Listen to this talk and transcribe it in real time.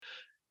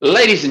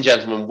Ladies and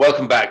gentlemen,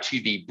 welcome back to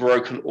the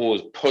Broken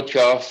Oars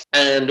podcast.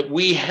 And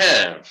we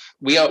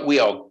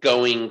are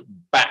going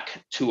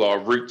back to our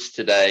roots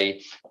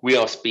today. We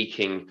are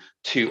speaking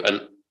to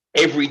an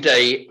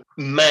everyday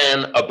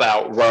man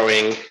about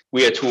rowing.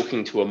 We are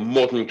talking to a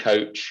modern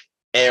coach.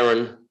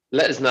 Aaron,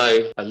 let us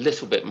know a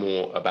little bit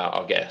more about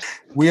our guest.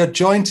 We are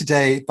joined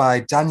today by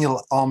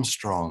Daniel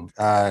Armstrong,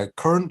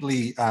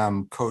 currently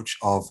coach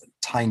of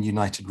Tyne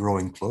United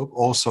Rowing Club,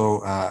 also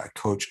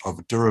coach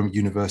of Durham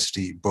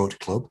University Boat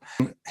Club.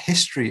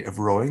 History of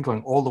rowing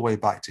going all the way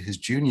back to his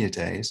junior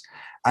days.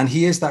 And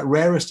he is that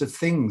rarest of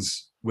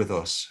things with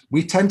us.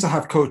 We tend to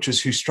have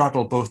coaches who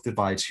straddle both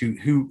divides,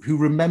 who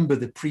remember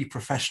the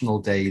pre-professional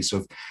days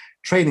of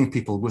training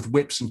people with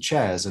whips and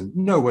chairs. And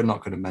no, we're not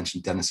going to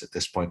mention Dennis at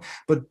this point.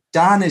 But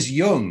Dan is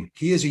young.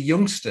 He is a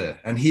youngster,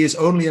 and he has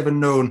only ever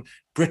known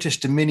British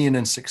dominion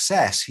and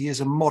success. He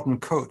is a modern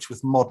coach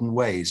with modern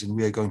ways, and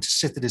we are going to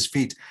sit at his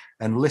feet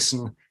and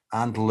listen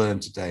and learn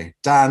today.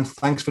 Dan,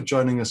 thanks for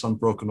joining us on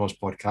Broken Oars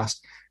podcast.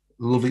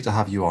 Lovely to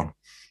have you on.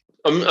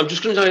 I'm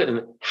just going to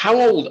say, how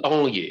old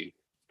are you?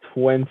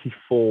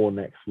 24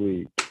 next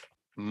week.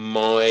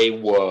 My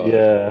word.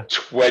 Yeah.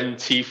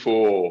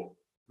 24.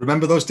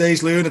 Remember those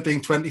days, Leon, of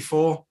being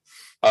 24?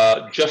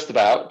 Just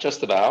about.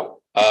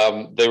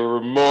 They were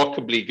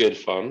remarkably good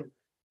fun.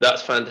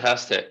 That's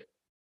fantastic.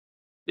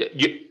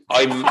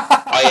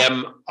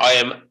 I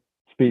am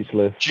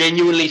speechless.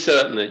 Genuinely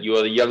certain that you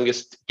are the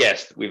youngest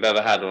guest we've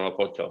ever had on our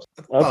podcast.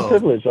 That's a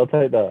privilege. I'll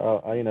take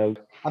that.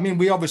 I mean,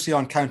 we obviously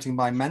aren't counting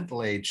my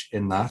mental age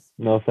in that.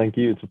 No, thank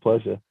you. It's a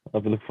pleasure.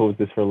 I've been looking forward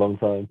to this for a long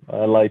time.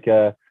 I like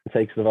the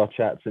takes of our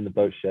chats in the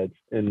boat sheds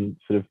in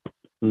sort of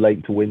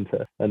late to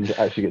winter, and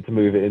actually get to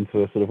move it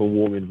into a sort of a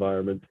warm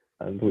environment,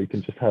 and we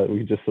can just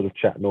sort of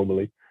chat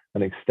normally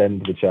and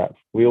extend the chat.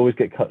 We always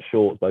get cut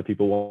short by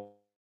people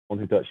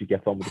wanting to actually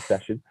get on with the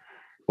session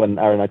when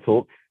Aaron and I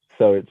talk.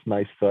 So it's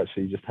nice to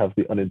actually just have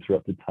the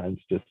uninterrupted time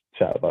to just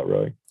chat about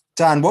rowing.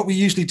 Dan, what we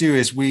usually do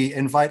is we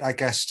invite our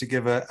guests to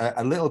give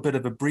a little bit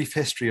of a brief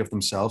history of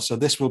themselves. So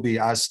this will be,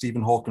 as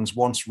Stephen Hawkins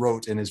once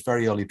wrote in his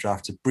very early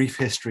draft, a brief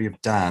history of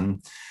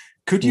Dan.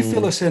 Could you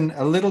fill us in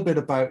a little bit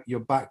about your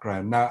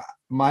background? Now,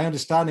 my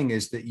understanding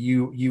is that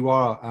you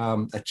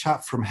are a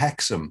chap from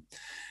Hexham.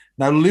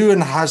 Now,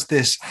 Lewin has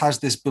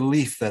this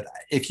belief that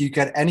if you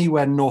get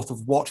anywhere north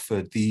of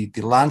Watford, the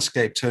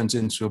landscape turns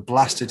into a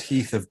blasted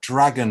heath of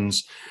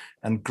dragons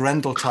and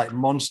Grendel-type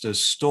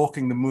monsters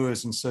stalking the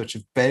moors in search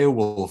of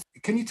Beowulf.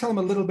 Can you tell them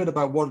a little bit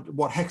about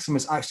what Hexham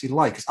is actually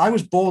like? Because I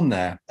was born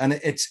there, and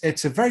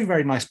it's a very,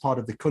 very nice part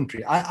of the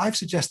country. I've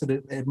suggested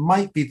it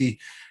might be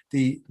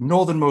the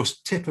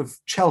northernmost tip of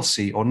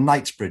Chelsea or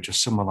Knightsbridge or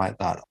somewhere like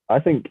that. I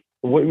think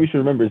what we should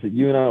remember is that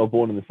you and I were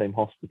born in the same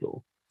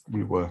hospital.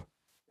 We were.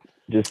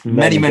 Just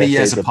many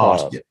years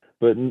apart. Yeah.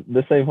 But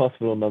the same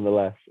hospital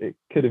nonetheless. It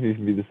could have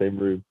even been the same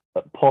room.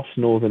 Posh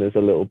Northern is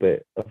a little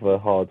bit of a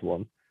hard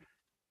one.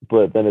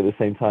 But then at the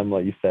same time,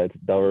 like you said,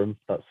 Durham,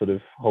 that sort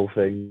of whole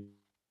thing.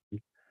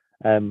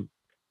 I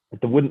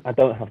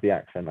don't have the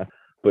accent,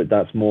 but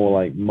that's more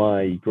like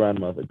my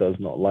grandmother does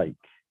not like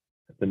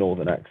the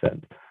Northern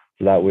accent.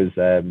 So that was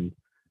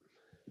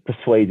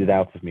persuaded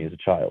out of me as a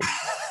child.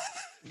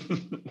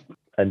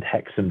 And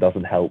Hexham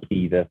doesn't help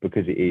either,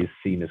 because it is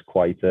seen as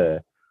quite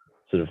a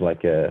sort of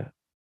like a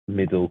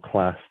middle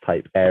class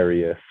type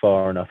area,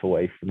 far enough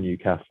away from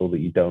Newcastle that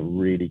you don't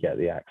really get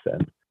the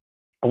accent.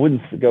 I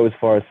wouldn't go as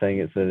far as saying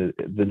it's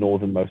the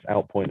northernmost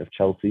outpoint of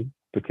Chelsea,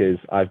 because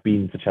I've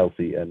been to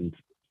Chelsea and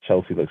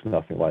Chelsea looks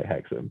nothing like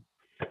Hexham,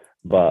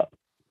 but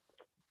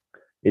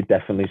it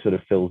definitely sort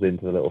of fills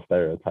into the little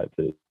stereotype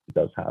that it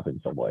does have in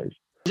some ways.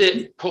 Is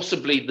it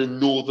possibly the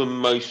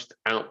northernmost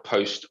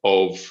outpost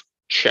of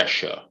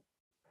Cheshire?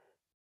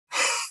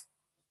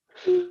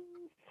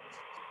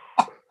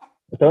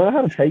 I don't know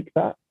how to take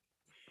that.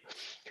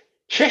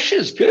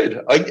 Cheshire's good.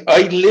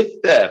 I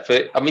lived there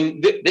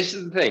this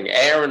is the thing.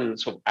 Aaron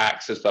sort of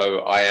acts as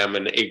though I am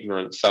an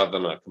ignorant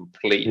southerner,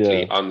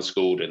 completely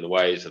unschooled in the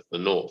ways of the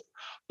north.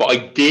 But I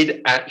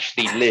did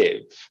actually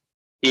live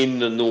in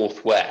the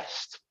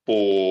northwest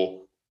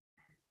for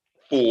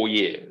 4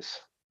 years.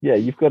 Yeah,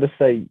 you've got to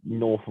say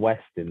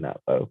northwest in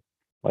that though.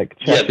 Like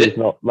Cheshire's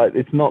not like,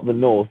 it's not the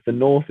north. The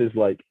north is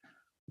like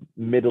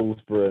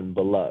Middlesbrough and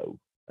below,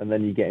 and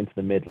then you get into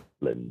the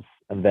Midlands,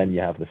 and then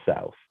you have the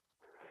south.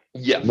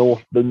 Yeah.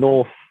 The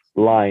north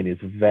line is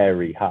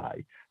very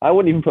high. I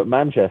wouldn't even put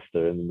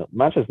Manchester in.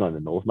 Manchester's not in the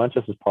north.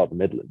 Manchester's part of the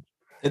Midlands.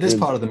 It is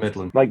part of the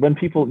Midlands. Like when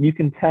people, you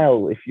can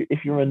tell if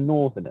you're a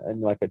northerner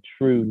and like a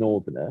true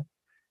northerner,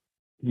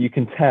 you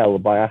can tell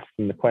by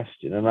asking the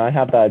question. And I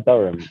had that at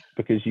Durham,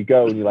 because you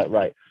go and you're like,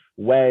 right,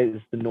 where's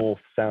the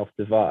north-south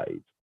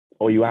divide?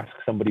 Or you ask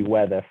somebody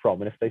where they're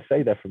from, and if they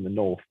say they're from the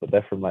north, but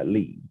they're from like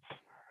Leeds,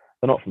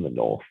 they're not from the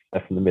north,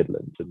 they're from the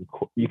Midlands. And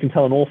you can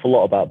tell an awful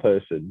lot about a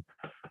person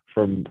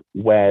from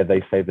where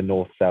they say the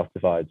north-south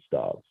divide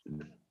starts.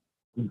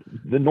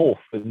 the north,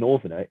 the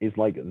northerner is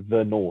like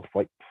the north,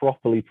 like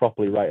properly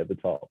right at the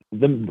top.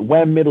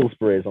 Where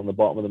Middlesbrough is on the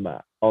bottom of the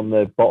map, on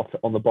the bottom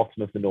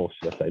of the north,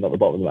 should I say, not the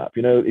bottom of the map.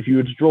 You know, if you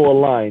were to draw a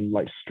line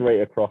like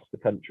straight across the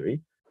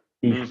country,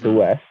 east to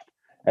west,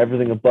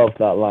 everything above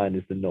that line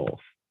is the north.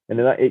 And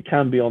it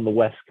can be on the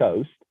west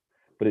coast,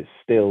 but it's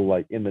still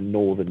like in the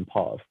northern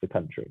part of the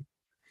country.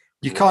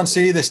 You can't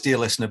see this, dear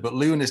listener, but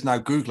Lewin is now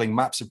Googling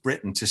maps of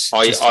Britain to see.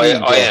 I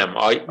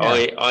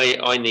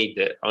need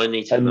it. I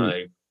need to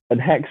know.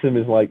 And Hexham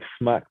is like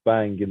smack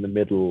bang in the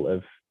middle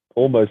of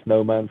almost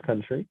no man's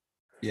country.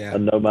 Yeah.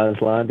 And no man's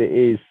land. It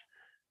is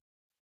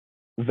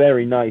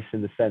very nice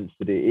in the sense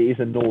that it is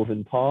a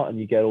northern part, and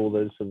you get all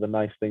those sort of the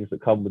nice things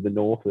that come with the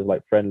north, with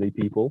like friendly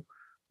people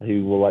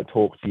who will like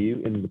talk to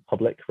you in the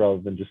public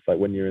rather than just like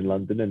when you're in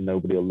London and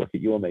nobody will look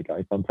at you or make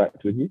eye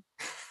contact with you.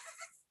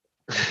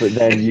 But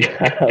then you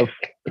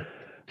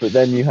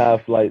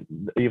have like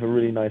you have a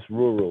really nice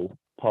rural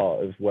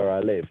part of where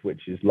I live,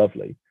 which is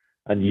lovely,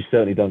 and you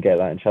certainly don't get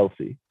that in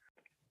Chelsea.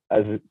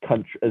 I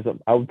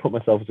would put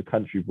myself as a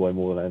country boy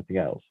more than anything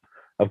else.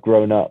 I've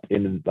grown up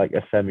in like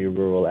a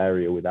semi-rural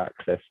area with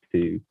access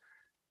to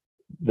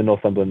the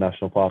Northumberland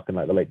National Park and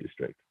like the Lake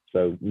District,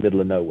 so middle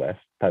of nowhere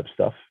type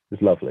stuff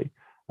is lovely,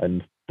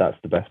 and that's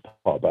the best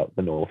part about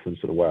the north and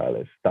sort of where I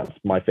live. That's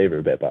my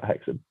favorite bit about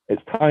Hexham.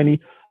 It's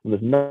tiny and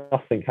there's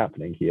nothing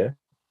happening here,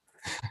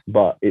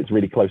 but it's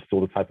really close to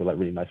all the type of like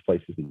really nice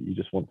places that you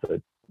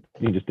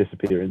just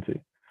disappear into.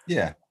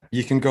 Yeah,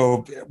 you can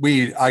go.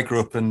 I grew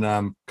up in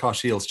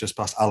Carshiels, just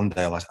past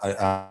Allendale.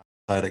 I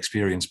had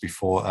experience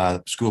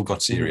before school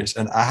got serious,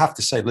 and I have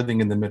to say, living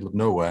in the middle of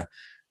nowhere,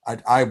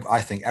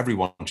 I think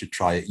everyone should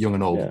try it, young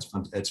and old.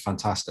 Yeah. It's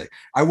fantastic.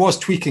 I was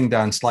tweaking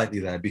down slightly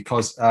there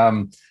because,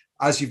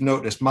 as you've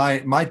noticed,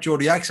 my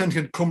Geordie accent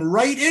can come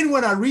right in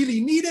when I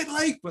really need it,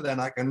 but then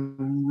I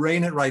can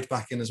rein it right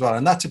back in as well.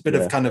 And that's a bit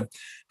of kind of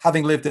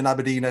having lived in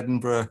Aberdeen,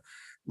 Edinburgh,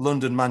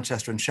 London,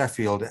 Manchester, and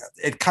Sheffield.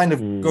 It kind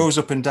of goes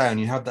up and down.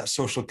 You have that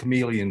social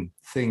chameleon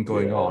thing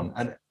going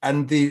on,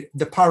 and the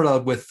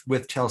parallel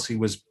with Chelsea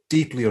was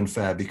deeply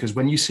unfair, because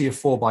when you see a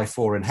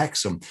 4x4 in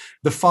Hexham,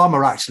 the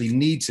farmer actually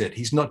needs it.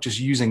 He's not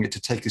just using it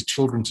to take his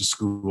children to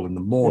school in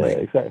the morning. Yeah,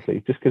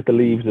 exactly. Just because the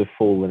leaves have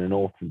fallen in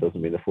autumn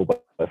doesn't mean the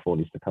 4x4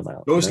 needs to come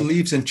out. Those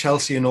leaves in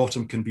Chelsea in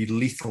autumn can be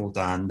lethal,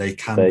 Dan. They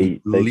can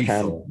be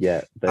lethal.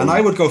 And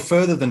I would go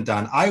further than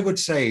Dan. I would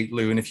say,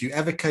 Lewin, if you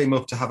ever came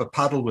up to have a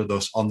paddle with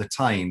us on the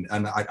Tyne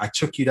and I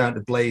took you down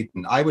to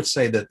Blaydon, I would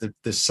say that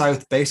the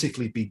south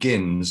basically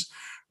begins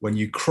when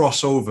you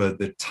cross over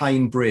the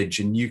Tyne Bridge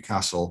in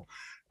Newcastle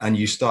and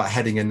you start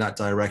heading in that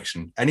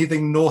direction.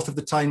 Anything north of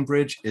the Tyne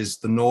Bridge is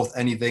the north.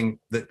 Anything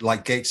that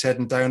like Gateshead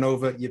and down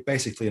over, you're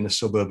basically in a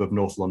suburb of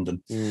North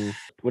London.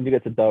 When you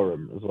get to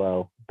Durham as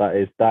well, that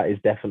is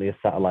definitely a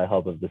satellite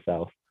hub of the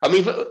south. I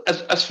mean,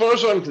 as far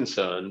as I'm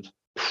concerned,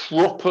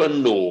 proper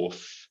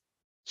north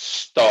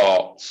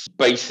starts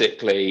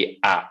basically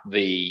at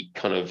the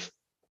kind of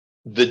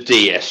the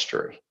Dee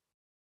estuary.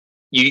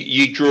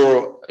 You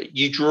draw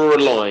a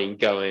line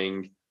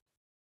going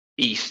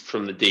east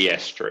from the Dee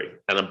estuary,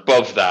 and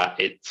above that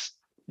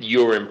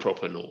you're in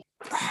proper north,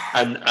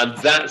 and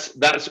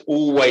that's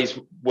always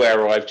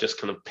where I've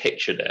just kind of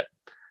pictured it.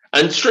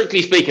 And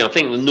strictly speaking, I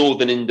think the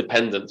Northern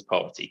Independence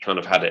Party kind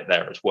of had it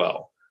there as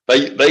well.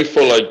 They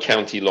followed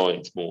county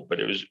lines more, but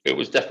it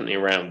was definitely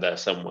around there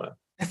somewhere.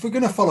 If we're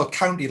going to follow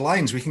county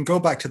lines, we can go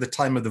back to the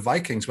time of the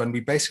Vikings when we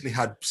basically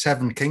had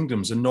 7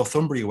 kingdoms and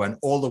Northumbria went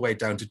all the way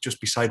down to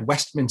just beside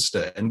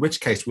Westminster, in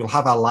which case we'll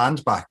have our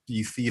land back,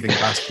 you thieving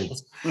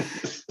bastards.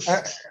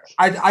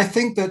 I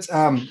think that,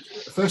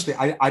 firstly,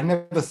 I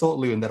never thought,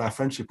 Lewin, that our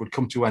friendship would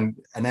come to an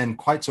end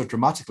quite so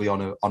dramatically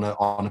on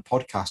a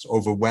podcast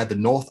over where the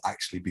North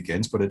actually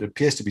begins, but it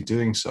appears to be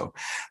doing so.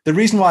 The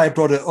reason why I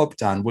brought it up,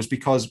 Dan, was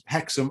because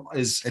Hexham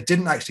it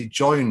didn't actually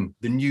join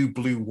the new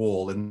blue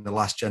wall in the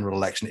last general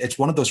election. It's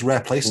one of those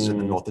rare places in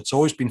the North. It's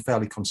always been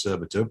fairly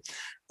conservative,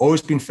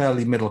 always been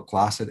fairly middle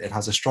class. It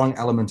has a strong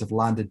element of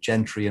landed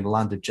gentry and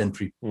landed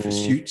gentry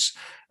pursuits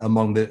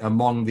among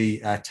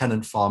the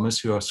tenant farmers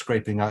who are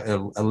scraping out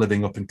a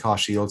living up in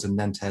Carshiels and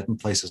Nenthead and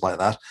places like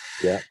that.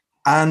 Yeah.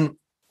 And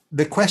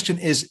the question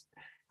is,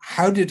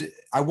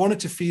 I wanted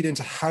to feed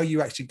into how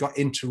you actually got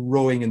into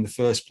rowing in the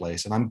first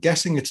place. And I'm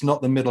guessing it's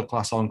not the middle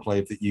class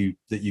enclave that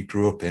you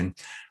grew up in.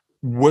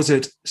 Was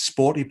it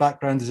sporty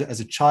background as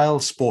a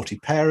child, sporty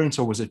parents,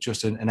 or was it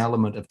just an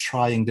element of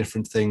trying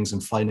different things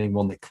and finding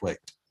one that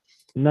clicked?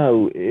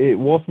 No, it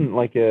wasn't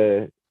like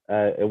a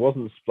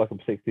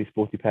particularly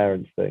sporty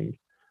parents thing.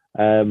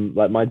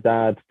 Like my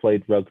dad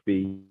played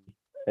rugby,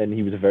 and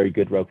he was a very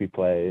good rugby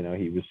player. You know,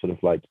 he was sort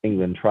of like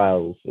England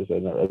trials as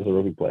a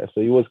rugby player, so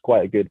he was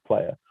quite a good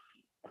player.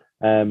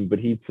 But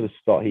he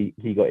got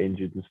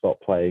injured and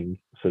stopped playing.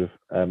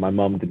 My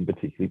mum didn't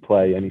particularly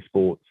play any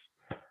sports.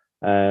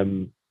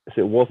 So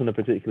it wasn't a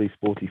particularly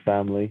sporty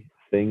family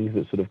thing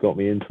that sort of got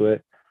me into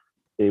it.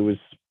 It was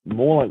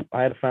more like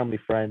I had a family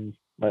friend,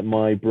 like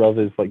my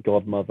brother's like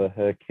godmother,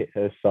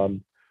 her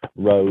son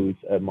rowed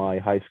at my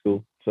high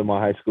school. So my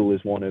high school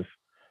is one of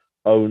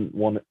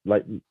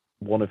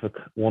one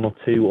or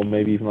two, or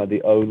maybe even like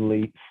the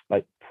only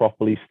like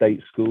properly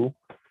state school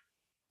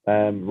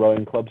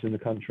rowing clubs in the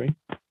country.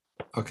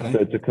 Okay. So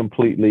it's a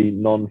completely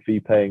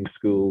non-fee paying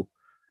school,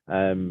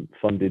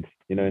 funded,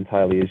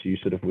 entirely as you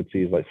sort of would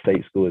see as like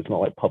state school. It's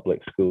not like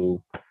public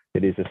school.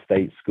 It is a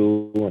state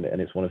school,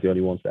 and it's one of the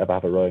only ones to ever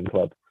have a rowing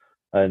club.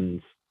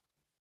 And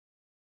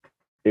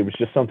it was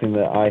just something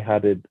that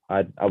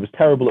I was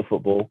terrible at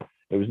football.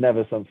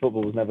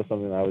 Football was never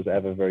something that I was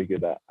ever very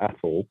good at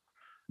all.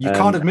 You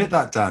can't admit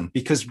that, Dan,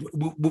 because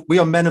we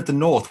are men of the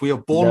North. We are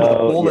born with a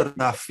ball at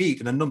our feet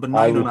and a number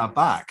 9 on our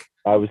back.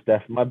 My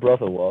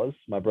brother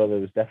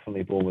was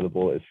definitely born with a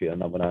ball at his feet and a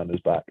number 9 on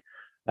his back.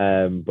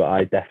 But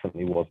I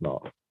definitely was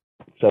not.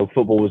 So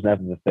football was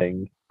never the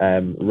thing.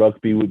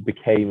 Rugby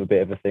became a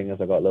bit of a thing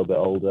as I got a little bit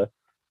older.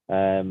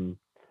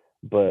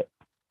 But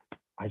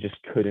I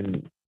just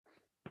couldn't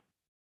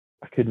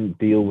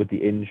deal with the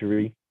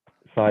injury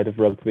side of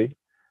rugby.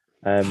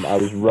 I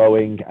was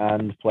rowing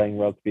and playing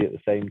rugby at the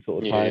same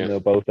sort of time. Yeah. They were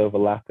both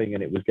overlapping,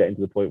 and it was getting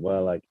to the point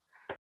where like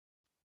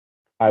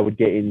I would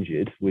get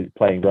injured with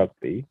playing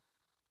rugby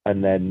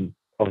and then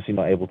obviously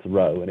not able to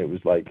row. And it was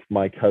like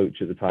my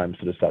coach at the time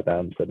sort of sat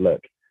down and said,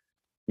 look,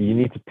 you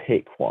need to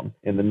pick one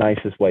in the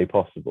nicest way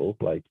possible.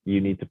 Like, you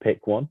need to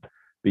pick one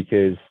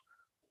because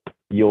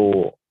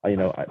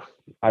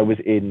I was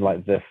in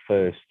like the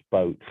first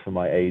boat for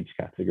my age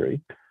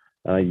category.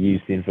 And I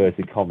used the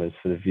inverted commas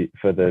for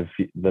the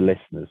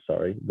listeners,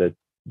 sorry, the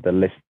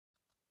listeners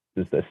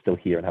that are still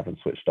here and haven't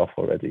switched off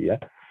already, yeah.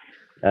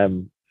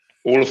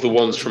 All of the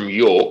ones from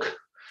York.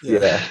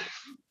 Yeah.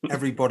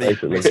 Everybody,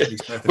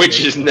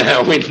 which is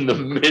now in the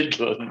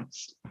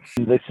Midlands.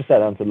 They just sat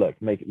down to look,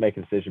 make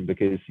a decision,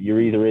 because you're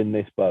either in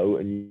this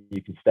boat and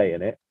you can stay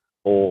in it,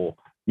 or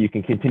you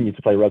can continue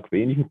to play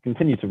rugby and you can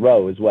continue to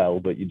row as well,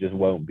 but you just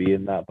won't be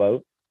in that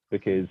boat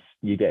because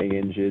you're getting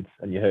injured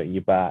and you're hurting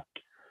your back.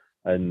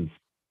 And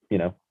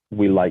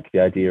we like the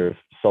idea of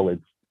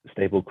solid,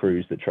 stable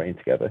crews that train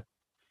together.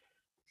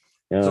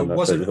 So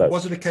was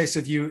it a case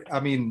of you? I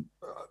mean,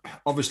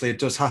 obviously it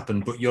does happen,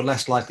 but you're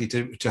less likely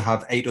to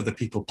have 8 other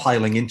people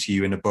piling into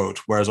you in a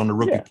boat, whereas on a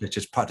rugby pitch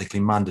it's practically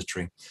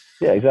mandatory.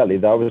 Yeah, exactly.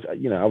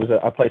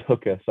 I played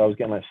hooker, so I was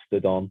getting like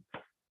stood on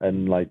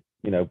and like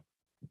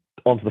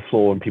onto the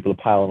floor, and people are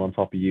piling on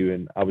top of you,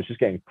 and I was just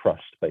getting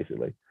crushed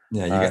basically.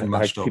 Yeah, you're getting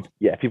matched up.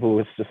 People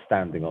were just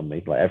standing on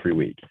me like every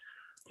week.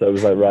 So it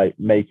was like, right,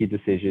 make a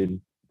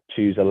decision,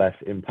 choose a less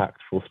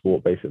impactful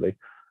sport, basically.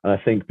 And I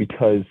think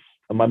because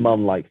my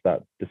mum liked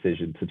that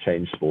decision to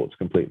change sports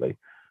completely,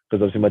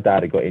 because obviously my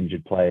dad had got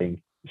injured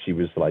playing. She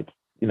was like,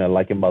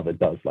 like a mother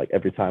does, like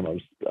every time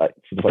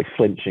she was like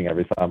flinching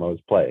every time I was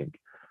playing.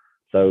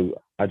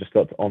 So I just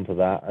got onto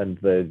that,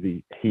 and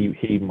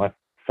my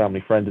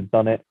family friend had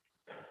done it,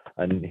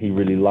 and he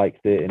really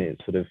liked it, and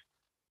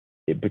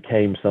it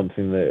became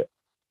something that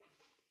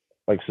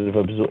like sort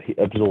of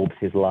absorbed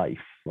his life.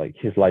 Like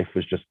his life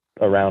was just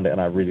around it,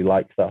 and I really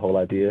liked that whole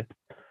idea.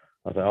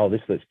 I was like, oh,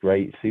 this looks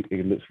great.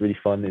 It looks really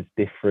fun. It's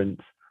different.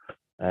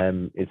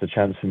 It's a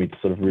chance for me to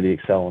sort of really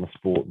excel on a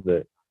sport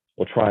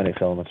or try and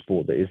excel on a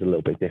sport that is a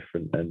little bit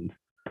different,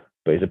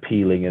 but is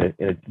appealing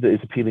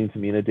it's appealing to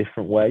me in a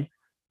different way,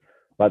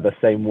 like the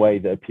same way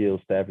that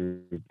appeals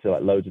to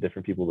like loads of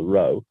different people that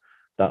row.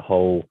 That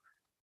whole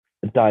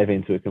dive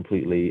into it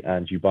completely,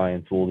 and you buy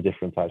into all the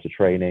different types of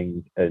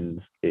training,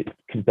 and it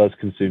does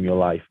consume your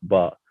life,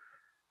 but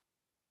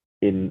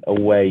in a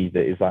way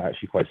that is like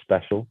actually quite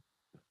special.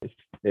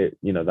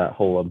 That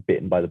whole I'm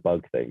bitten by the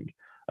bug thing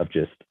of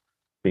just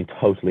being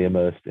totally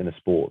immersed in a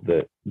sport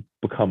that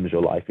becomes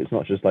your life. It's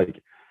not just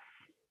like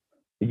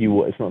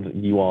you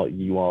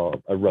are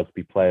a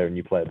rugby player and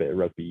you play a bit of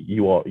rugby.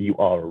 You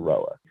are a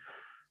rower,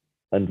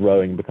 and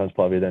rowing becomes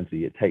part of your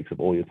identity. It takes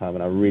up all your time,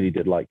 and I really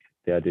did like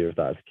the idea of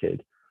that as a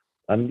kid,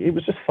 and it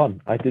was just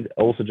fun. I did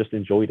also just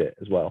enjoyed it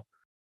as well.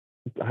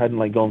 I hadn't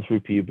like gone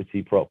through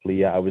puberty properly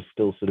yet. I was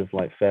still sort of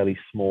like fairly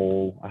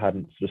small. I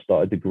hadn't sort of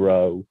started to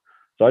grow.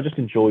 So I just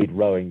enjoyed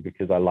rowing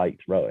because I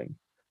liked rowing.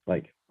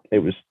 Like I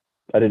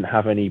didn't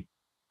have any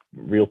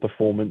real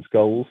performance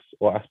goals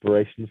or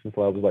aspirations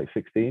until I was like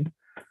 16.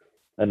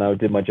 And I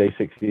did my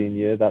J16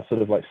 year. That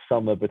sort of like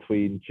summer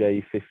between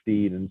J15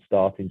 and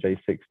starting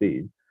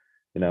J16,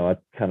 I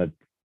kind of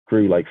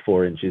grew like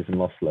 4 inches and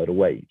lost a load of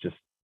weight.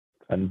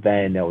 And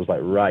then I was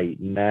like, right,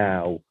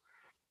 now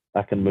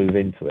I can move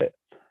into it.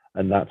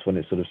 And that's when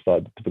it sort of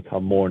started to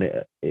become more,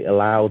 and it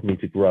allowed me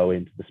to grow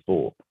into the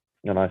sport.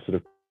 And I sort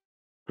of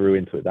grew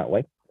into it that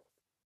way.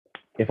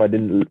 If I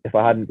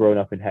hadn't grown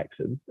up in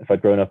Hexham, if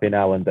I'd grown up in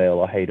Allendale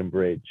or Hayden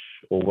Bridge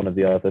or one of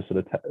the other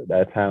sort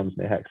of towns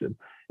near Hexham,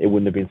 it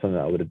wouldn't have been something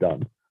that I would have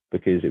done,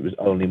 because it was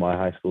only my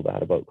high school that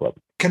had a boat club.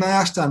 Can I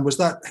ask, Dan, was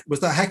that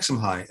Hexham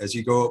High as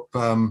you go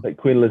up? Like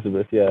Queen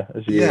Elizabeth, yeah.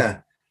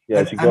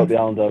 As you go up the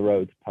Allendale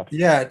Road.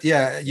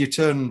 You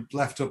turn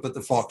left up at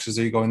the Fox as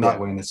you're going that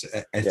way, and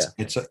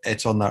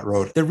it's on that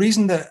road. The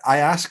reason that I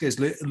ask is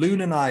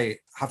Loon and I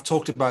have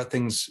talked about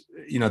things.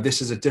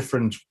 This is a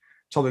different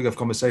topic of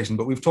conversation,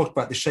 but we've talked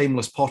about the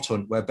shameless pot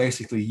hunt, where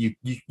basically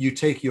you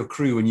take your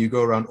crew and you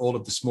go around all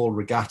of the small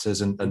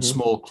regattas and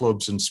small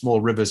clubs and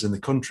small rivers in the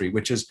country,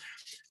 which is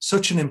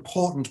such an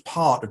important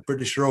part of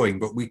British rowing,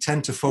 but we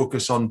tend to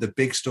focus on the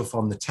big stuff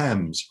on the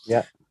Thames.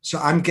 Yeah. So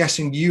I'm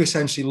guessing you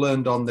essentially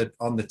learned on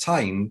the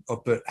Tyne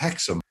up at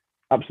Hexham.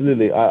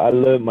 Absolutely. I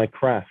learned my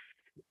craft,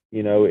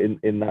 you know,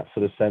 in that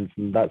sort of sense.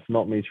 And that's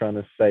not me trying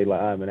to say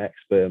like I'm an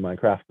expert in my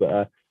craft,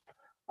 but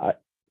I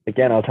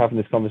was having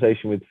this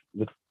conversation with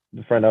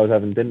the friend I was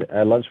having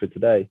lunch with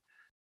today.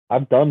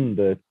 I've done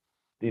the,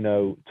 you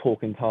know,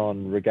 Torquay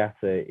Tarn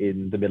regatta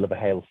in the middle of a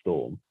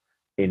hailstorm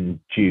in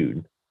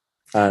June.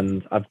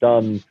 And I've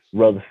done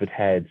Rutherford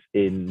Head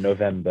in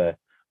November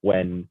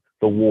when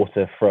the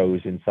water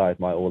froze inside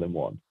my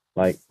all-in-one.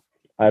 Like,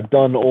 I've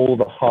done all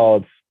the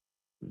hard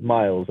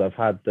miles. I've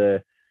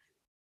done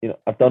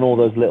all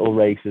those little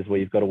races where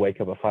you've got to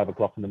wake up at 5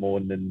 o'clock in the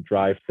morning and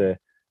drive to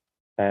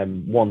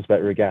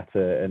Wansbeck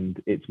Regatta,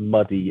 and it's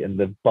muddy and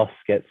the bus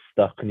gets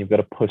stuck and you've got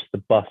to push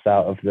the bus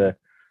out of the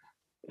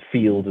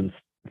field and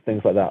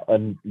things like that.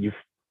 And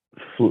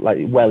like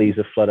wellies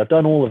of flood. I've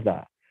done all of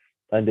that,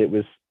 and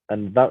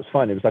that's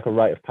fine. It was like a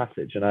rite of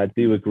passage. And I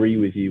do agree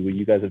with you when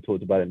you guys have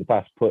talked about it in the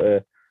past. Put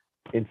a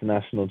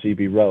international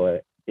GB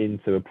rower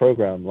into a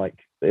program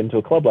into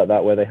a club like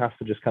that, where they have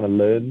to just kind of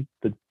learn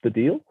the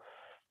deal,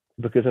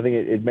 because I think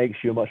it makes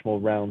you a much more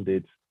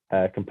rounded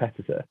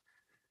competitor.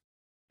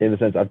 In the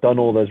sense, I've done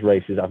all those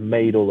races, I've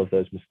made all of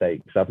those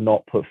mistakes. I've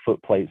not put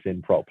foot plates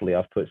in properly.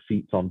 I've put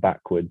seats on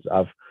backwards.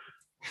 I've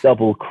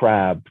double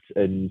crabbed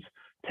and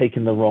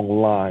taken the wrong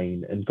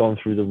line and gone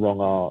through the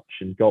wrong arch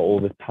and got all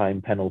the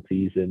time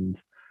penalties and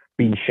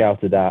been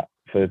shouted at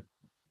for,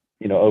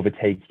 you know,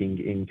 overtaking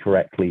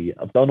incorrectly.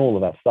 I've done all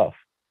of that stuff.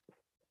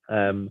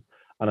 And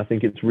I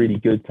think it's really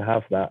good to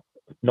have that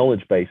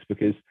knowledge base,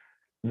 because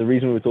the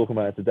reason we were talking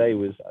about it today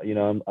was, you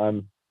know,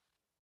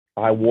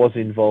 I was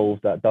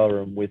involved at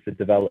Durham with the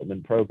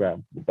development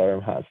program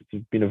Durham has.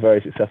 It's been a very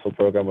successful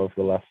program over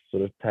the last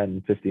sort of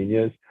 10, 15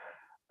 years.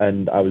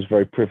 And I was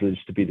very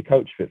privileged to be the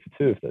coach for it for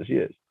 2 of those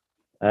years.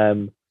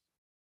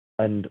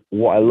 And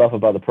what I love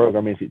about the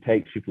program is it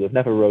takes people who've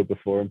never rowed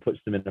before and puts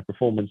them in a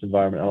performance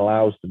environment and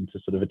allows them to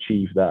sort of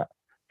achieve that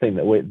thing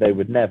that they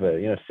would never,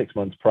 you know, 6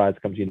 months prior to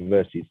coming to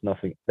university, it's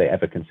nothing they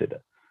ever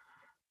consider.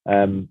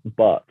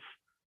 But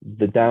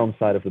the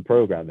downside of the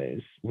program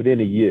is within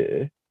a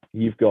year,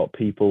 you've got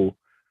people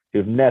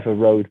who've never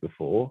rowed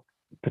before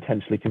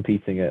potentially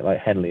competing at like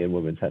Henley and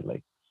Women's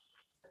Henley.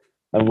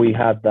 And we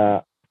had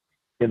that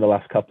in the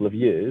last couple of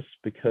years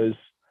because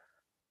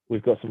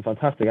we've got some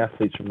fantastic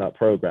athletes from that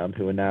program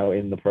who are now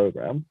in the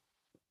program.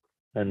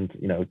 And,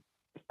 you know,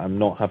 I'm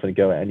not having to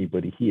go at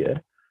anybody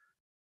here.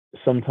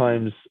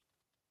 Sometimes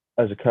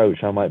as a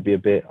coach, I might be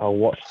I'll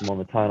watch them on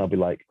the Tyne. I'll be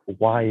like,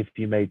 why have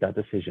you made that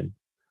decision?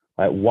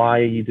 Like, why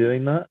are you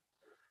doing that?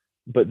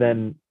 But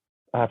then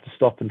I have to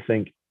stop and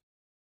think,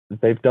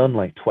 they've done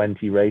like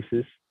 20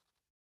 races,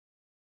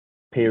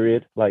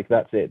 period. Like,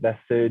 that's it. They're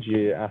third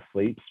year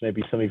athletes,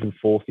 maybe some even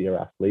fourth year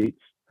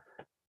athletes,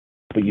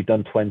 but you've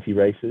done 20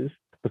 races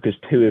because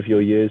 2 of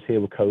your years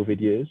here were COVID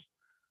years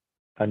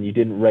and you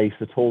didn't race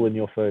at all in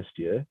your first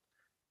year.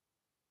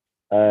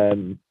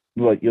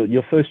 Well,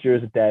 your first year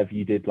as a dev,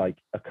 you did like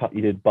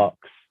you did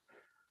Bucks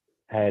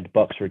Head,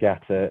 Bucks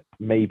Regatta,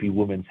 maybe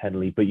Women's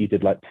Henley, but you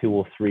did like 2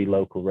 or 3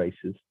 local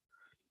races.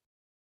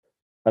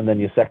 And then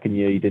your second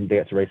year, you didn't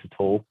get to race at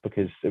all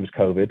because it was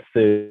COVID.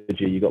 Third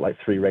year, you got like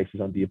 3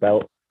 races under your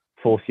belt.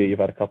 Fourth year, you've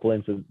had a couple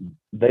in. So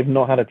they've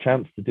not had a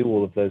chance to do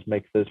all of those,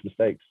 make those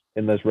mistakes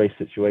in those race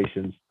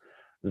situations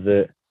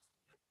that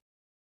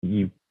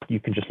you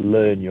can just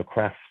learn your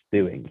craft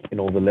doing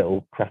in all the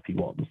little crappy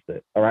ones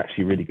that are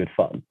actually really good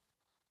fun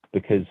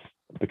because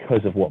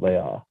of what they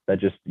are. They're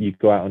just, you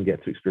go out and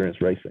get to experience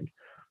racing.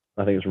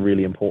 I think it's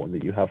really important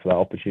that you have that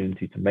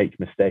opportunity to make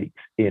mistakes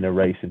in a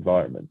race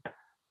environment,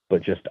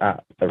 but just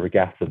at a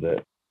regatta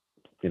that,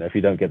 you know, if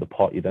you don't get the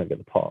pot, you don't get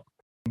the pot.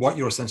 What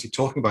you're essentially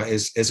talking about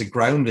is a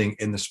grounding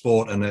in the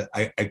sport and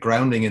a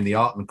grounding in the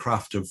art and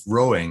craft of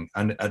rowing,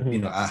 and you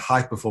know, a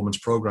high performance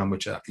program,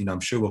 which you know, I'm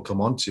sure we'll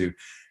come on to,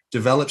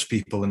 develops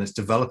people and it's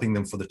developing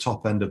them for the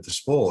top end of the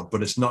sport,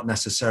 but it's not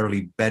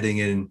necessarily bedding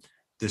in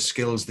the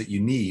skills that you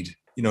need,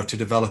 you know, to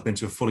develop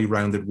into a fully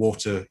rounded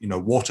water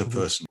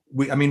person.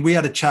 We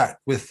had a chat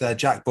with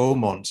Jack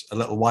Beaumont a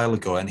little while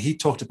ago, and he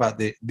talked about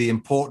the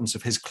importance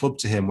of his club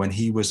to him when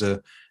he was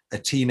a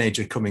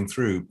teenager coming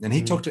through. And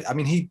he talked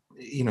to,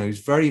 he's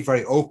very,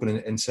 very open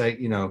and say,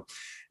 you know,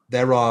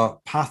 there are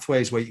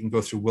pathways where you can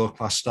go through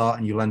world-class start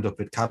and you'll end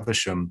up at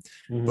Caversham.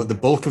 But the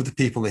bulk of the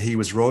people that he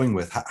was rowing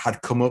with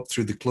had come up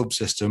through the club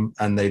system,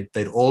 and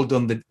they'd all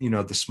done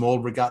the small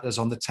regattas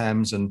on the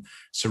Thames and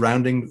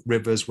surrounding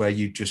rivers where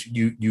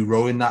you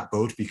row in that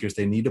boat because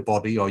they need a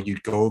body, or you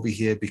go over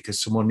here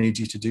because someone needs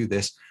you to do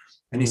this.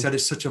 And he said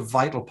it's such a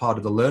vital part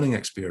of the learning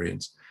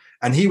experience.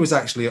 And he was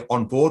actually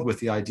on board with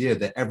the idea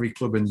that every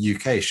club in the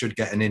UK should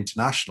get an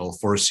international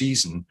for a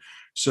season.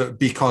 So,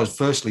 because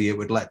firstly, it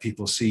would let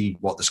people see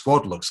what the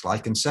squad looks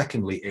like. And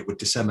secondly, it would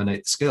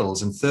disseminate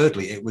skills. And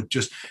thirdly, it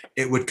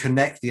would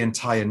connect the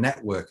entire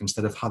network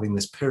instead of having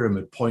this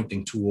pyramid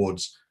pointing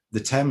towards the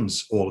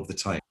Thames all of the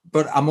time.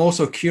 But I'm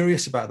also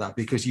curious about that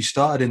because you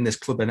started in this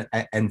club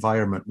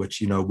environment,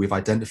 which, we've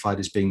identified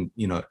as being,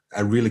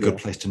 a really good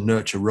place to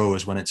nurture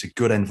rowers when it's a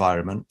good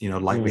environment,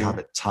 like we have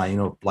at Tyne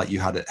or like you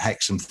had at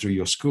Hexham through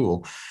your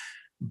school.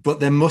 But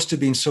there must have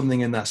been something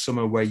in that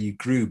summer where you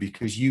grew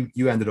because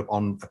you ended up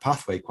on a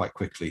pathway quite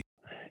quickly.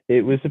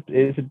 It was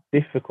a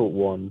difficult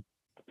one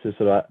to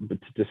to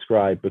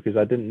describe because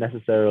I didn't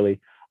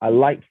necessarily, I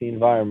liked the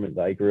environment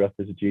that I grew up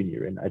as a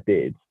junior in, I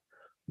did,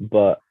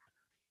 but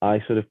I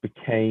sort of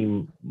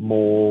became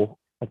more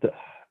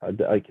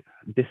like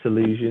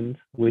disillusioned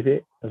with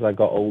it as I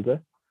got older.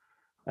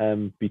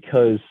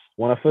 Because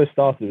when I first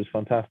started, it was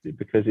fantastic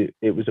because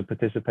it was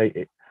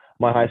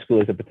my high school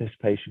is a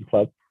participation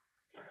club.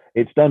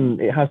 It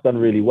has done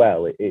really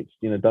well. It's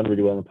done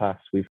really well in the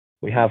past.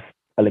 We have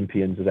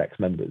Olympians as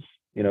ex-members.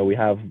 We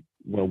have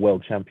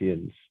world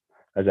champions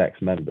as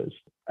ex-members.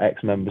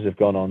 Ex-members have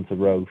gone on to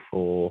row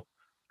for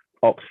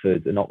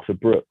Oxford and Oxford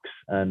Brookes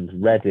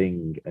and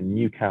Reading and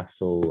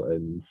Newcastle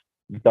and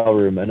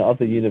Durham and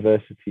other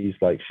universities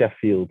like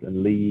Sheffield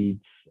and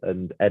Leeds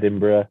and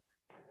Edinburgh,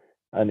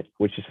 and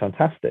which is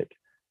fantastic.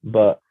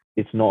 But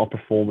it's not a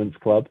performance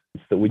club.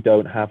 It's that we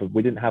didn't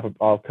have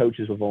our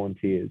coaches were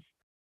volunteers.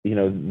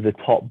 The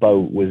top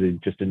boat was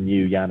just a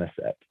new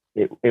Janusek.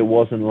 It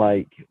wasn't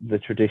like the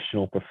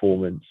traditional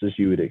performance as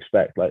you would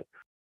expect. Like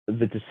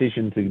the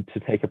decision to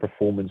take a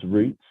performance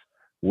route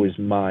was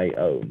my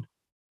own.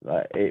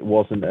 It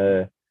wasn't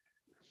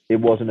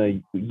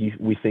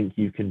we think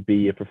you can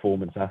be a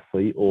performance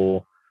athlete,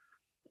 or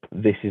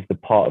this is the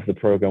part of the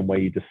program where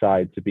you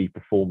decide to be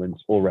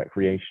performance or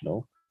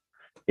recreational.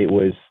 It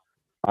was,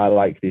 I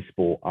like this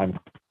sport. I'm,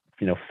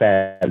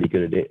 fairly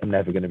good at it. I'm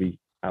never going to be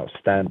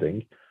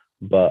outstanding,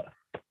 but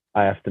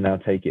I have to now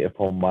take it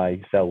upon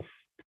myself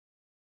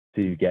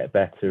to get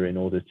better in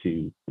order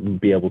to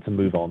be able to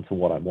move on to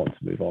what I want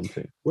to move on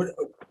to.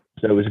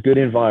 So it was a good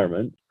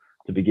environment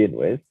to begin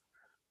with.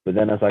 But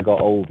then as I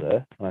got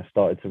older and I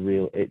started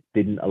to it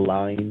didn't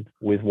align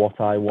with what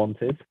I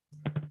wanted.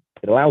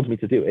 It allowed me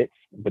to do it,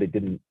 but it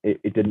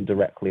didn't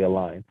directly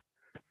align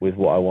with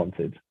what I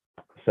wanted.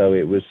 So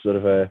it was sort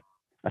of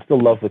I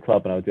still love the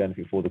club and I would do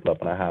anything for the club,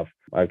 and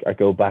I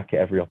go back at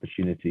every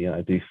opportunity, and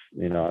I do,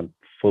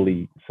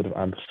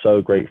 I'm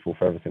so grateful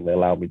for everything they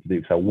allowed me to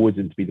do, because I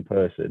wouldn't be the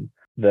person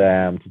that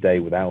I am today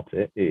without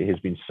it. It has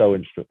been so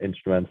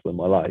instrumental in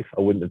my life.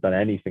 I wouldn't have done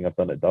anything I've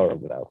done at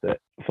Durham without it.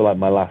 For like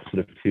my last sort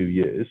of 2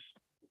 years,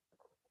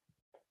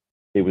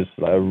 it was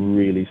like a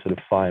really sort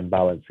of fine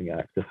balancing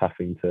act of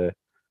having to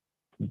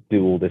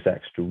do all this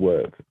extra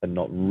work and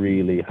not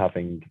really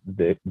having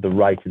the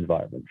right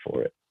environment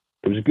for it.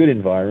 It was a good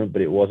environment,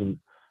 but it wasn't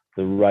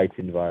the right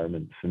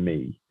environment for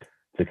me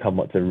to come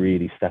up to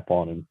really step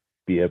on and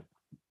be a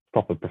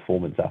proper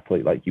performance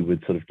athlete like you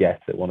would sort of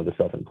get at one of the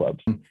Southern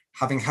clubs.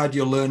 Having had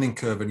your learning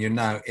curve and you're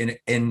now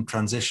in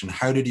transition,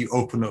 how did you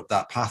open up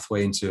that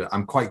pathway into,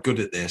 I'm quite good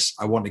at this,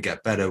 I want to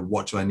get better,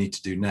 what do I need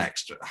to do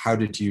next? How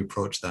did you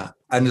approach that?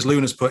 And as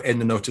Luna's put in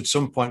the note, at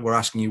some point we're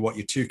asking you what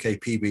your 2K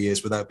PB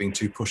is without being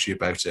too pushy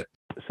about it.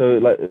 So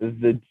like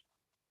the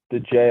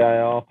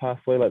JIR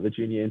pathway, like the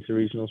Junior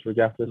Interregionals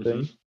Regatta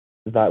thing,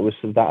 that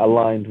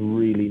aligned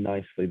really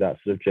nicely, that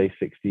sort of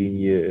J16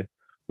 year,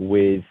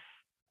 with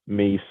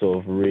me sort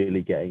of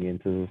really getting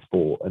into the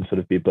sport and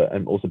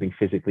and also being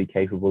physically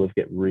capable of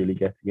really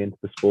getting into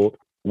the sport.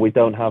 We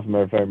don't have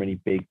very many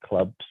big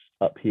clubs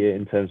up here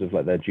in terms of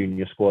like their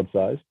junior squad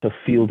size. So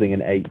fielding an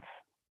 8th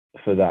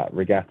for that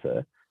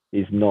regatta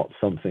is not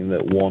something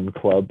that one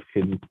club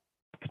can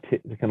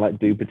like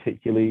do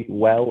particularly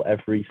well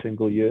every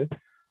single year.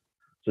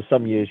 So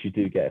some years you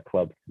do get a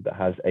club that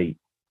has 8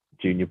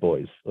 junior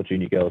boys or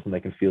junior girls and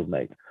they can field an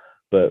 8,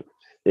 but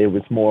it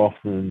was more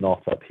often than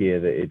not up here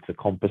that it's a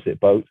composite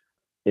boat.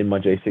 In my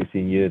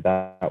J16 year,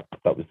 that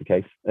was the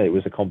case. It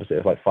was a composite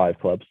of like 5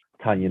 clubs: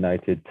 Tyne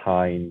United,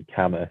 Tyne,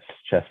 Camas,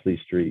 Chesley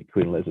Street,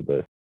 Queen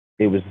Elizabeth.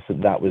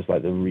 That was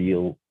like the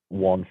real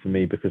one for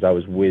me, because I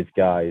was with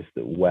guys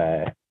that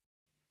were,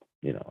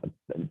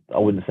 I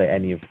wouldn't say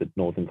any of the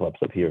northern clubs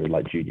up here are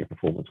like junior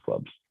performance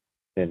clubs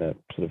in a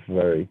sort of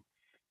very,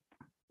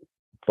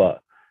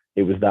 but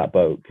it was that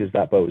boat, because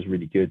that boat was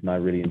really good and I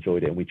really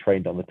enjoyed it. And we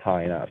trained on the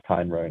Tyne out of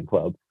Tyne Rowing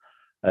Club,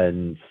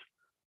 and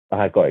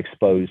I got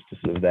exposed to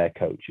sort of their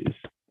coaches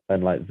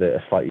and like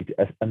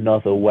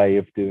another way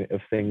of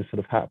things sort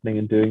of happening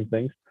and doing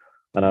things.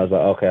 And I was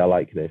like, okay, I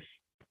like this.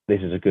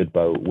 This is a good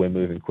boat. We're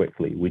moving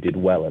quickly. We did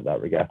well at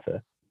that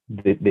regatta.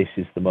 This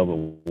is the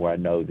moment where I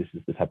know this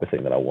is the type of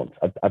thing that I want.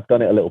 I've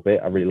done it a little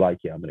bit. I really like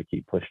it. I'm going to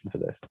keep pushing for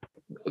this.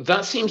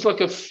 That seems like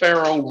a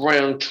fair old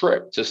round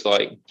trip. Just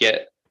like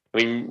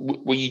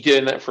were you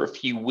doing that for a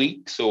few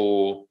weeks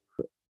or?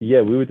 Yeah,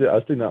 I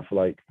was doing that for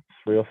like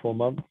 3 or 4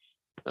 months.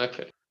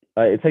 Okay.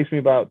 It takes me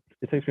about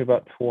It takes me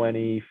about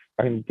 20.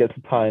 I can get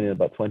to Tyne in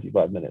about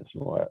 25 minutes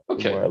from where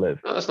I live.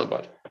 No, that's not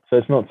bad. So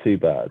it's not too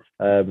bad.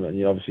 And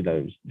you obviously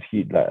know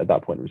huge, like, at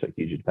that point it was like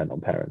hugely dependent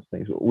on parents and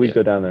things. But we'd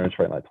go down there and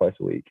train like twice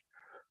a week.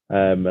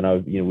 And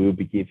we were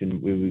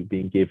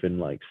being given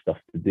like stuff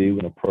to do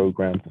and a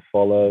program to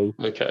follow.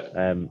 Okay.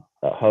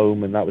 At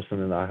home, and that was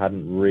something that I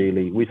hadn't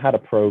really. We'd had a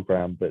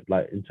program, but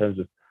like in terms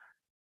of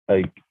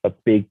a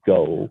big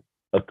goal,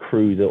 a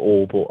crew that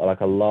all bought,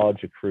 like a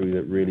larger crew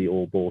that really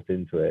all bought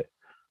into it,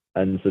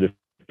 and sort of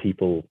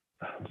people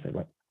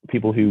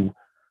who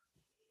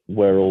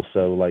were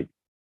also like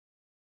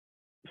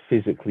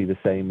physically the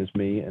same as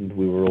me, and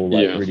we were all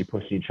like really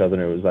pushing each other,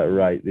 and it was like,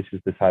 right, these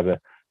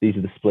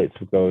are the splits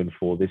we're going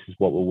for, this is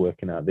what we're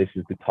working at, this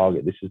is the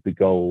target, this is the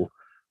goal.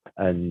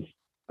 And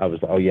I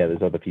was like, oh yeah,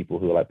 there's other people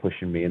who are like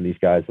pushing me, and these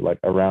guys are like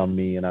around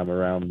me and I'm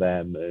around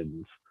them,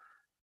 and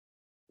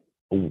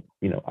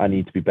I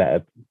need to be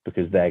better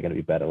because they're going to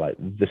be better. Like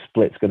the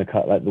split's going to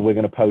cut, like we're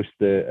going to post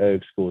the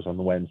erg scores on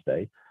the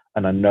Wednesday,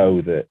 and I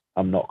know that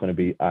I'm not going to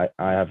be,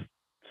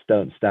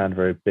 don't stand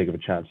very big of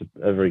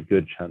a very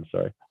good chance,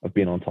 of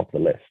being on top of the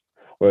list.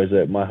 Whereas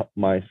at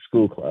my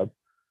school club,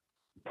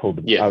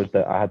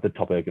 I had the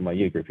top erg in my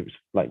year group. It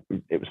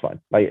was fine.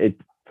 Like it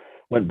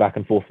went back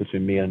and forth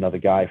between me and another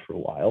guy for a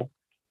while,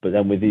 but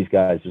then with these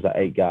guys, there's like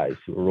 8 guys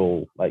who were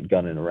all like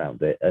gunning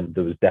around it, and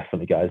there was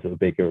definitely guys that were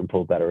bigger and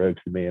pulled better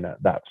ergs than me, and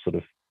that sort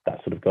of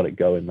got it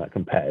going. That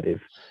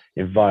competitive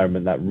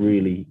environment, that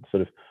really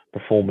sort of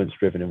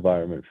performance-driven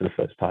environment for the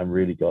first time,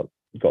 really got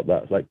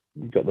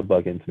the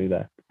bug into me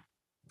there.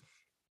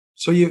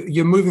 So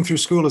you're moving through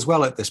school as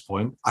well at this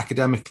point,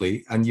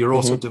 academically, and you're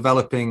also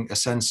developing a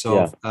sense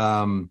of,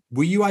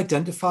 were you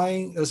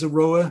identifying as a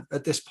rower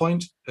at this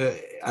point?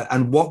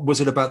 And what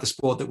was it about the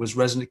sport that was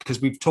resonant?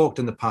 Because we've talked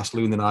in the past,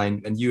 Lune and I,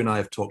 and you and I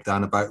have talked,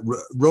 Dan, about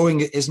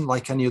rowing. It isn't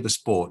like any other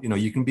sport.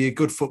 You can be a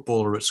good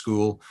footballer at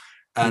school,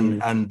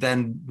 and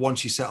then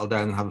once you settle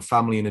down and have a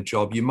family and a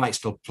job, you might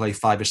still play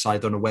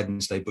five-a-side on a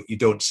Wednesday, but you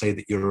don't say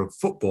that you're a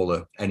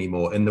footballer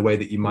anymore in the way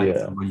that you might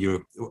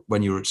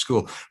when you're at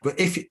school. But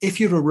if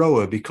you're a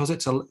rower, because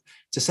it's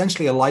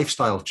essentially a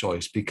lifestyle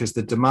choice, because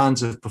the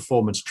demands of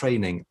performance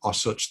training are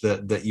such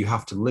that you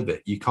have to live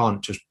it. You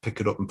can't just pick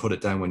it up and put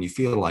it down when you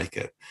feel like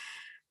it.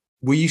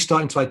 Were you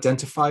starting to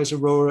identify as a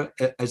rower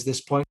at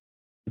this point?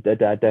 I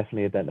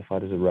definitely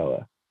identified as a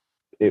rower.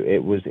 I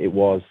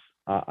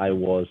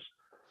was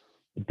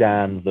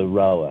Dan the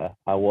rower.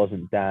 I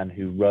wasn't Dan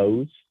who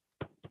rows,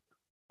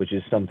 which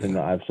is something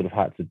that I've sort of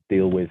had to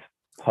deal with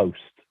post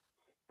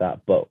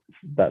that, but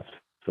that's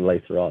for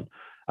later on.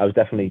 I was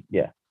definitely,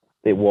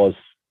 it was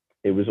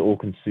all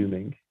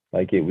consuming.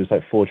 Like it was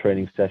like 4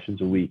 training sessions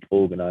a week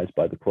organized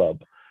by the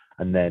club,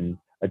 and then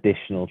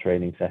additional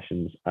training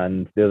sessions.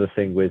 And the other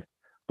thing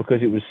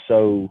because it was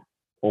so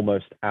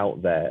almost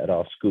out there at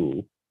our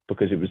school,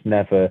 because it was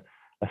never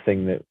a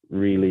thing that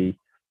really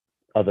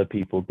other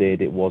people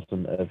did, it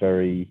wasn't a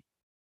very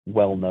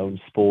well-known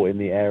sport in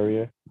the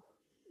area,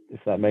 if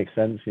that makes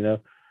sense. That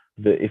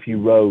if you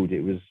rowed,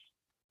 it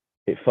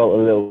felt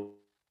a little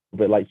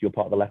bit like you're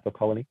part of the leper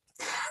colony.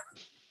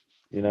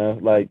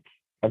 Like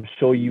I'm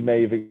sure you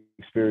may have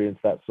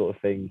experienced that sort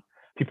of thing.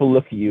 People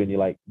look at you and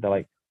they're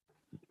like,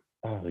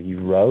 oh,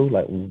 you row?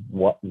 Like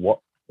what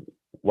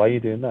why are you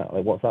doing that?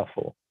 Like what's that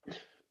for?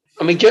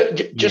 I mean,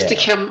 just to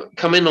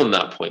come in on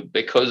that point,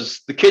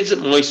 because the kids at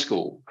my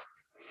school,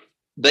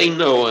 they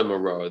know I'm a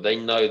rower. They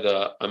know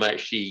that I'm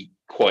actually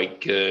quite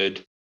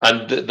good.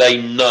 And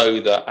they know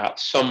that at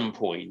some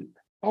point,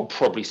 I'll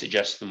probably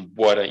suggest to them,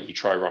 why don't you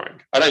try rowing?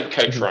 I don't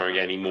coach rowing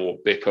anymore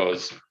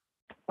because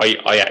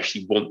I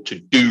actually want to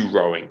do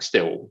rowing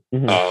still.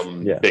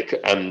 And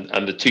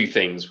the two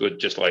things were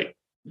just like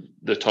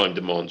the time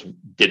demands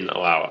didn't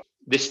allow it.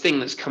 This thing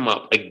that's come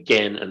up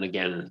again and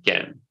again and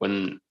again,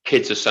 when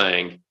kids are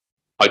saying,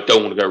 I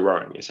don't want to go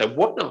rowing. I say,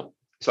 what not?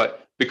 It's like,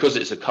 because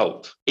it's a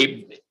cult.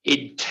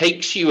 It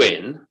takes you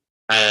in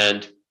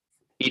and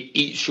it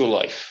eats your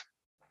life.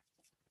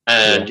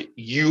 And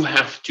you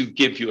have to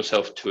give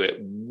yourself to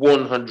it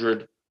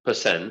 100%.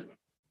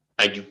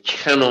 And you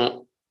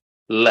cannot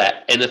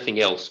let anything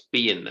else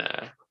be in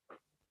there.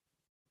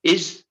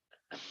 Is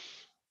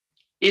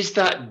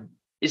that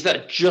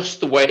just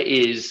the way it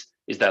is?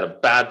 Is that a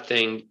bad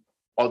thing?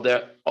 Are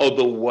there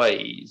other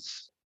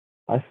ways?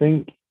 I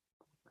think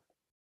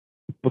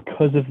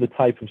because of the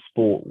type of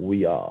sport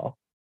we are,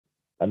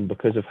 and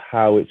because of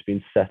how it's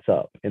been set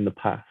up in the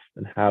past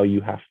and how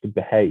you have to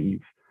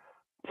behave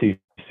to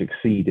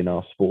succeed in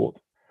our sport,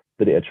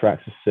 that it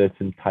attracts a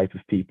certain type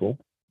of people.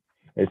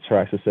 It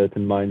attracts a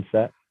certain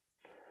mindset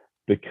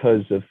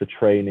because of the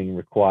training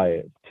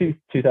required.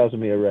 2,000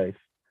 meter race,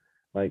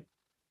 like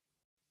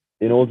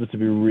in order to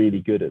be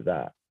really good at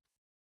that,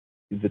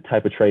 the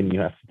type of training you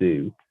have to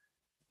do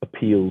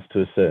appeals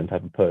to a certain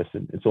type of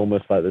person. It's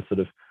almost like the sort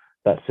of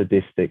that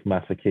sadistic,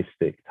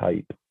 masochistic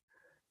type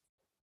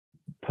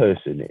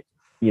person.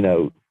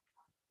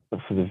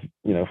 For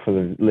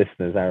the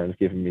listeners, Aaron's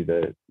giving me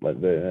the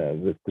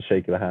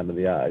shake of the hand and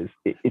the eyes.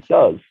 It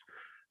does.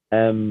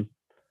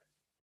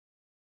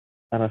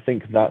 And I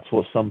think that's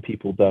what some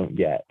people don't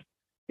get,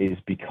 is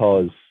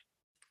because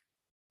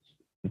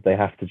they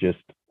have to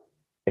just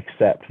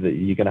accept that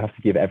you're going to have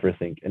to give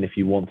everything. And if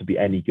you want to be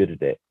any good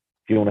at it,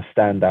 if you want to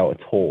stand out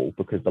at all,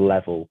 because the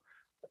level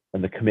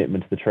and the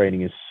commitment to the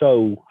training is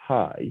so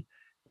high,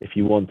 if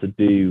you want to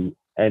do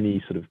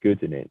any sort of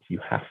good in it, you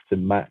have to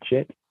match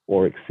it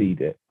or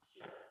exceed it.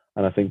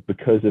 And I think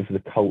because of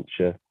the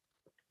culture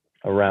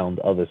around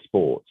other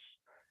sports,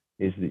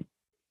 is that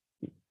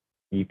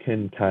you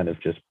can kind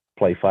of just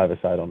play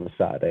five-a-side on a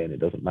Saturday and it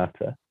doesn't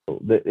matter.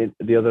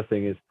 The other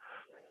thing is,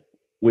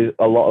 with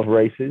a lot of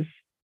races,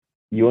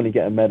 you only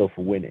get a medal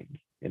for winning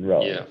in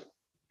rowing. Yeah.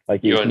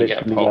 Like You it's only get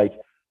a literally pole. like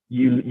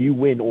you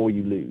win or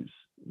you lose.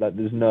 Like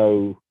there's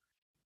no,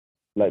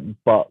 like,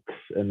 Bucks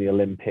and the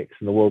Olympics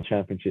and the World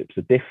Championships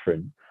are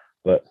different,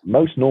 but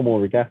most normal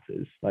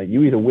regattas, like,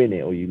 you either win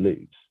it or you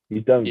lose.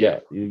 You don't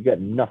get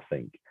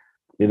nothing.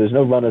 There's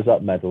no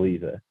runners-up medal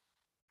either.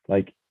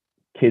 Like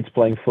kids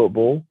playing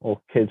football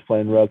or kids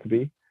playing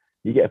rugby,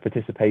 you get a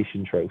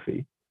participation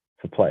trophy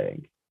for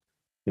playing.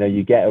 You know,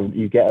 you get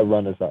a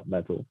runners-up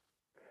medal.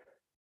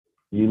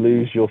 You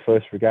lose your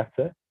first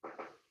regatta,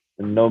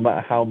 and no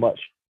matter how much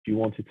you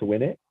wanted to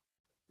win it,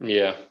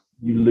 Yeah.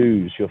 you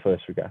lose your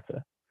first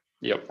regatta.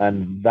 Yep.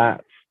 And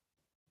that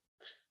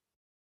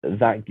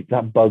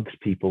bugs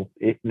people.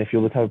 And if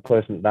you're the type of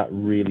person that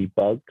really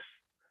bugs,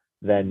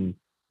 then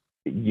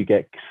you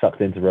get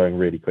sucked into rowing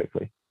really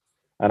quickly.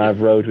 And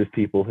I've rowed with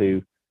people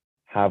who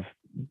have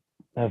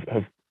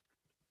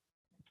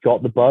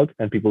got the bug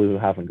and people who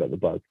haven't got the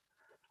bug.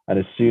 And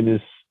as soon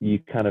as you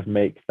kind of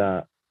make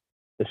that,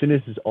 as soon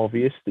as it's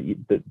obvious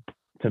that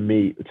to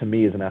me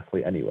as an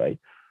athlete anyway,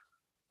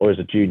 or as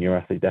a junior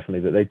athlete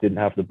definitely, that they didn't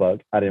have the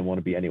bug, I didn't want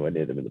to be anywhere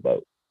near them in the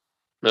boat.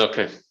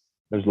 Okay.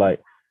 It was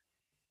like,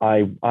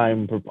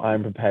 I'm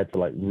prepared to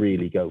like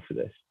really go for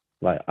this.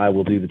 Like I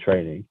will do the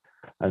training,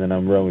 and then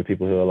I'm rowing with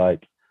people who are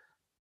like,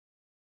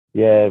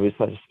 yeah, but it's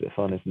like just a bit of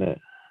fun, isn't it?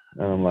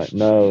 And I'm like,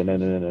 no.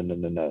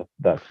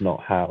 That's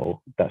not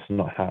how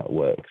it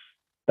works.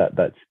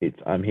 That's it.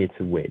 I'm here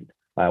to win.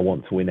 I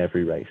want to win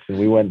every race. And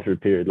we went through a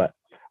period, like,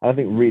 I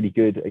think really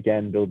good,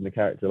 again, building the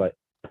character. Like,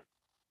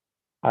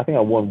 I think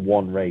I won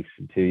one race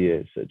in 2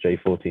 years at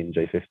J14 and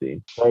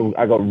J15. So we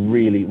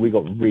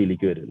got really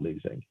good at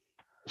losing.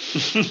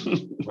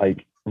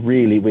 Like,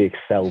 really, we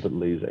excelled at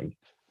losing.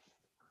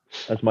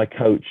 As my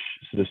coach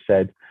sort of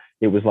said,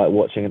 it was like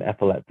watching an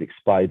epileptic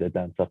spider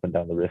dance up and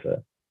down the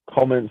river.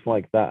 Comments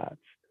like that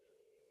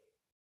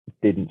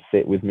didn't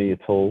sit with me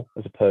at all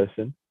as a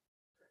person.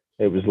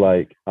 It was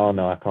like, oh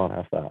no, I can't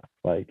have that.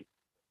 Like,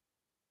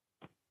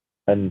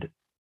 and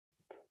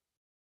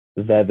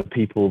they're the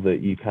people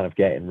that you kind of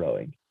get in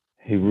rowing,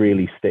 who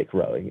really stick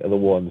rowing, are the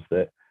ones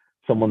that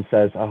someone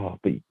says, oh,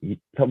 but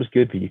that was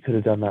good, but you could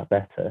have done that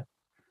better.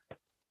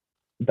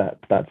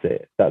 That's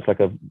it. That's like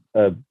a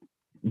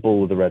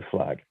bull with a red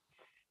flag.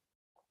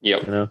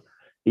 Yep. You know,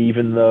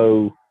 even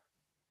though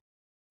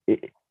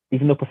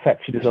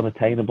perfection is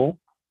unattainable,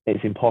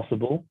 it's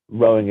impossible.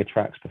 Rowing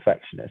attracts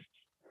perfectionists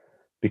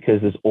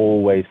because there's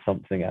always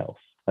something else.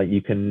 Like,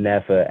 you can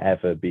never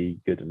ever be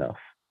good enough,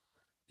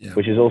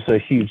 which is also a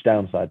huge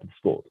downside to the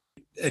sport.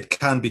 It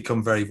can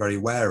become very, very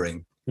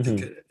wearing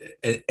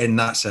in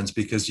that sense,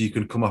 because you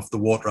can come off the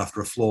water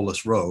after a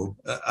flawless row.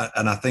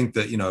 And I think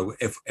that,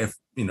 if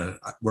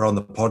we're on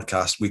the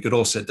podcast, we could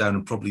all sit down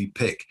and probably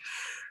pick,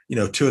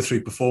 2 or 3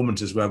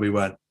 performances where we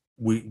went,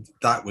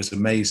 that was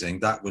amazing,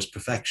 that was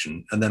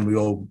perfection. And then we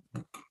all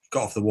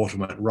got off the water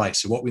and went, right,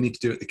 so what we need to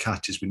do at the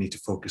catch is we need to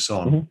focus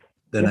on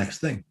the next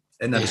thing.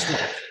 It never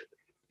stops.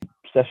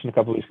 Session a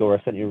couple of weeks ago where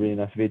I sent you a really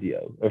nice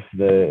video of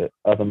the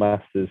other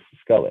masters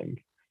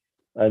sculling,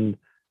 and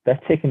they're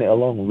taking it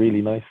along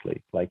really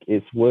nicely. Like,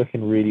 it's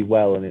working really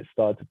well, and it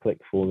started to click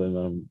for them.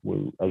 And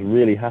I was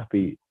really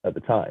happy at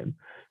the time.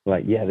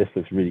 Like, yeah, this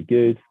looks really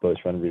good. Boat's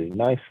running really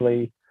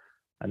nicely.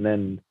 And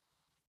then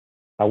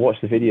I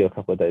watched the video a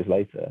couple of days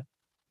later,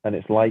 and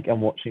it's like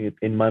I'm watching it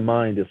in my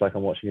mind. It's like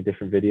I'm watching a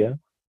different video.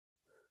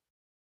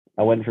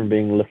 I went from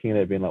looking at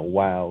it being like,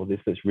 wow, this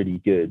looks really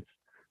good,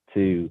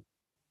 to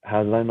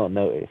how did I not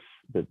notice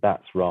that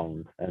that's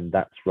wrong and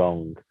that's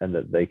wrong, and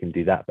that they can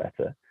do that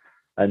better.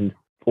 And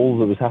all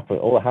that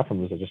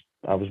happened was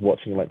I was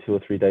watching it like 2 or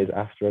 3 days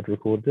after I'd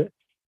recorded it.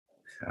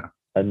 Yeah.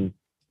 And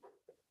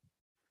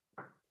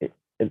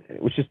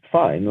which is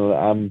fine.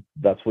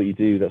 That's what you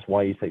do. That's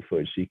why you take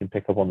footage, so you can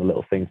pick up on the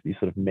little things that you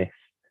sort of miss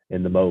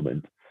in the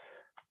moment.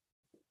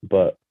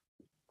 But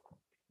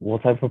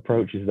what type of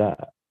approach is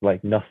that?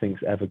 Like, nothing's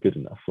ever good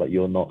enough. Like,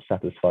 you're not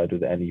satisfied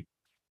with any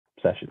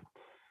session.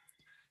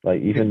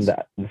 Like, even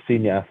the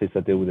senior athletes I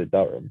deal with at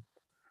Durham,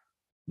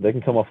 they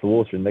can come off the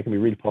water and they can be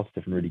really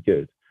positive and really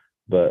good,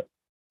 but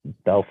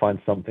they'll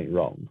find something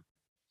wrong.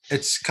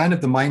 It's kind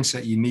of the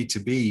mindset you need to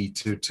be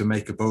to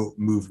make a boat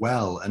move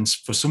well. And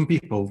for some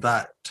people,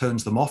 that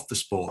turns them off the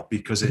sport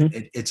because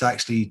it's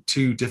actually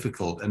too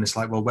difficult. And it's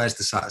like, well, where's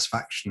the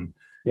satisfaction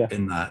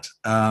in that?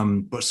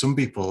 But some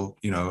people,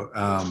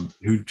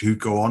 who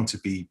go on to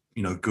be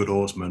good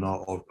oarsmen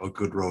or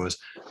good rowers.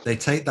 They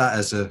take that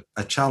as a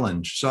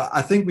challenge. So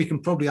I think we can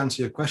probably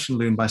answer your question,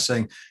 Loon, by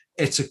saying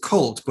it's a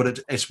cult, but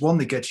it's one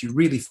that gets you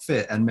really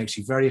fit and makes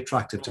you very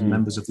attractive to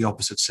members of the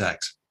opposite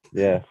sex.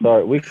 Yeah,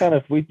 sorry,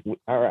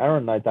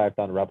 Aaron and I dived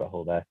down a rabbit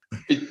hole there.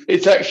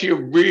 It's actually a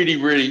really,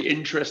 really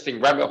interesting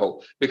rabbit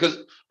hole because,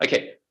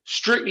 okay,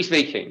 strictly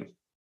speaking,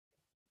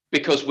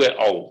 because we're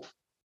old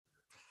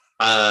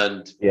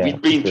and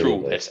we've been through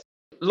all this.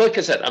 Like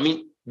I said, I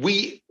mean,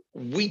 we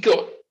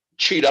got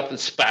chewed up and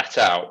spat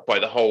out by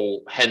the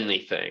whole Henley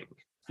thing.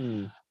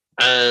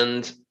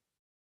 And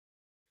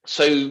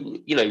so,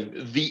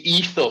 the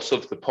ethos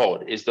of the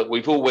pod is that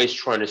we've always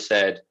trying to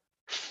said,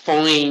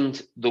 find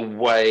the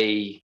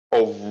way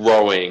of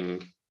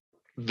rowing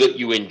that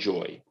you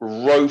enjoy,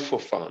 row for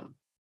fun.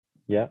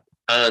 Yeah.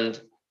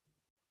 And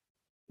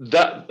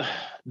that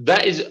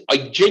is,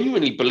 I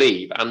genuinely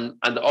believe, and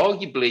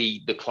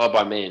arguably the club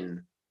I'm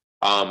in,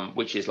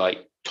 which is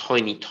like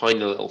tiny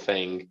little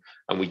thing,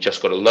 and we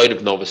just got a load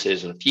of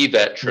novices and a few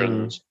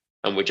veterans,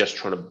 and we're just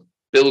trying to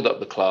build up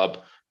the club.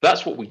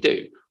 That's what we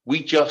do.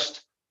 We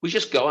just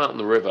go out on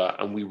the river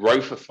and we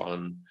row for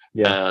fun.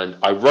 Yeah. And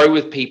I row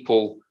with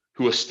people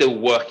who are still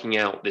working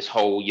out this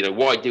whole,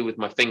 what I do with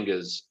my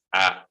fingers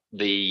at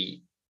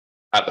the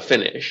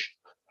finish.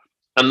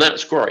 And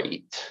that's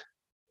great.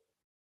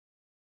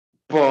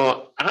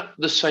 But at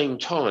the same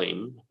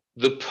time,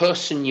 the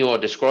person you are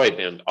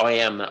describing, I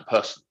am that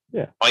person.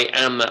 Yeah. I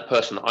am that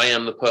person. I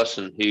am the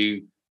person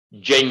who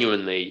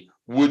genuinely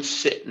would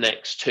sit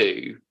next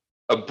to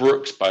a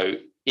Brooks boat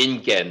in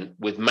Ghent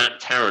with Matt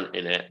Tarrant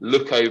in it,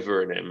 look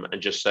over at him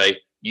and just say,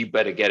 you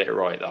better get it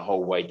right the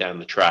whole way down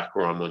the track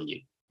or I'm on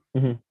you.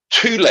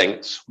 2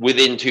 lengths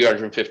within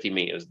 250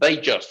 meters. They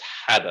just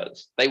had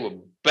us. They were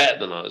better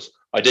than us.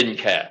 I didn't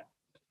care.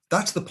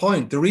 That's the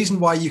point. The reason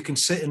why you can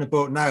sit in a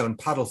boat now and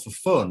paddle for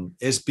fun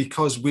is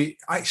because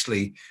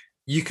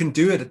you can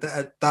do it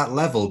at that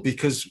level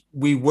because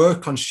we were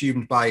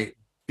consumed by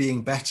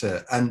being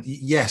better. And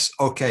yes,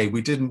 okay,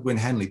 we didn't win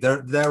Henley.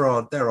 There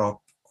are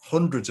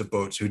hundreds of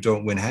boats who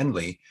don't win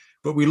Henley,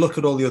 but we look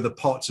at all the other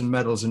pots and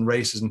medals and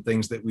races and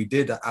things that we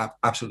did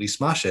absolutely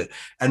smash it.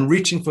 And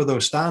reaching for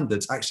those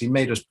standards actually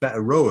made us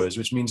better rowers,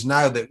 which means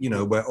now that,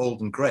 we're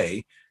old and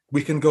gray,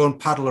 we can go and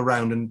paddle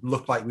around and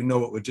look like we know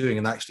what we're doing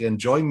and actually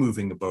enjoy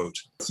moving the boat.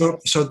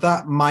 So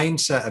that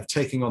mindset of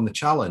taking on the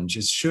challenge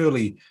is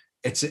surely,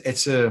 and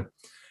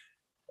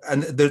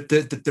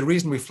the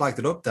reason we flagged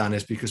it up, Dan,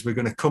 is because we're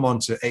going to come on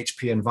to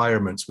HP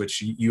environments,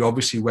 which you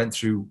obviously went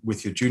through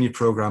with your junior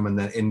program and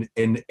then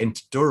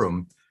into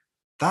Durham.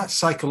 That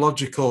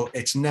psychological,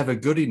 it's never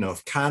good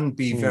enough, can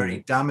be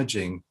very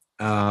damaging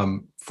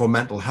for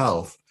mental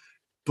health,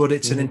 but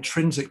it's an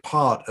intrinsic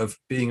part of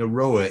being a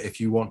rower if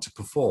you want to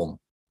perform.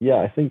 Yeah,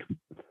 I think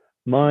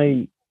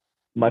my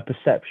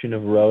perception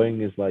of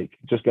rowing is like,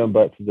 just going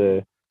back to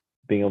the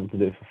being able to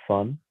do it for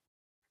fun.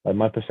 Like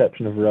my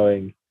perception of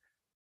rowing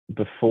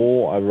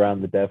before I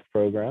ran the dev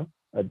program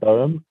at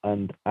Durham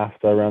and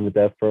after I ran the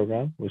dev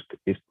program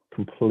is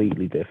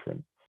completely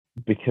different,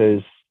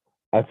 because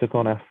I took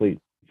on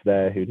athletes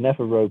there who'd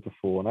never rowed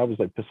before, and I was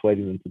like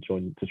persuading them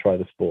to try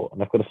the sport,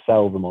 and I've got to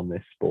sell them on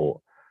this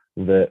sport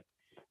that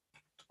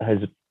has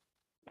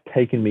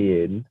taken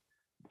me in,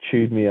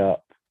 chewed me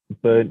up,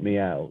 burnt me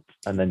out,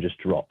 and then just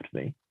dropped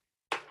me.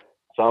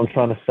 So I'm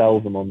trying to sell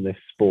them on this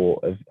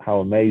sport of how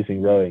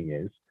amazing rowing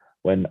is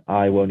when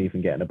I won't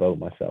even get in a boat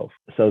myself.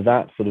 So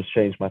that sort of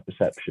changed my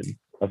perception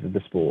of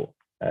the sport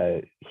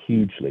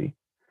hugely.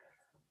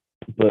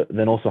 But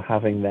then also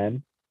having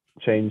them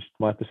changed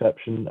my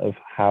perception of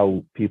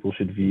how people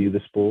should view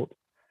the sport,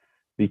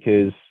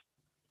 because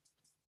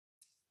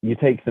you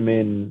take them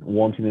in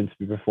wanting them to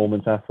be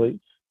performance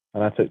athletes.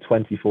 And I took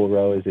 24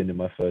 rowers in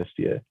my first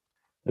year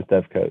as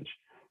dev coach,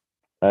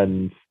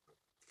 and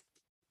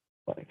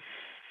like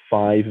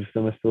 5 of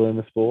them are still in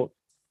the sport.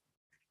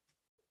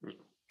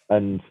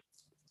 And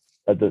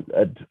as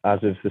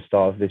of the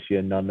start of this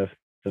year, none of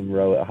them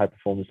row at a high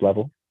performance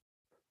level.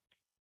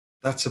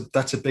 That's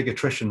a big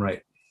attrition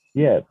rate.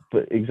 Yeah,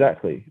 but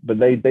exactly. But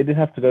they did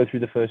have to go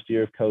through the first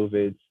year of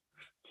COVID,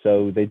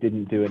 so they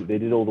didn't do it. They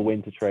did all the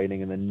winter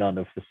training and then none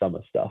of the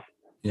summer stuff.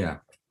 Yeah,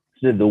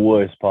 so did the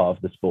worst part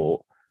of the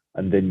sport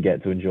and didn't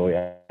get to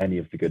enjoy any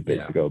of the good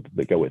bits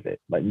that go with it.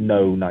 Like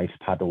no nice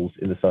paddles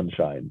in the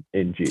sunshine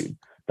in June.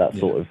 That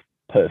sort of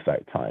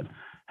perfect time,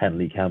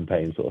 Henley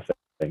campaign sort of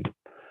thing.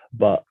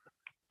 But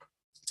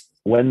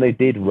when they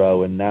did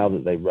row, and now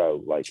that they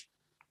row, like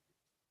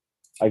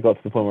I got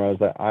to the point where I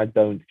was like, I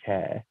don't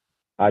care.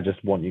 I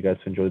just want you guys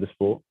to enjoy the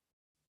sport.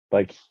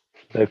 Like,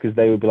 because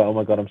they would be like, oh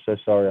my God, I'm so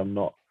sorry. I'm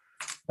not.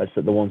 I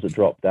said the ones that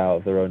dropped out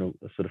of their own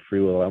sort of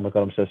free will. Like, oh my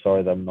God, I'm so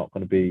sorry that I'm not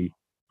going to be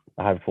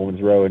a high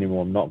performance row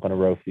anymore. I'm not going to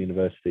row for the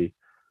university.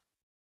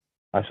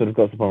 I sort of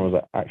got to the point where I was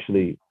like,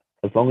 actually,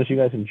 as long as you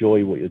guys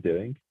enjoy what you're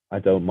doing, I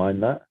don't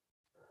mind that.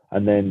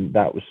 And then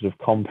that was sort of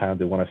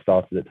compounded when I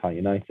started at Tyne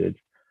United.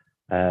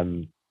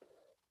 I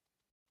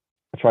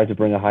tried to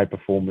bring a high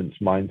performance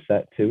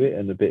mindset to it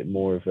and a bit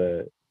more of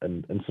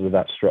and sort of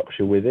that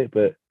structure with it.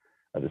 But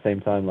at the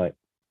same time, like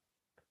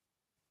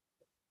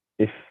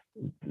if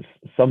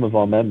some of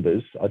our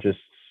members are just,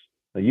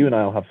 you and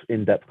I will have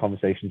in-depth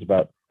conversations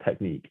about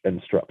technique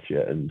and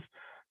structure and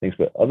things,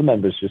 but other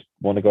members just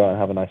want to go out and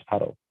have a nice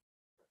paddle.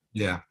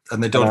 Yeah,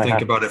 and they don't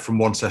think about it from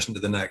one session to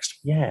the next.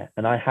 Yeah,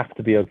 and I have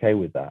to be okay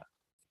with that.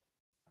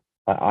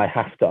 I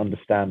have to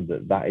understand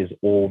that is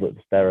all that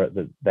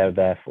they're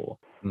there for.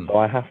 So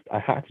I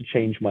had to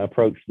change my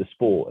approach to the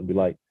sport and be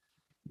like,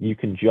 you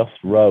can just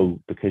row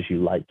because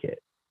you like it.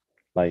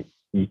 Like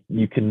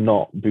you can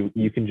like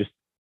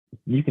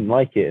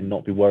it and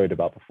not be worried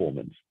about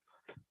performance,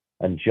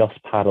 and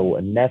just paddle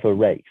and never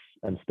race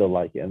and still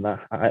like it. And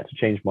that I had to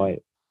change my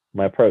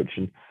approach.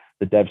 And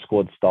the dev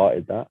squad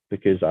started that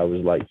because I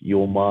was like, you're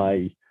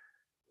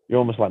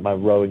almost like my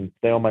rowing.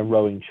 They are my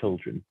rowing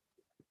children.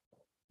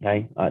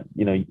 Okay,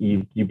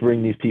 you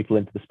bring these people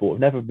into the sport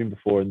who've never been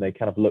before, and they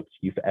kind of look to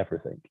you for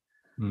everything.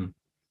 And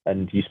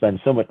I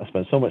spend so much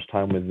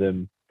time with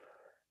them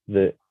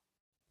that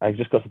I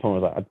just got to the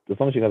point where I was like, as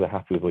long as you guys are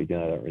happy with what you're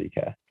doing, I don't really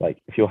care.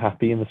 Like, if you're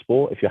happy in the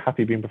sport, if you're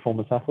happy being a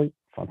performance athlete,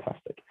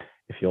 fantastic.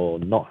 If you're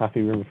not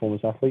happy being a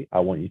performance athlete,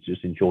 I want you to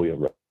just enjoy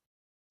your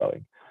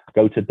rowing.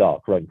 Go to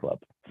Dark Rowing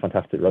Club,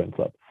 fantastic rowing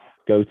club.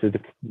 Go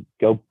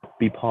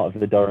be part of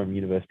the Durham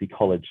University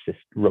College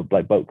system,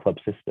 like boat club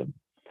system,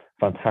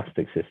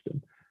 fantastic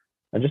system,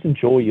 and just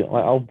enjoy your.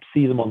 Like, I'll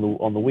see them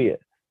on the weir,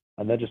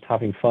 and they're just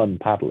having fun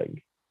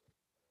paddling.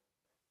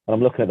 And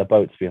I'm looking at the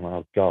boats, being like,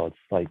 oh God,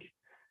 like,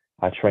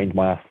 I trained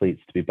my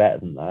athletes to be better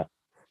than that,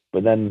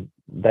 but then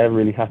they're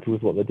really happy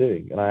with what they're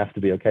doing, and I have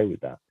to be okay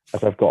with that.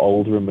 As I've got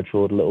older and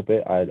matured a little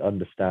bit, I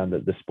understand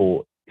that the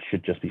sport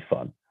should just be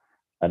fun,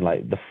 and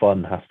like the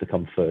fun has to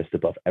come first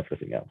above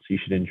everything else. You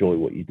should enjoy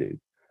what you do.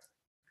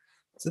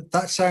 So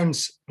that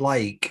sounds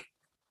like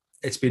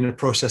it's been a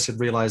process of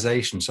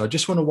realization. So I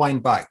just want to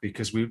wind back,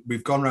 because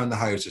we've gone around the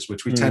houses,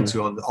 which we tend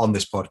to on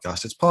this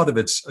podcast. It's part of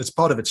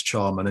its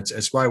charm, and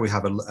it's why we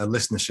have a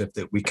listenership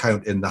that we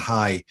count in the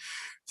high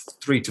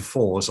 3 to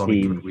 4s on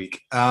a good week.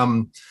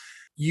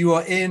 You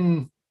are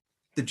in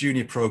the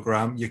junior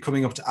program. You're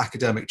coming up to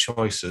academic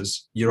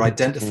choices. You're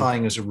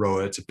identifying as a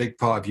rower. It's a big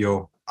part of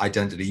your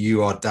identity.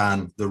 You are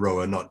Dan the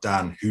rower, not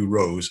Dan who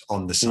rows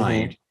on the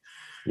side.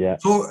 Yeah.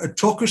 So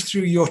talk us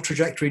through your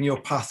trajectory and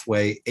your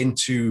pathway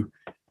into.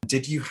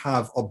 Did you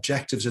have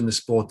objectives in the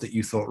sport that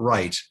you thought,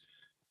 right,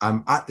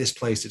 I'm at this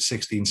place at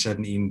 16,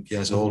 17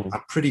 years old.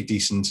 I'm pretty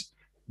decent.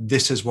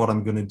 This is what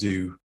I'm going to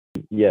do.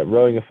 Yeah,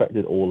 rowing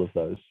affected all of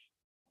those.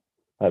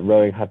 Like,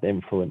 rowing had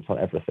influence on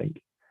everything.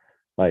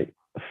 Like,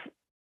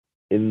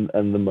 and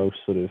the most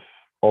sort of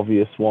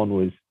obvious one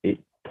was it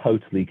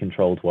totally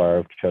controlled where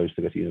I chose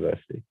to go to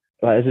university.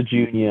 Like, as a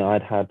junior,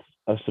 I've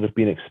sort of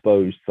been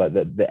exposed to like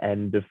the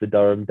end of the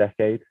Durham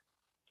decade,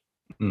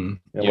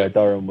 where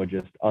Durham were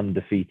just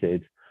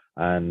undefeated,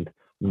 and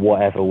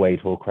whatever Wade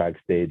Hall Craggs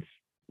did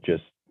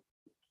just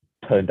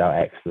turned out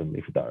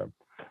excellently for Durham.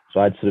 So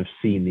I'd sort of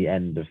seen the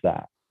end of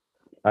that.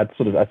 I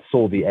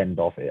saw the end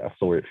of it. I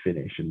saw it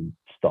finish and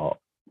start,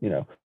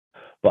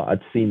 but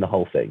I'd seen the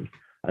whole thing.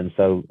 And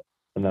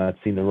then I'd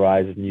seen the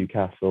rise of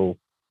Newcastle.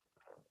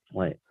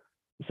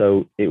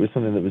 So it was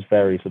something that was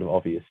very sort of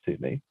obvious to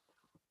me,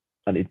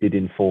 and it did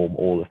inform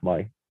all of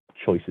my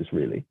choices,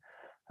 really.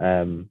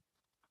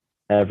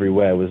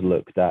 Everywhere was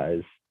looked at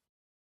as,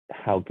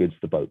 how good's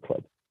the boat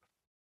club?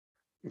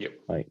 Yep.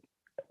 Like,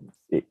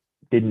 it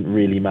didn't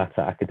really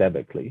matter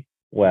academically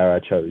where I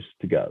chose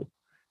to go.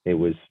 It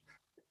was,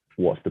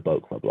 what's the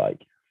boat club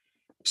like?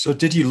 So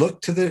did you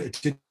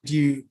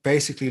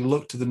basically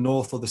look to the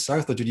north or the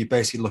south, or did you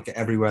basically look at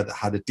everywhere that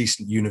had a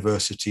decent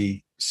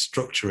university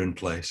structure in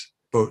place?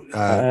 But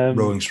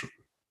rowing.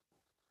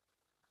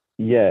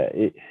 Yeah.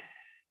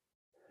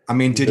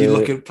 Did you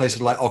look at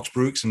places like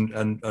Oxbrooks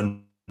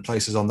and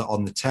places on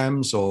the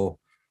Thames, or?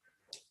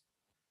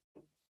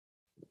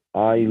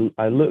 I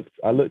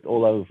looked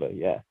all over.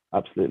 Yeah,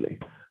 absolutely.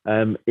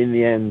 In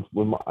the end,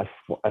 when I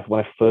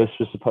first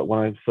sort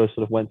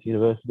of went to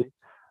university,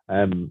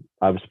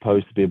 I was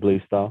supposed to be a Blue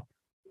Star.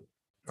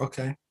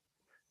 Okay.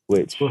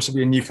 Which supposed to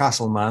be a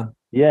Newcastle man.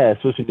 Yeah,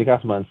 supposed to be a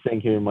Newcastle man,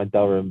 sitting here in my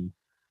Durham,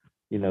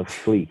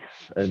 fleece,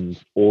 and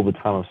all the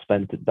time I've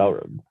spent at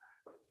Durham,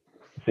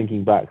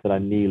 thinking back that I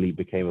nearly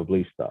became a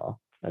Blue Star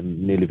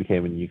and nearly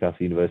became a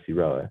Newcastle University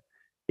rower,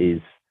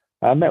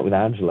 I met with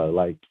Angelo.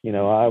 I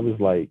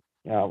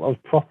was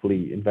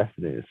properly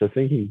invested in it. So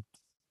thinking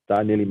that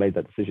I nearly made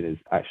that decision is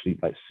actually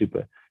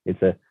super.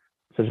 It's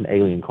such an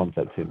alien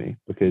concept to me,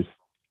 because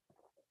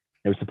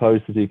I was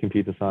supposed to do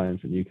computer science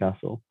at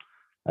Newcastle,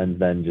 and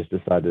then just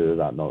decided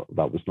that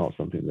was not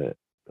something that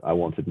I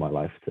wanted my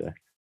life to.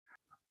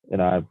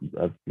 I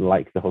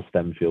liked the whole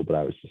STEM field, but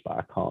I was just like,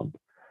 I can't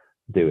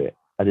do it.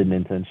 I did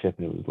an internship,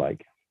 and it was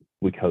like,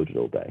 we coded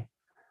all day,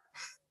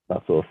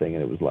 that sort of thing.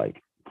 And it was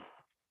like,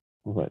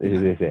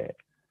 is this it?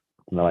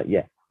 And they're like,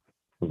 yeah.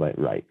 I was like,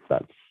 right,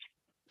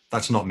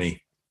 that's not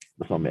me.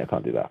 That's not me. I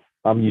can't do that.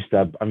 I'm used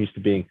to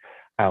being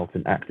out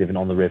and active and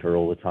on the river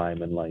all the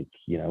time, and that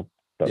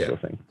sort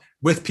of thing.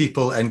 With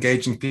people,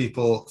 engaging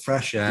people,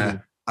 fresh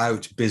air,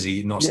 out,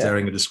 busy, not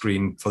staring at a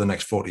screen for the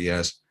next 40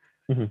 years.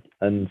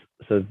 And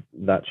so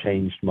that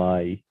changed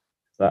my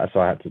So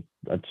I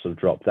sort of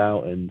dropped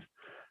out and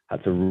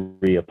had to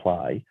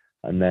reapply.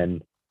 And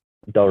then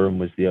Durham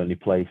was the only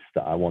place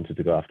that I wanted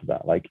to go after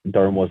that. Like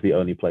Durham was the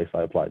only place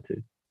I applied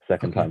to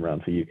second time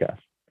around for UCAS.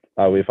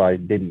 If I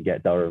didn't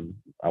get Durham,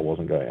 I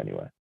wasn't going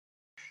anywhere.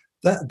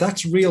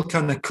 That's real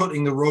kind of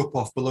cutting the rope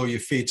off below your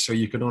feet so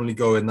you can only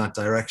go in that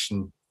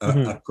direction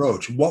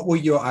approach. What were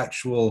your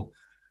actual,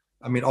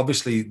 I mean,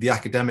 obviously the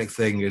academic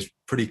thing is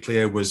pretty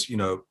clear, was, you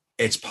know,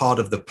 it's part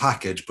of the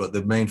package, but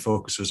the main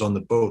focus was on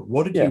the boat.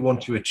 What did you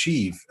want to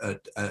achieve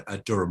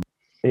at Durham?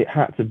 It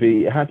had to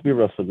be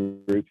Russell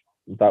Group.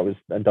 That was,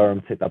 and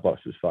Durham ticked that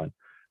box, was fine.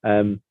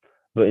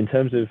 But in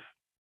terms of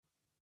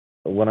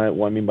what I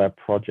mean by a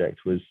project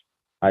was,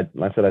 I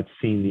said I'd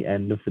seen the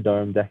end of the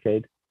Durham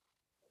decade.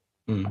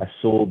 I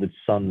saw the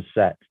sun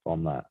set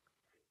on that,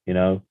 you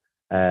know,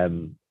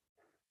 and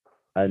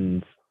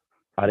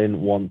I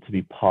didn't want to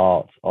be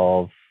part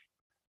of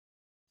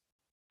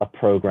a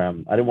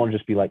program. I didn't want to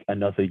just be like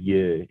another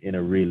year in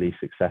a really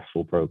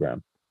successful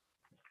program.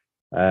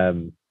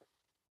 That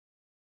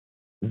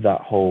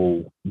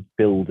whole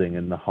building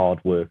and the hard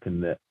work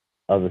and the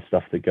other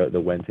stuff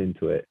that went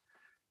into it,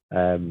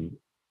 the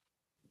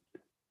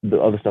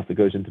other stuff that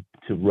goes into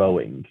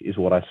rowing is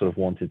what I sort of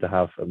wanted to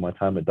have at my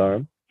time at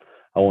Durham.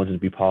 I wanted to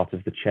be part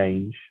of the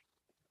change.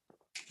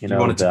 You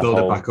wanted to build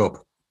it back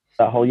up.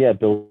 That whole,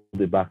 build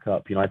it back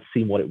up. You know, I'd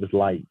seen what it was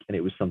like, and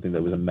it was something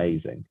that was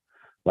amazing.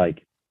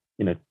 Like,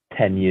 you know,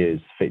 10 years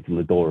Fête de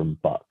la Durham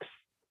Bucks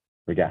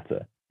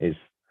regatta is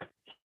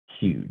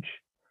huge.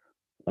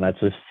 And I'd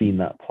sort of seen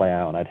that play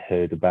out, and I'd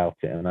heard about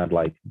it, and I'd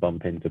like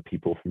bump into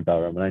people from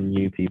Durham, and I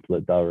knew people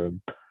at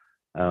Durham.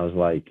 And I was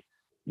like,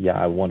 yeah,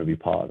 I want to be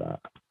part of that.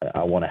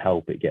 I want to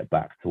help it get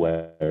back to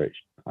where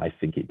I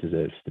think it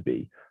deserves to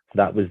be. So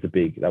that was the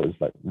big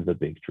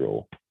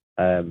draw.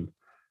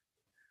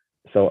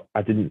 So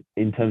I didn't,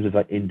 in terms of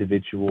like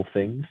individual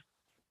things,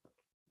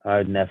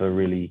 I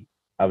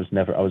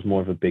was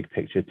more of a big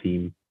picture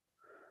team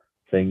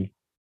thing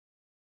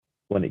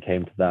when it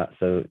came to that.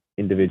 So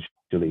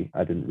individually,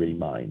 I didn't really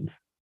mind.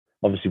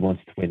 Obviously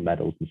wanted to win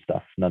medals and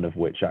stuff, none of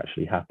which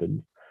actually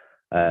happened.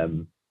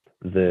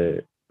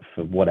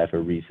 For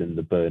whatever reason,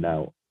 the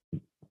burnout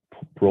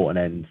brought an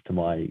end to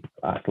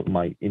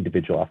my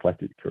individual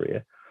athletic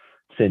career.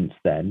 Since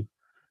then,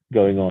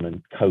 going on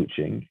and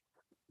coaching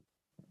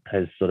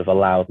has sort of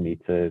allowed me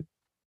to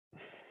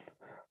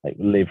like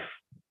live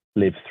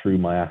through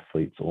my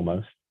athletes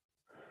almost.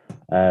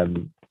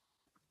 And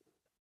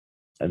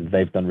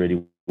they've done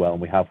really well,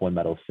 and we have won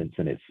medals since,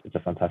 and it's a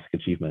fantastic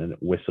achievement. And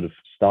we're sort of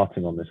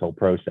starting on this whole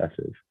process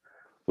of,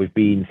 we've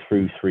been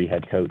through 3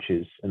 head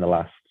coaches in the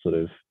last sort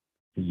of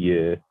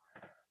year,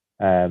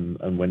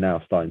 and we're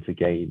now starting to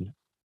gain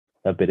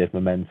a bit of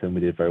momentum.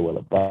 We did very well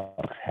at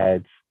Bucks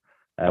Heads,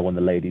 won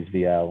the ladies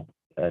VL,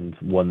 and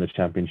won the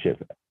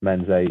championship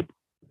men's 8,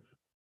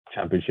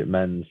 championship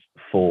men's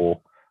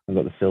 4, and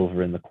got the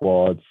silver in the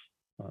quads,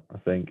 I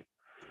think,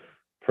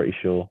 pretty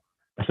sure.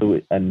 So,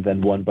 and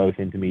then won both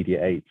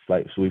intermediate 8s.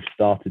 Like, so we've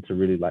started to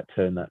really like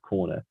turn that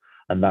corner,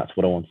 and that's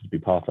what I wanted to be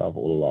part of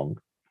all along.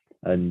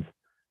 And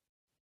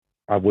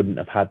I wouldn't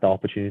have had the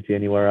opportunity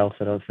anywhere else,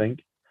 I don't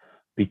think,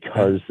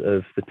 because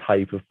of the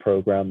type of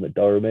program that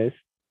Durham is,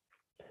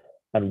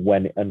 and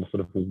when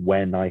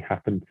I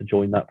happened to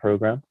join that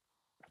program.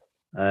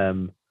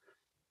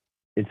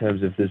 In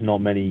terms of, there's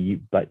not many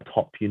like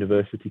top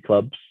university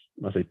clubs.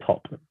 I say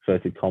top,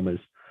 inverted commas.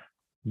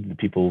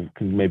 People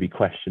can maybe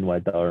question why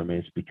Durham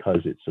is, because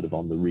it's sort of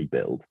on the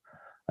rebuild,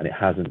 and it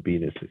hasn't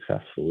been as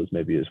successful as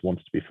maybe it's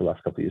wanted to be for the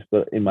last couple of years.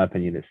 But in my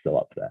opinion, it's still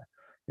up there.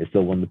 It's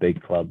still one of the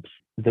big clubs.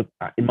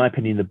 In my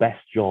opinion, the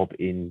best job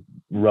in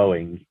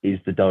rowing is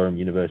the Durham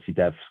University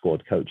Dev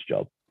Squad coach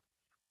job,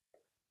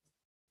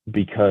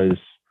 because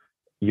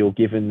you're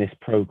given this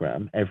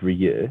program every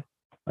year,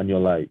 and you're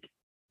like,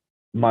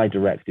 my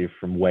directive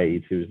from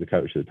Wade, who was the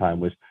coach at the time,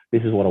 was,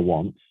 this is what I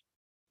want,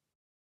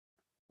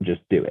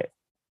 just do it,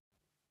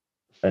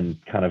 and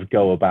kind of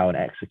go about and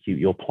execute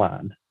your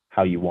plan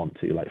how you want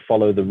to, like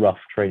follow the rough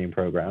training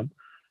program,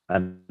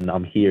 and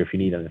I'm here if you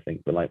need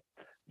anything, but like,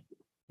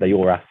 they're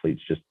your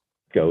athletes, just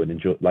go and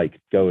enjoy, like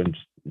go and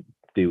just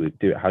do it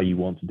how you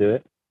want to do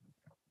it,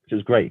 which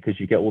is great, because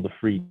you get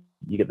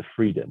the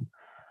freedom,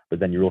 but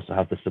then you also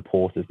have the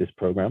support of this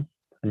program,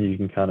 and you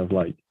can kind of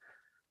like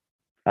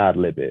ad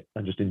lib it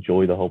and just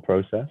enjoy the whole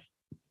process.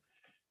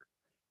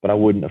 But I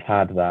wouldn't have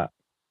had that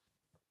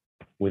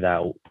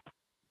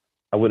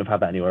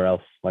anywhere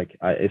else. Like,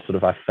 I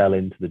fell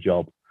into the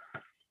job.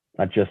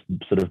 I just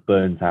sort of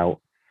burnt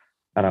out,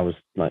 and I was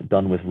like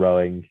done with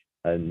rowing,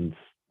 and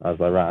I was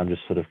like, right, I'm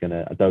just sort of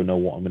I don't know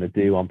what I'm gonna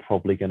do. I'm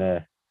probably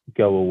gonna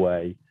go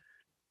away,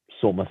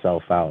 sort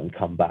myself out, and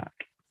come back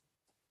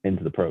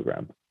into the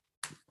program.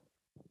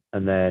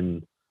 And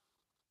then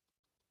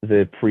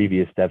the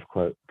previous dev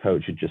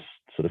coach had just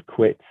sort of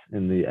quit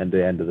in the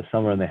end of the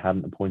summer, and they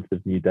hadn't appointed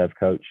a new dev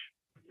coach.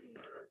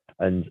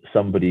 And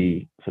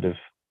somebody sort of,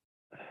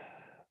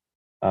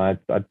 I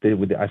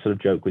sort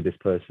of joke with this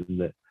person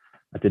that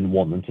I didn't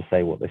want them to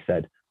say what they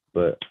said,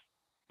 but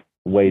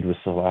Wade was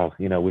sort of,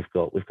 we've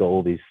got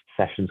all these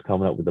sessions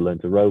coming up with the Learn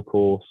to Row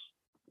course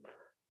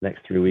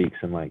next 3 weeks,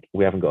 and like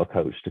we haven't got a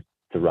coach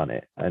to run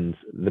it. And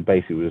the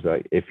basic was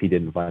like, if he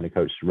didn't find a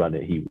coach to run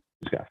it, he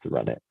was gonna have to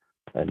run it.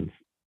 And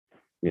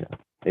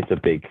it's a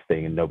big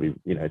thing, and nobody,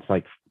 it's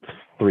like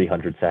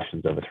 300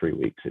 sessions over 3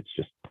 weeks. It's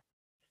just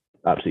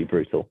absolutely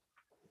brutal.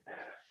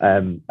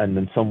 And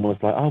then someone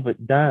was like, "Oh,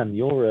 but Dan,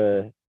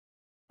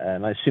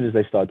 and as soon as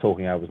they started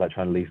talking, I was like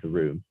trying to leave the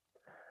room.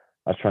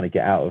 I was trying to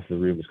get out of the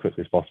room as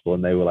quickly as possible,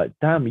 and they were like,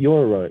 "Damn,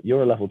 you're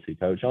a level 2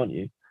 coach, aren't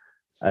you?"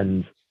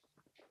 And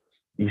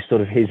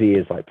his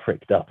ears like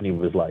pricked up, and he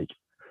was like,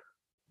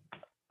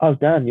 "Oh,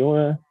 Dan,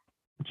 do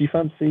you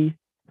fancy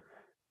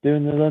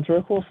doing the Learn to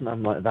Row course?" And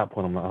I'm like, at that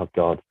point, I'm like, "Oh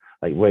God."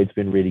 Like, Wade's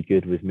been really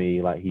good with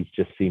me. Like, he's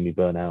just seen me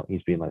burn out.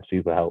 He's been like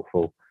super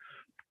helpful.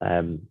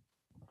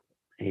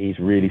 He's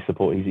really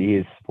he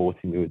is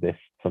supporting me with this.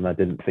 Something I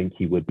didn't think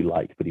he would be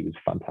like, but he was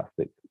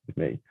fantastic with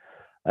me.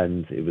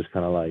 And it was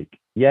kind of like,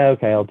 yeah,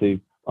 okay, I'll do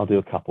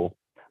a couple.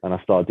 And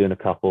I started doing a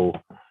couple,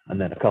 and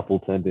then a couple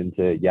turned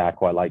into, yeah, I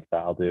quite like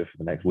that. I'll do it for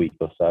the next week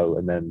or so.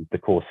 And then the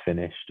course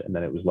finished, and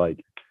then it was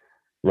like,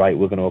 right,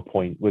 we're going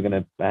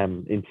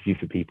to interview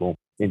people.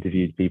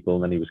 Interviewed people,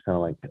 and then he was kind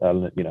of like,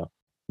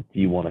 do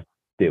you want to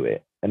do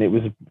it? And it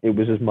was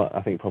as much,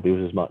 I think probably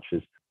was as much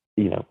as,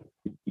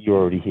 you're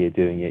already here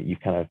doing it. You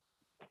kind of,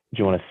 do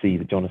you want to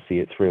see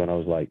it through? And I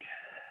was like,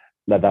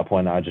 at that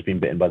point, I'd just been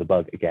bitten by the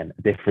bug again,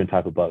 a different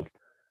type of bug.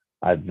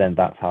 Then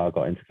that's how I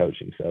got into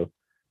coaching. So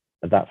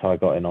that's how I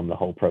got in on the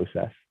whole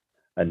process,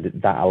 and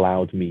that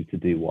allowed me to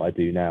do what I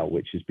do now,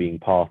 which is being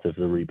part of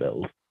the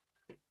rebuild,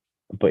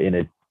 but in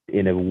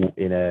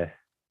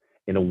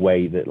a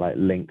way that like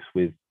links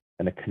with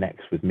and it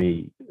connects with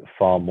me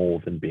far more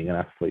than being an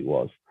athlete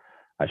was.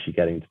 Actually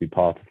getting to be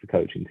part of the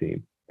coaching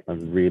team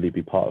and really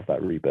be part of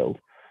that rebuild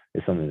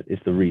is something.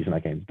 It's the reason I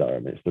came to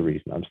Durham. It's the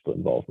reason I'm still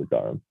involved with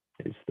Durham.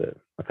 It's that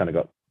I kind of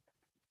got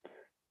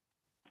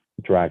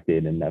dragged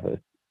in and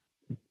never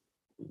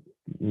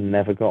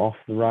got off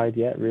the ride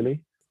yet,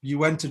 really. You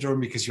went to Durham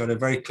because you had a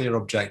very clear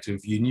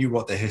objective. You knew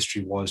what the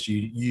history was.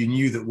 You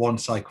knew that one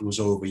cycle was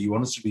over. You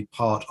wanted to be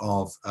part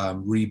of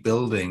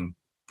rebuilding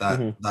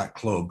that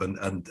club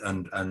and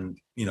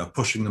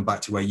pushing them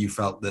back to where you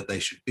felt that they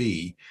should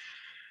be.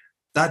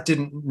 That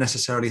didn't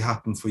necessarily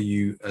happen for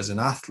you as an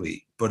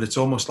athlete, but it's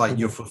almost like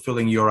you're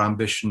fulfilling your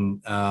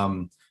ambition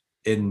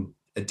in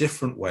a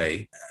different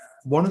way.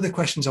 One of the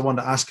questions I want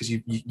to ask is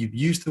you've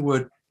used the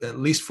word at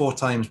least 4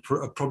 times,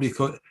 probably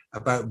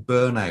about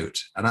burnout.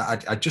 And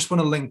I just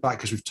want to link back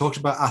because we've talked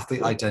about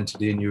athlete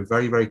identity, and you're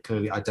very, very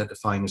clearly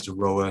identifying as a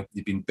rower.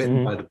 You've been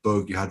bitten by the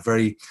bug.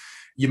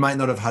 You might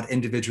not have had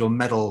individual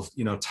medal,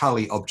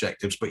 tally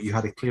objectives, but you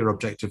had a clear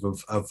objective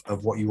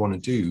of what you want to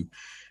do.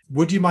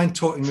 Would you mind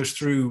talking us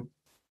through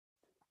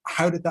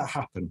how did that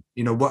happen?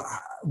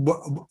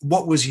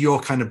 What was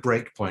your kind of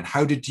break point?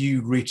 How did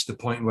you reach the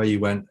point where you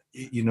went,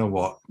 you know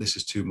what, this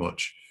is too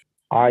much?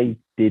 I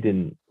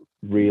didn't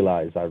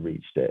realize I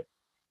reached it.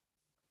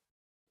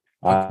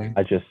 Okay.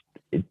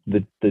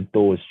 The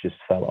doors just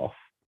fell off.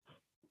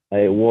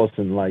 It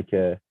wasn't like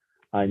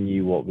I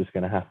knew what was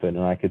going to happen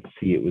and I could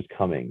see it was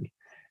coming.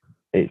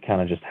 It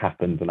kind of just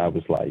happened, and I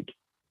was like,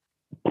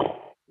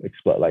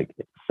 explode, like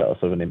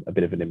sort of a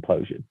bit of an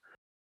implosion.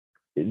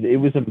 It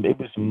was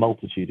a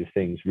multitude of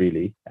things,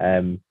 really.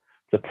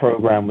 The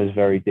program was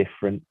very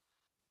different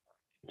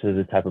to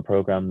the type of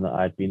program that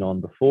I'd been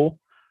on before,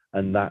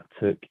 and that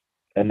took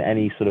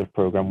any sort of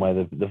program where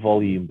the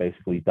volume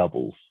basically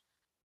doubles.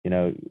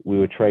 We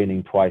were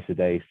training twice a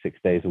day, 6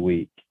 days a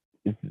week.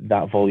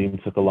 That volume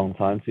took a long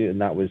time to, and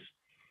that was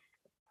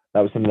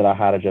something that I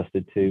had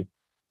adjusted to.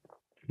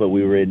 But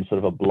we were in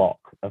sort of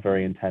a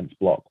very intense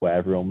block where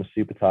everyone was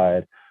super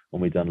tired,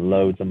 and we'd done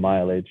loads of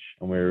mileage,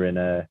 and we were in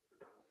a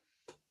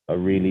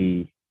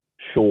really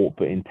short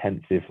but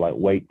intensive like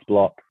weights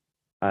block,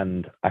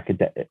 and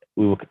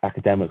we were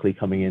academically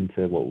coming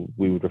into what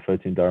we would refer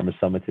to in Durham as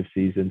summative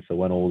season. So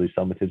when all these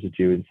summatives are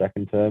due in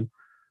second term,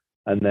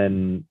 and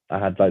then I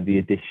had like the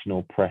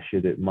additional pressure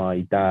that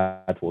my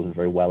dad wasn't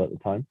very well at the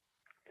time.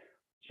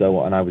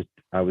 So, and I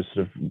was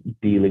sort of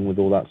dealing with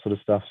all that sort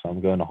of stuff. So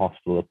I'm going to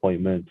hospital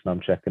appointments and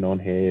I'm checking on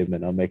him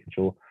and I'm making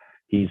sure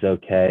he's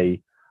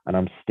okay. And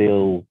I'm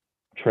still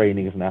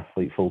training as an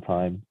athlete full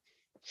time,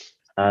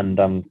 and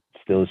I'm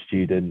still a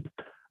student.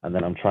 And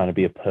then I'm trying to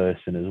be a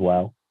person as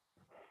well.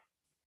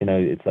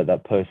 It's like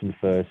that person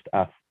first,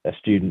 a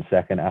student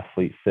second,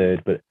 athlete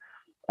third. But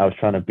I was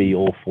trying to be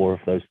all 4 of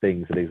those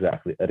things at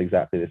exactly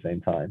the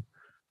same time.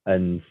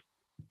 And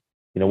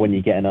when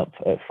you're getting up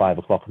at 5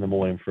 o'clock in the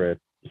morning for a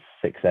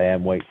 6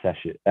 a.m. weight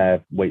session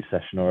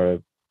or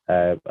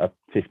a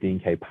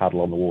 15k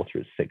paddle on the water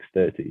at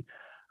 6:30,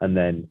 and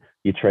then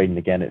you're training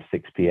again at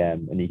 6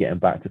 p.m. and you're getting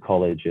back to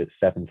college at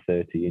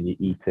 7:30 and you're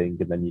eating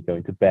and then you're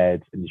going to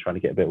bed and you're trying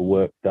to get a bit of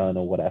work done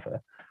or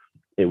whatever.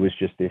 It was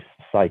just this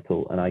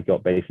cycle, and I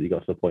basically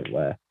got to the point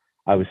where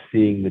I was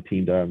seeing the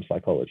Team Durham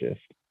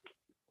psychologist.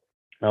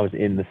 I was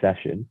in the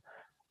session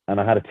and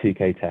I had a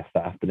 2k test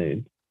that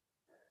afternoon,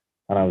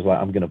 and I was like,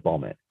 I'm going to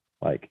bomb it.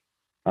 Like,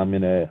 I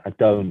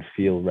don't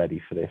feel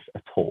ready for this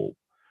at all.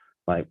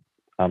 Like,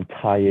 I'm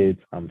tired,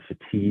 I'm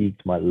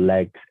fatigued, my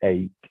legs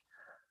ache,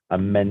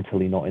 I'm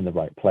mentally not in the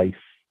right place,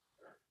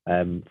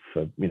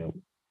 for,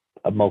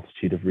 a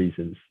multitude of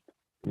reasons,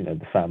 the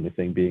family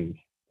thing being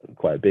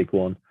quite a big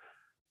one.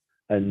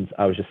 And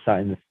I was just sat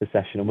in the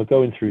session, and we're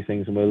going through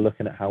things, and we're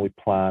looking at how we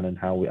plan and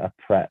how I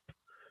prep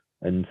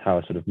and how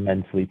I sort of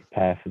mentally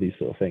prepare for these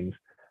sort of things.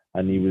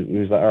 And he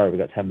was like, all right, we've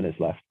got 10 minutes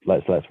left.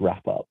 Let's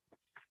wrap up.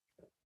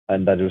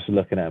 And I was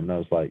looking at him, and I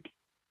was like,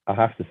 I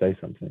have to say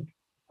something.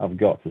 I've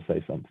got to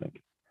say something,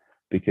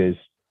 because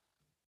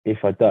if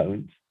I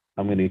don't,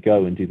 I'm going to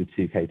go and do the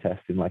 2K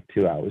test in like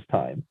 2 hours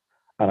time,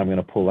 and I'm going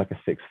to pull like a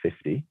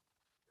 650,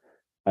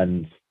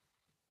 and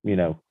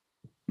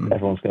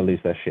everyone's going to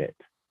lose their shit,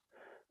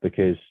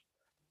 because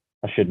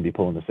I shouldn't be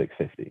pulling the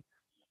 650.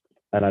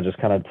 And I just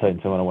kind of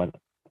turned to him and I went,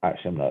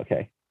 actually, I'm not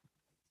okay.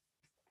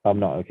 I'm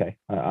not okay.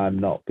 I'm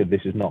not good.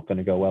 This is not going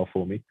to go well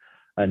for me.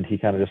 And he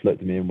kind of just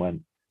looked at me and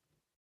went,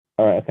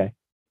 all right, okay.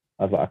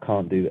 I was like, I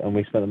can't do that. And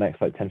we spent the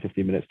next like 10,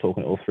 15 minutes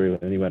talking it all through.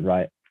 And he went,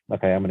 right,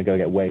 okay, I'm going to go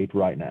get Wade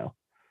right now.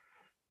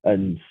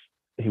 And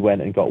he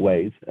went and got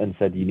Wade and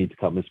said, you need to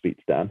come and speak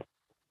to Dan.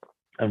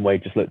 And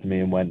Wade just looked at me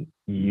and went,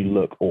 you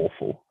look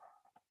awful.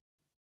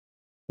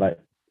 Like,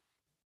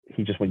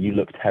 he just went, you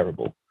look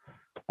terrible.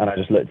 And I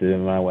just looked at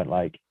him and I went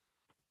like,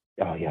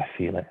 oh yeah, I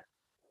feel it.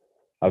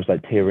 I was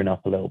like tearing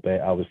up a little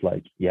bit. I was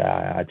like,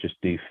 yeah, I just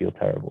do feel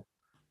terrible.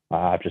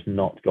 I've just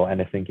not got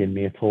anything in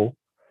me at all.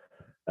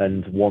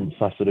 And once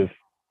the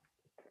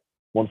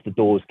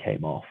doors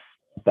came off,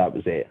 that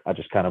was it. I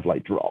just kind of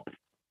like dropped.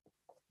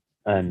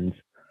 And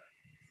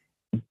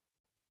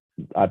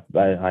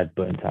I'd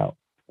burnt out.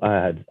 I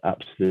had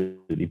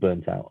absolutely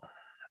burnt out.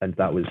 And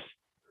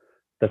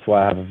that's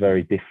why I have a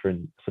very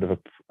different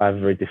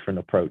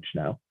approach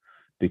now,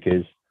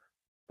 because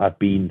I've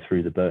been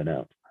through the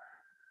burnout.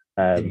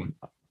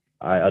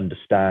 I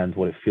understand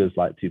what it feels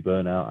like to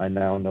burn out. I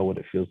now know what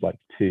it feels like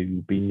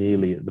to be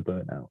nearly at the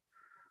burnout.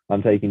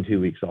 I'm taking 2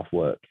 weeks off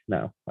work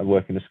now. I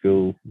work in a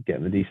school,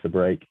 getting the Easter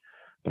break,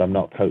 but I'm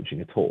not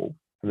coaching at all.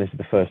 And this is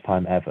the first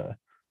time ever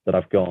that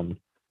I've gone,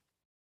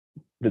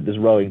 that there's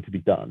rowing to be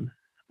done.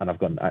 And I've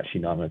gone,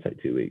 actually, no, I'm going to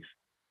take 2 weeks.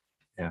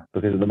 Yeah.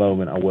 Because at the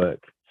moment I work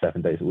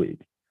 7 days a week,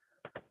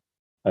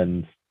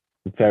 and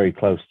very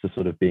close to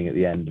sort of being at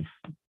the end of,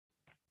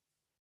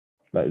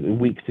 like, a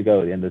week to go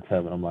at the end of the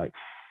term. And I'm like,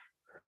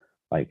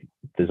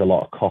 there's a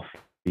lot of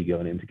coffee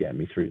going in to get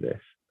me through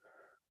this.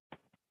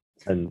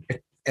 And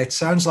it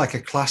sounds like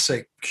a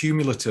classic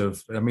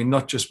cumulative. I mean,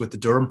 not just with the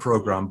Durham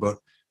program, but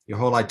your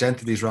whole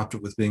identity is wrapped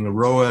up with being a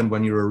rower. And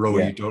when you're a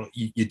rower, you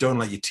don't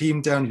let your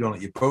team down, you don't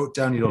let your boat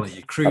down, you don't let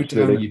your crew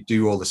down. You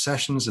do all the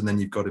sessions, and then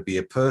you've got to be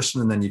a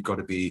person, and then you've got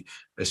to be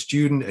a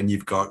student, and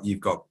you've got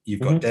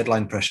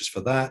deadline pressures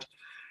for that.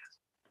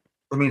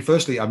 I mean,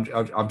 firstly,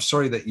 I'm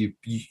sorry that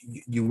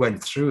you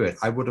went through it.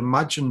 I would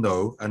imagine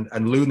though,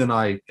 and Loon and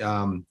I,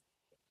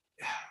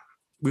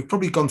 we've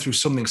probably gone through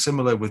something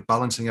similar with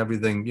balancing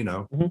everything,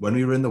 when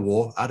we were in the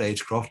war at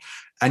Agecroft,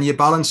 and you're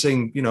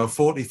balancing,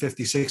 40,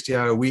 50, 60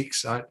 hour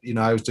weeks. I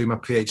was doing my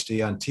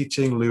PhD and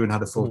teaching. Loon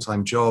had a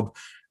full-time job,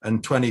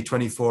 and 20,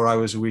 24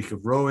 hours a week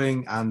of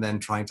rowing, and then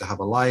trying to have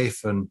a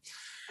life. And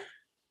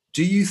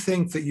do you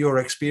think that your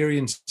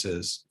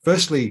experiences,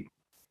 firstly,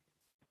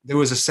 there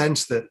was a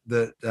sense that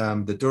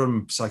the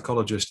Durham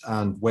psychologist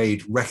and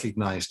Wade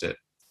recognized it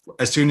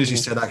as soon as you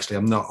said, actually,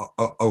 I'm not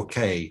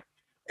okay.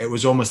 It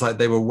was almost like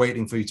they were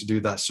waiting for you to do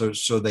that,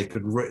 so they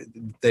could.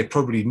 They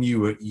probably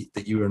knew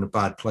that you were in a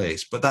bad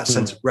place, but that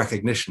sense of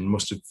recognition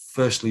must have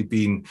firstly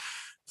been,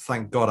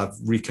 thank God I've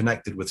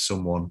reconnected with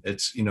someone.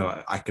 It's,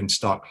 I can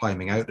start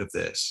climbing out of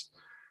this.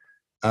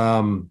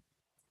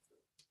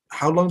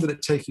 How long did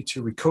it take you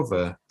to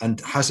recover, and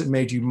has it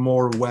made you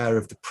more aware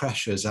of the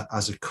pressures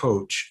as a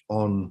coach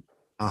on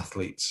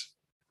athletes?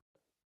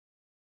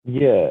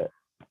 Yeah,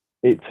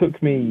 it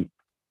took me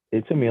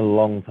a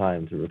long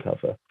time to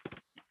recover,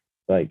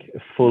 like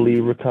fully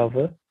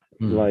recover.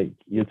 Like,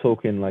 you're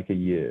talking like a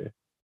year,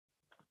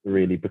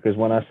 really, because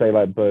when I say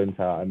like burnt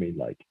out, I mean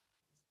like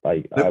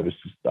I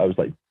was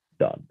like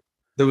done.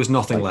 There was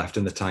nothing left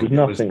in the tank.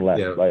 There was nothing left.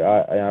 Yeah. Like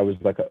I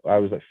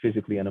was like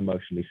physically and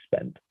emotionally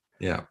spent.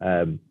 Yeah.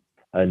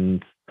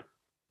 And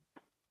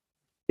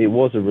it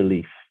was a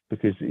relief,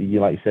 because like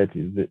you said,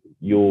 that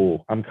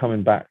I'm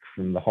coming back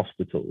from the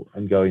hospital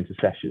and going to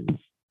sessions,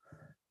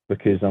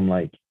 because I'm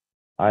like,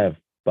 I have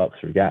Bucks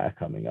Regatta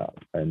coming up,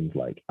 and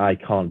like, I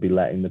can't be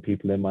letting the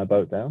people in my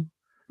boat down,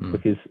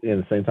 because at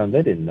the same time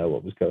they didn't know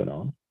what was going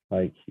on.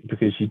 Like,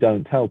 because you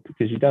don't tell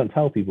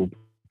people,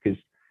 because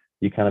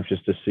you kind of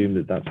just assume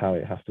that that's how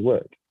it has to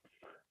work.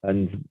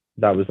 And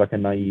that was like a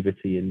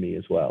naivety in me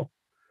as well.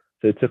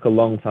 So it took a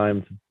long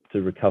time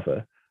to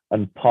recover,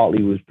 and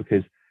partly was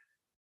because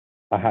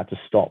I had to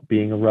stop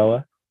being a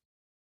rower,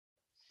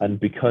 and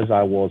because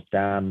I was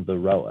Dan the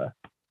rower,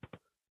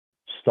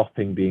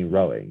 stopping being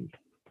rowing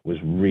was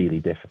really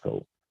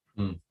difficult.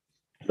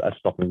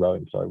 Stopping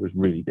rowing, sorry, was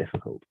really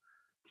difficult.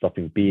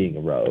 Stopping being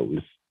a rower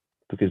was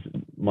because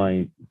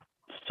my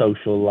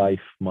social life,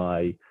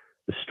 my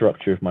the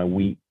structure of my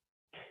week,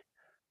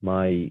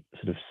 my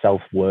sort of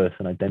self-worth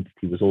and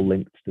identity was all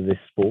linked to this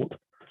sport.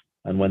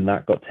 And when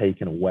that got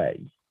taken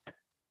away,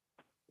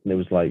 it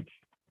was like,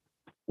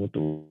 what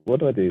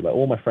do I do? Like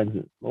all my friends,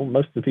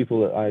 most of the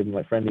people that I'm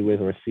like friendly with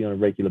or I see on a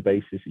regular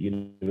basis at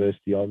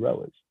university are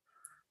rowers.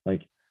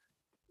 Like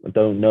I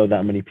don't know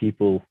that many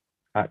people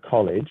at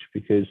college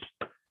because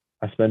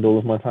I spend all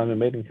of my time at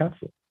Maiden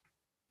Castle.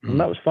 And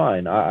that was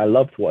fine. I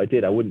loved what I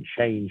did. I wouldn't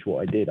change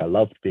what I did. I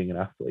loved being an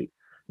athlete.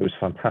 It was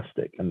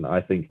fantastic. And I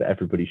think that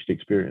everybody should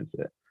experience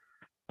it.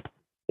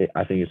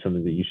 I think it's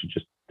something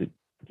that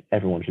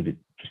everyone should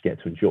just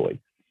get to enjoy.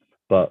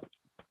 But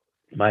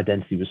my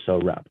identity was so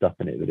wrapped up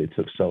in it that it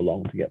took so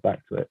long to get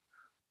back to it.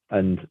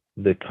 And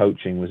the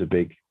coaching was a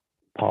big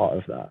part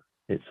of that.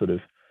 It sort of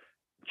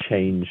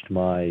changed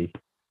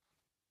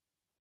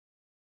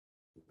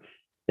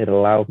it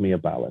allowed me a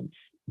balance,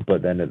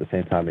 but then at the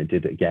same time, it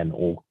did again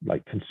all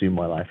like consume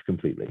my life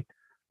completely.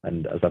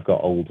 And as I've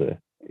got older,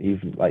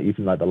 even like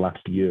the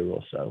last year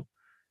or so,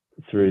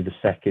 through the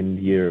second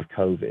year of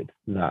COVID,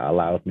 that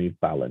allowed me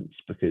balance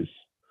because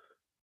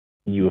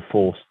you were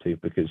forced to,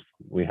 because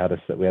we had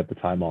the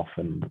time off,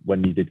 and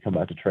when you did come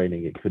back to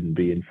training, it couldn't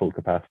be in full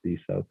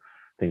capacity, so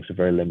things were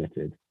very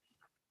limited,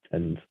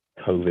 and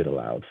COVID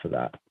allowed for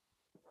that.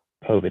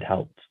 COVID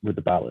helped with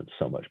the balance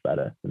so much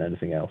better than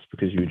anything else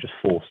because you were just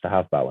forced to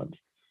have balance.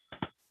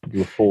 You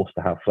were forced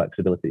to have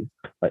flexibility.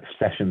 Like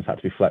sessions had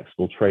to be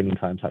flexible, training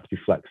times had to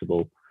be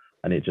flexible,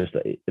 and it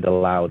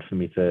allowed for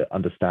me to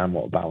understand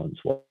what balance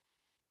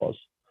was.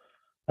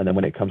 And then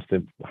when it comes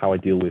to how I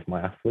deal with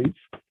my athletes,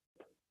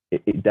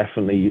 it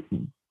definitely,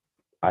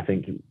 I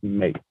think,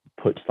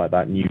 puts like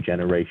that new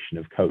generation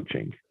of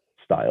coaching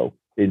style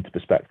into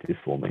perspective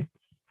for me,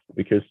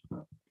 because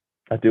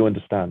I do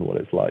understand what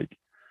it's like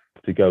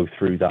to go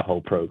through that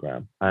whole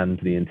program and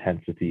the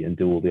intensity and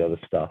do all the other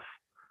stuff.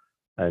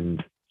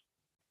 And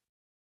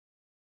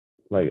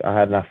like I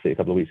had an athlete a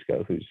couple of weeks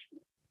ago who's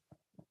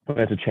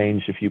had to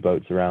change a few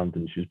boats around,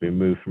 and she's been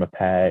moved from a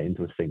pair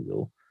into a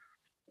single,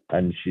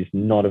 and she's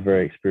not a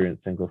very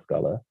experienced single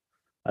sculler.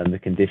 And the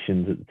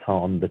conditions at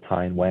the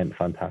time weren't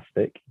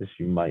fantastic, as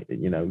you might,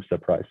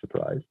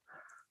 surprise.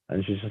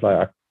 And she's just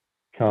like,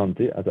 I can't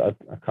do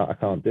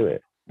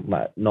it.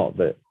 Like, not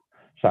that,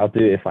 so I'll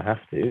do it if I have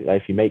to.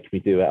 Like, if you make me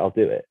do it, I'll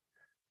do it.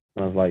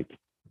 And I was like,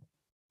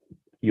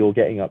 you're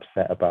getting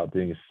upset about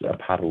doing a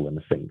paddle and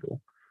a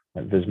single.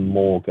 Like, there's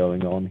more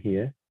going on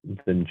here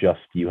than just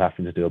you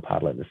having to do a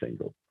paddle and a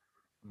single.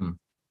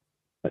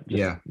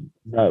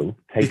 No,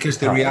 because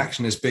the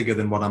reaction is bigger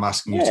than what I'm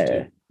asking you to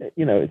do.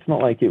 It's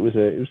not like it was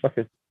like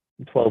a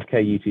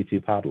 12k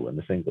UT2 paddle and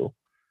a single.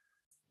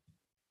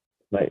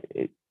 Like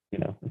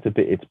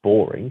it's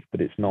boring,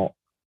 but it's not.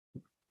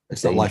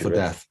 It's not life or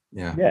death.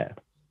 Yeah.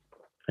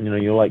 And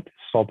you're like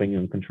sobbing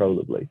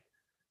uncontrollably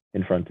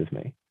in front of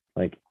me.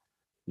 Like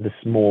there's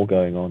more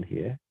going on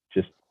here.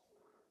 Just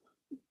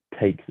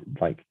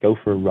go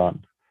for a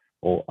run,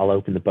 or I'll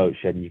open the boat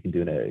shed and you can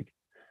do an erg,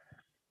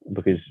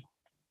 because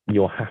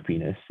your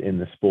happiness in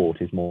the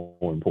sport is more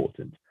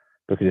important.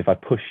 Because if I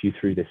push you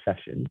through this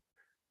session,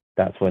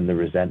 that's when the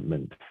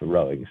resentment for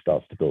rowing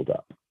starts to build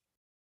up,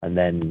 and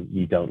then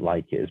you don't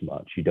like it as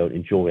much. You don't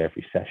enjoy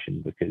every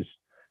session because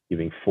you're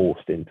being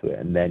forced into it,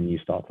 and then you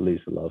start to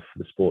lose the love for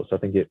the sport. So I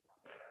think it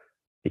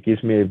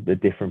gives me a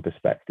different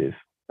perspective,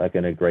 like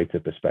a greater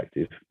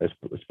perspective,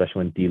 especially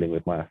when dealing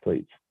with my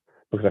athletes,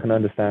 because I can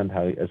understand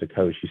how, as a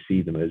coach, you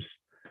see them as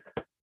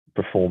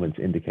performance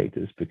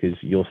indicators, because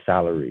your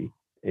salary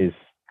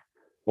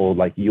or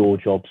like your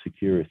job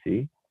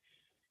security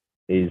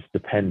is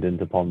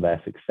dependent upon their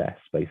success,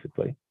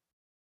 basically.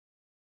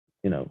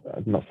 I'm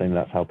not saying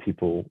that's how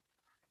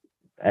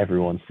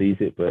everyone sees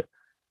it, but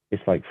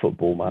it's like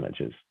football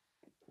managers.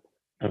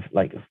 If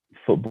like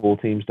football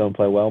teams don't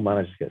play well,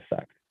 managers get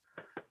sacked.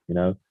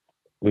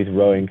 With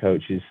rowing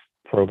coaches,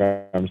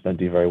 programs don't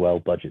do very well,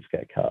 budgets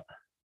get cut.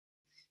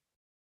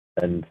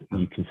 And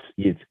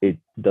it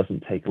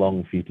doesn't take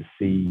long for you to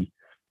see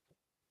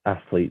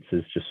athletes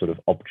as just sort of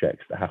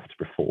objects that have to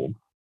perform.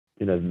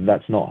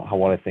 That's not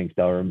what I think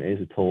Durham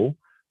is at all,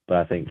 but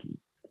I think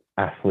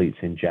athletes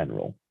in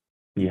general,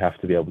 you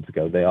have to be able to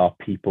go, they are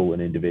people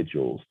and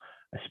individuals,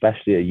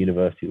 especially at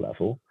university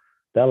level.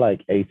 They're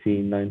like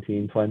 18,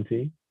 19,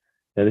 20.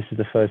 Now, this is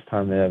the first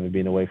time they've ever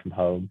been away from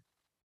home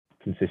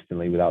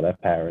consistently without their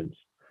parents,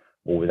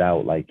 or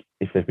without, like,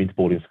 if they've been to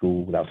boarding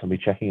school, without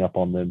somebody checking up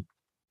on them.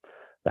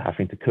 They're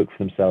having to cook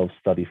for themselves,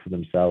 study for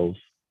themselves,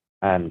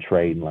 and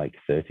train like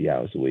 30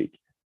 hours a week.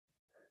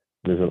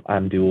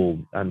 And do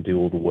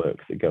all the work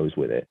that goes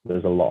with it.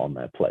 There's a lot on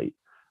their plate,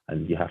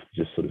 and you have to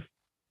just sort of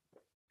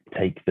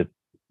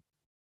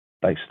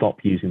stop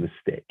using the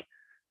stick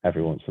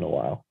every once in a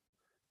while,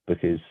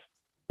 because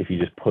if you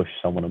just push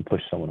someone,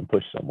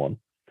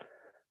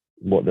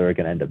 what they're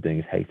going to end up doing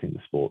is hating the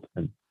sport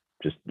and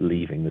just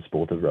leaving the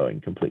sport of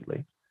rowing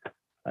completely.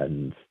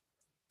 And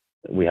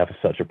we have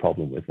such a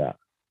problem with that.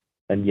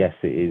 And yes,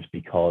 it is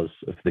because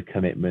of the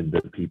commitment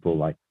that people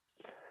like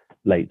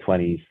late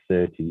 20s,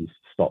 30s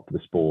stop the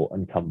sport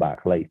and come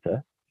back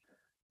later.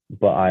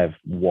 but I have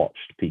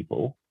watched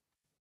people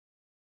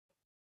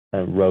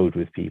and rowed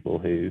with people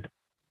who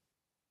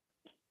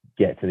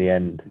get to the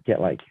end,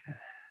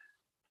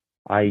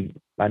 I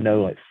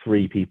know like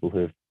 3 people who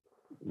have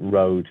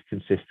rowed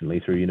consistently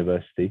through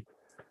university.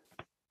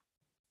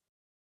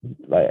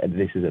 Like,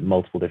 this is at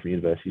multiple different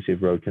universities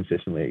who've rowed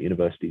consistently at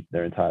university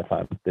their entire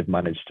time. They've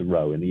managed to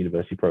row in the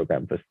university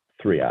program for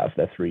 3 out of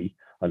their 3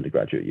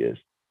 undergraduate years.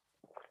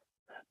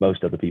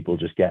 Most other people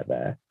just get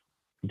there,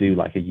 do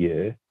like a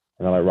year, and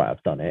they're like, right,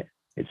 I've done it.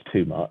 It's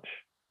too much.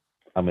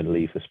 I'm going to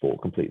leave the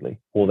sport completely.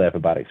 Or they have a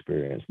bad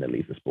experience and they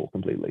leave the sport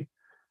completely.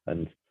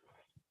 And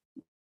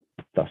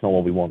that's not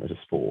what we want as a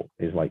sport,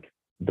 is like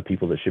the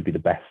people that should be the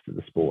best at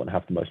the sport and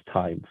have the most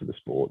time for the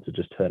sport to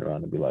just turn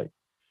around and be like,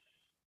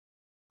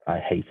 I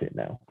hate it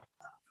now.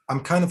 I'm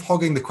kind of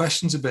hogging the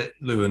questions a bit,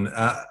 Lewin,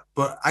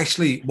 but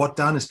actually what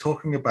Dan is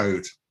talking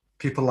about,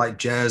 people like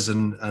Jez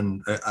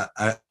and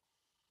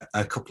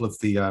a couple of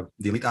the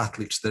elite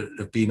athletes that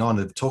have been on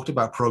have talked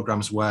about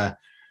programs where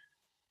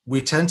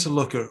we tend to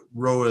look at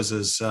rowers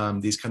as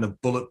these kind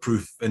of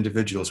bulletproof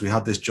individuals. We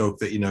had this joke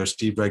that,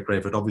 Steve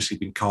Redgrave had obviously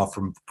been carved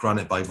from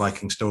granite by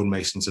Viking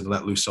stonemasons and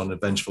let loose on a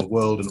vengeful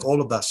world and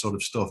all of that sort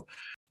of stuff.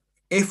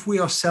 If we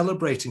are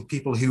celebrating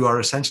people who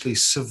are essentially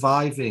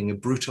surviving a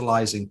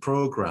brutalizing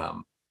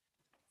program,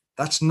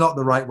 that's not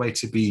the right way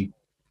to be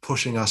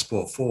pushing our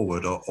sport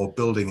forward or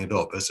building it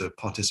up as a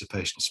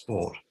participation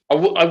sport. I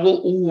will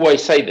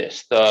always say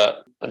this,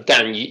 that,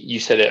 Dan, you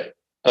said it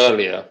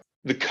earlier,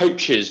 the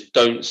coaches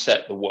don't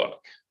set the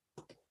work.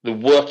 The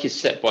work is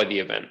set by the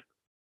event.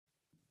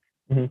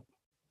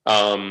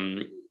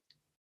 Mm-hmm.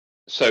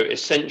 So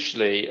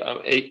essentially,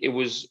 it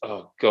was,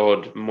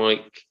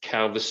 Mike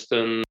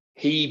Calverston.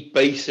 He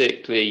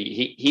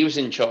basically, he was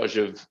in charge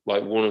of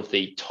like one of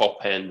the top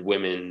end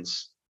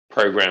women's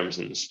programs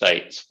in the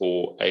States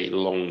for a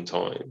long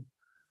time.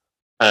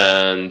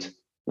 And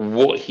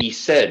what he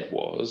said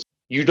was,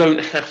 you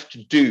don't have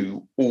to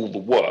do all the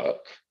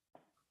work,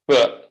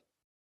 but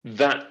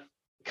that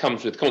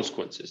comes with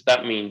consequences.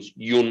 That means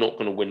you're not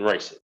going to win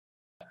races.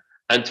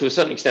 And to a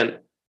certain extent,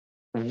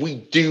 we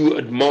do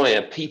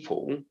admire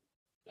people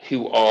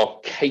who are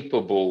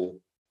capable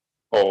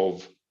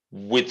of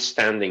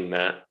withstanding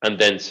that and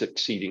then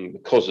succeeding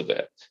because of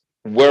it.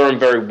 Where I'm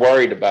very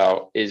worried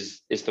about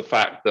is the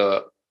fact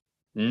that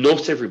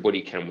not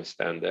everybody can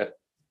withstand it.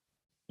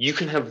 You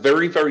can have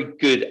very, very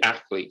good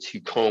athletes who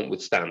can't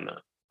withstand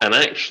that. And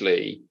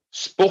actually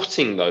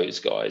spotting those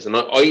guys, and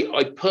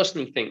I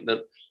personally think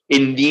that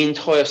in the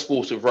entire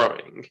sport of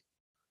rowing,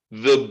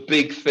 the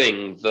big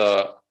thing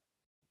that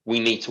we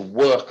need to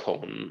work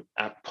on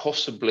at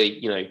possibly,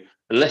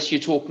 unless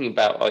you're talking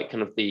about like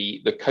kind of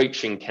the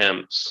coaching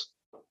camps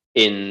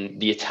in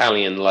the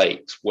Italian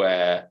lakes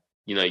where,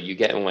 you're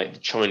getting like the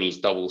Chinese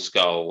double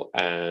scull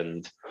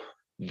and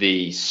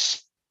the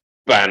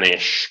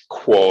Spanish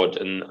quad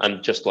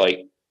and just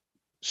like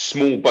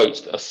small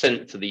boats that are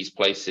sent to these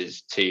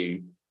places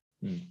to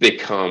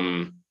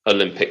become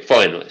Olympic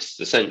finalists,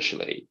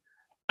 essentially.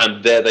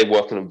 And there they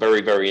work on a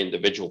very, very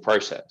individual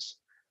process.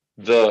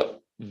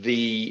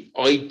 The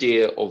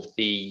idea of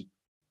the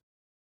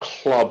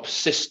club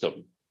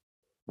system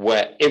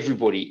where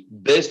everybody,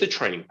 there's the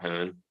training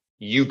plan,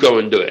 you go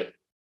and do it.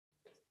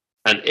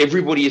 And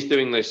everybody is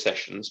doing those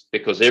sessions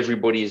because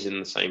everybody is in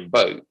the same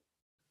boat.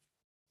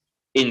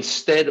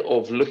 Instead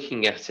of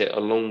looking at it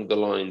along the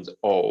lines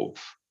of,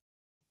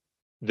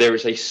 there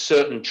is a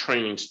certain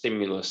training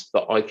stimulus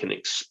that I can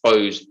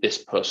expose this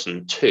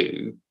person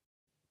to.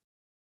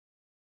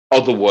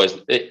 Otherwise,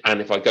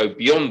 and if I go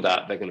beyond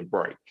that, they're going to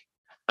break.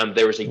 And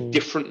there is a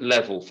different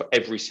level for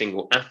every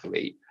single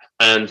athlete.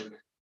 And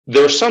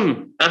there are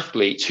some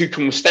athletes who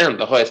can withstand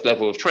the highest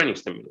level of training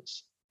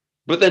stimulus,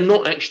 but they're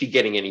not actually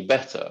getting any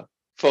better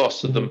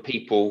faster than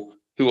people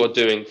who are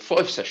doing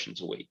 5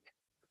 sessions a week.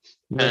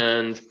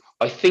 And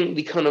I think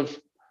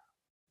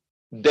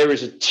there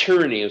is a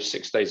tyranny of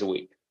 6 days a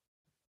week.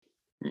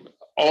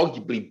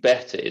 Arguably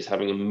better is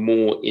having a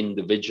more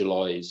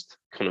individualized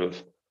kind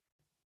of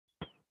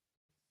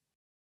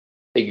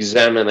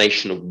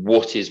examination of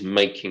what is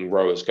making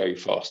rowers go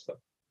faster.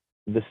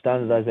 The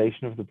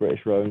standardization of the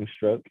British rowing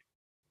stroke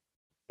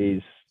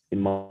is,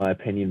 in my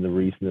opinion, the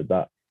reason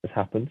that has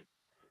happened.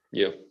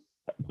 Yeah.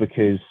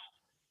 Because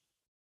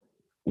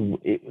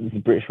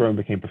the British rowing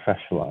became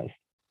professionalized,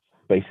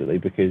 basically,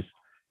 because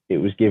it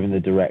was given the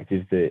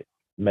directive that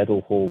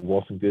medal haul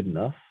wasn't good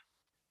enough,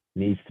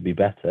 needs to be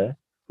better.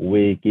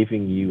 We're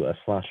giving you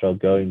are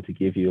going to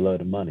give you a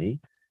load of money,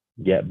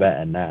 get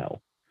better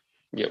now.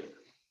 Yep.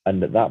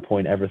 And at that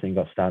point, everything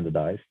got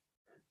standardized.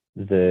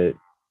 The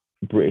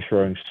British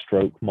rowing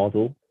stroke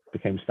model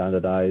became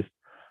standardized.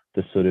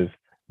 The sort of,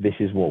 this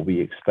is what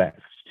we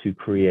expect to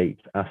create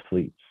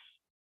athletes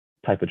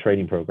type of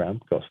training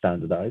program got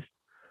standardized.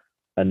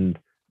 And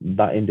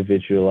that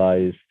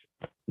individualized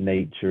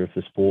nature of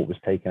the sport was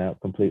taken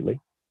out completely.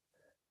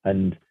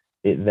 And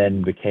it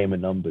then became a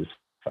numbers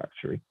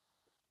factory.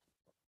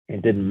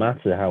 It didn't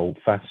matter how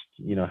fast,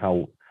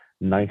 how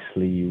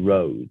nicely you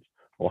rowed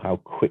or how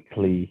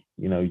quickly,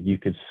 you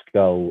could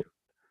scull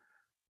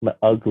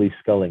ugly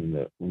sculling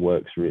that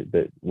works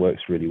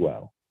really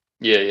well.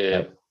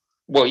 Yeah.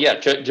 Well, yeah.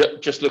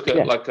 Just look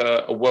at like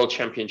a world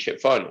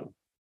championship final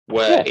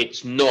where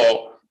it's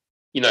not,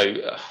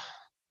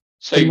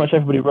 so pretty much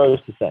everybody rows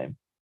the same.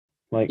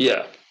 Like,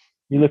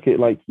 you look at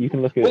you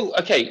can look at. Well,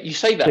 okay, you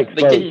say that 6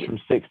 boats from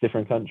 6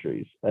 different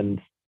countries,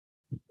 and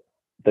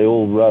they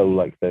all row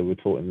like they were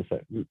taught in the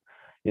same.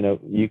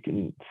 You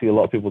can see a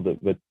lot of people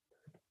that were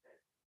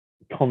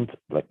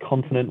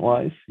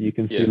continent-wise. You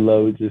can see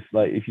loads of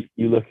if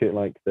you look at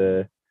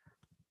the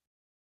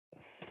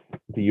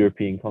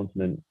European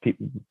continent,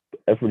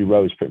 everybody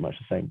rows pretty much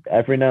the same.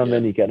 Every now and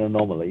then you get an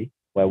anomaly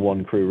where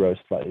one crew rows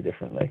slightly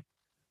differently.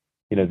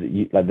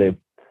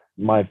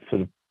 My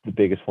sort of the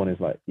biggest one is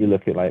you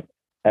look at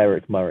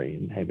Eric Murray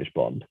and Hamish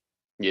Bond.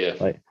 Yeah.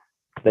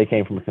 They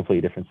came from a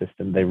completely different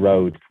system. They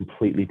rowed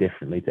completely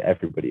differently to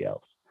everybody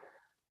else.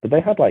 But they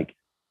had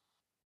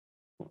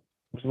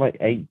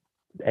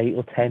 8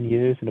 or 10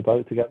 years in a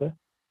boat together.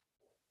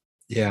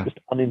 Yeah. Just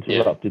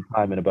uninterrupted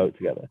time in a boat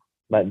together.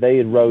 They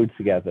had rowed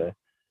together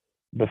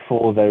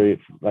before they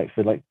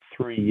for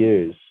 3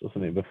 years or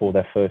something before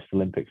their first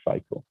Olympic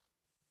cycle.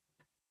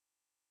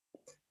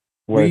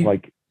 Whereas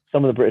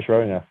some of the British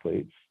rowing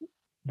athletes,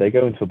 they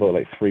go into a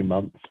boat 3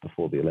 months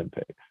before the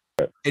Olympics.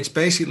 It's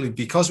basically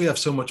because we have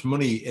so much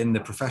money in the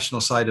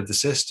professional side of the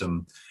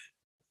system,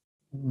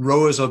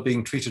 rowers are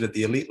being treated at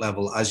the elite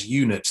level as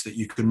units that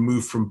you can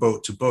move from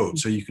boat to boat.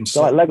 So you can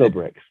slot Lego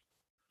bricks.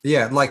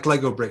 Yeah, like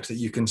Lego bricks that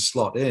you can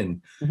slot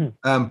in.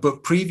 Mm-hmm.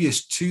 But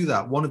previous to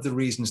that, one of the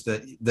reasons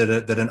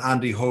that an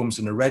Andy Holmes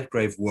and a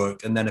Redgrave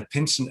worked, and then a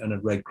Pinsent and a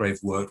Redgrave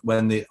worked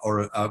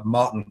or a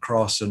Martin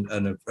Cross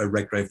and a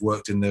Redgrave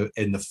worked in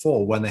the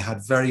fall, when they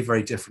had very,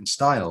 very different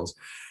styles,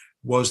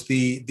 was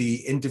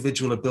the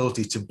individual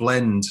ability to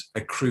blend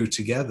a crew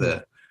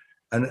together.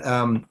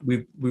 And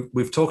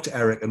we've talked to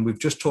Eric, and we've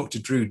just talked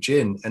to Drew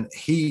Ginn, and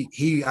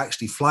he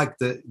actually flagged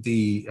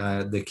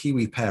the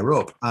Kiwi pair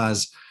up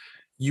as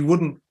you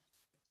wouldn't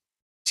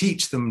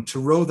teach them to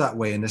row that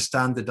way in a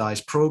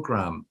standardized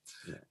program.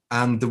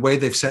 And the way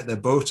they've set their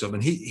boat up,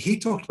 and he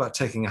talked about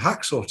taking a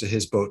hacksaw to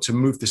his boat to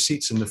move the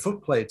seats and the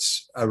foot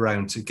plates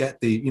around to get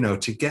the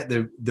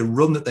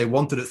run that they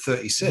wanted at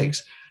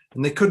 36.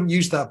 And they couldn't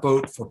use that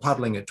boat for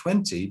paddling at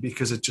 20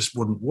 because it just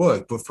wouldn't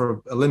work. But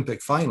for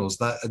Olympic finals,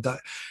 that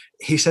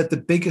he said the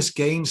biggest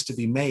gains to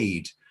be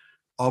made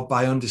are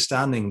by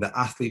understanding that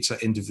athletes are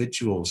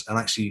individuals, and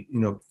actually,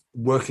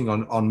 working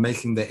on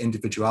making their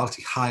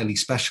individuality highly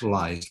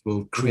specialized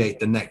will create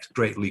the next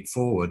great leap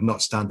forward,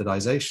 not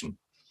standardization.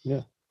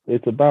 Yeah.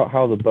 It's about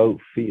how the boat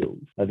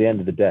feels at the end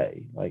of the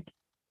day.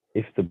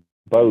 If the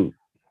boat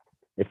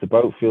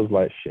feels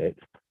like shit,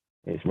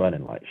 it's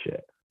running like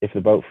shit. If the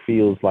boat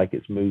feels like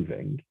it's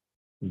moving,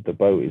 the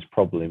boat is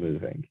probably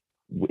moving.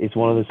 It's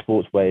one of the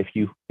sports where if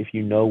you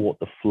know what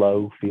the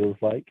flow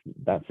feels like,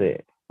 that's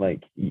it.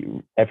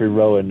 Every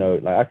rower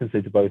knows. I can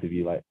say to both of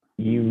you,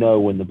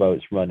 when the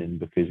boat's running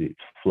because it's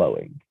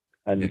flowing.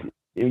 And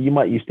you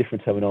might use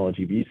different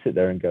terminology, but you sit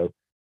there and go,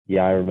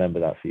 yeah, I remember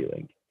that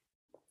feeling.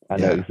 I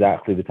know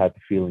exactly the type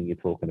of feeling you're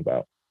talking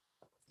about.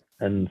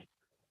 And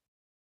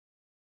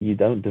you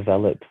don't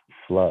develop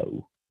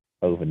flow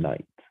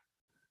overnight.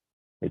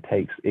 It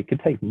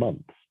could take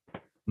months.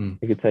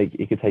 It could take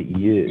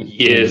years.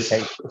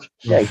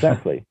 Yeah,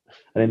 exactly.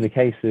 And in the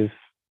case of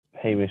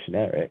Hamish and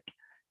Eric,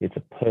 it's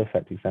a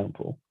perfect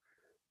example.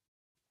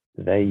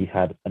 They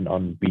had an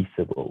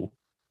unbeatable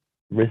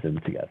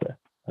rhythm together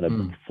and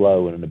a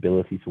flow and an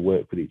ability to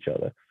work with each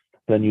other.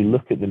 Then you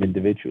look at them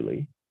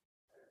individually,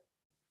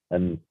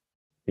 and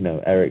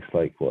Eric's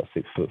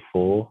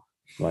 6'4",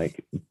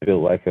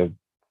 built like a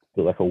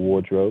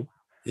wardrobe.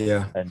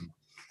 Yeah. And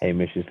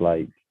Hamish is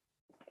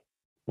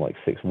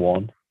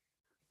 6'1",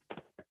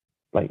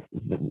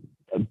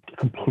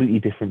 completely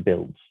different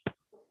builds,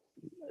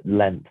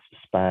 lengths,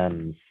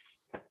 spans,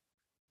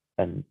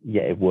 and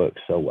yet it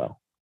works so well.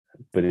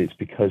 But it's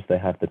because they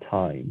had the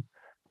time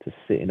to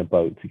sit in a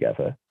boat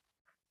together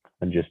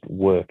and just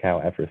work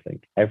out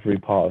everything.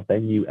 They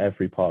knew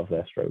every part of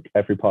their stroke.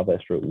 Every part of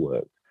their stroke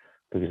worked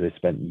because they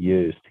spent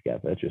years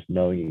together just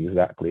knowing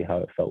exactly how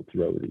it felt to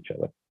row with each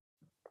other.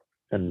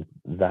 And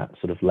that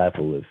sort of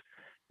level of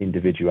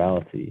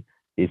individuality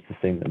is the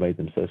thing that made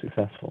them so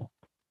successful.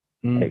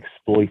 They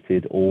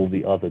exploited all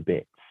the other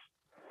bits.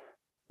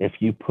 If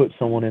you put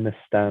someone in a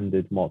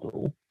standard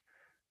model,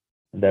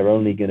 they're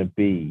only going to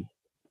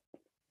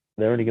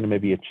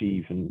maybe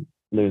achieve, and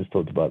Lewin's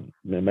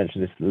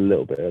mentioned this a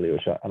little bit earlier,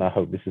 and I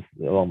hope this is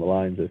along the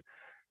lines of,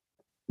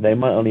 they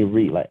might only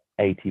reach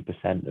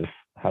 80% of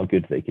how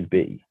good they could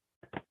be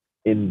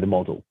in the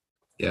model.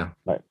 Yeah.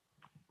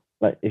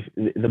 If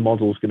the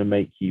model's going to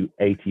make you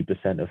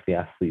 80% of the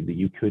athlete that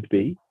you could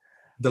be,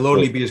 they'll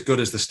only be as good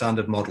as the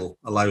standard model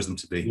allows them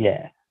to be.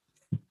 Yeah.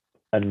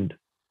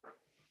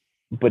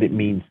 But it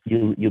means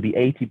you'll be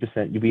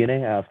 80%, you'll be an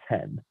 8 out of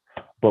 10,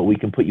 but we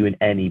can put you in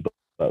any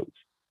boat.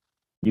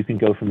 You can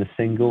go from the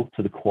single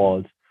to the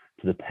quad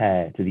to the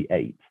pair to the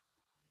 8,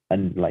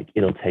 and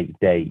it'll take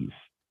days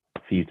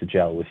for you to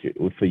gel with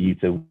for you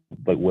to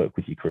work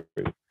with your crew.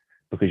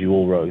 because you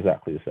all row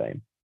exactly the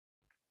same.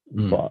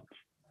 Mm. But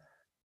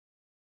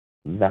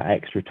that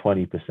extra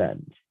 20%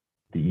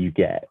 that you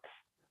get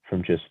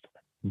from just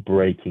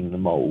breaking the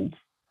mold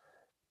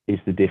is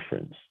the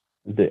difference.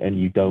 And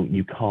you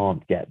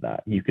can't get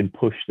that. You can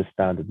push the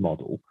standard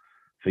model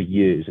for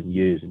years and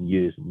years and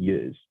years and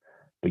years,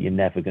 but you're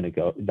never going to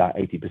go, that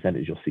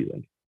 80% is your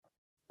ceiling,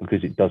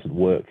 because it doesn't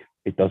work.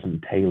 It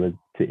doesn't tailor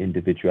to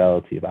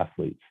individuality of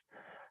athletes.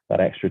 That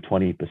extra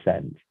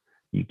 20%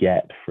 you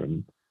get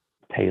from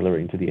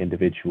tailoring to the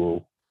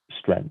individual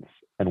strengths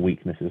and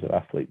weaknesses of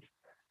athletes.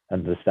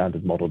 And the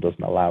standard model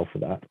doesn't allow for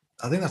that.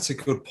 I think that's a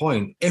good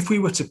point. If we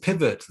were to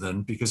pivot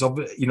then, because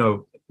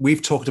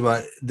we've talked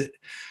about that.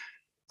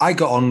 I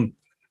got on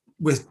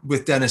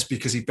with Dennis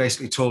because he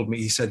basically told me,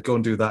 he said, go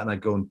and do that, and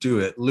I'd go and do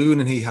it. Lewin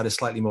and he had a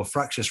slightly more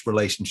fractious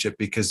relationship,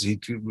 because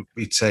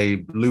he'd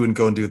say, Lewin,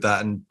 go and do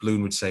that, and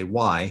Lewin would say,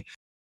 why?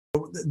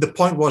 The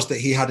point was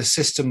that he had a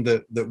system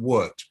that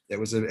worked. It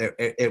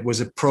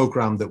was a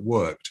program that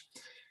worked.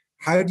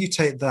 How do you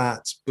take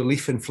that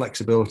belief in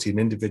flexibility and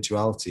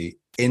individuality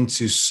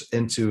into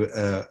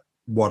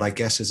what I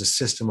guess is a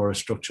system or a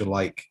structure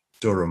like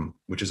Durham,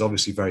 which is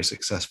obviously very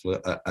successful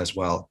as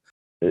well?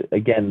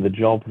 Again, the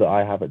job that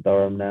I have at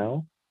Durham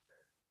now,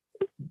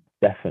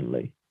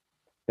 definitely,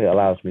 it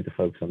allows me to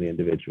focus on the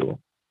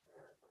individual,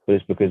 but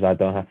it's because I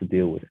don't have to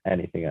deal with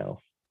anything else.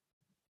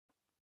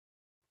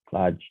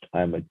 I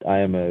am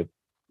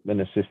an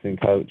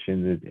assistant coach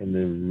in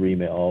the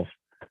remit of,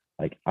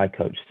 like, I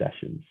coach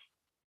sessions,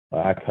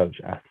 I coach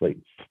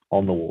athletes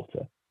on the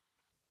water,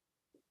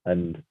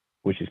 and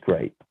which is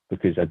great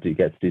because I do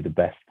get to do the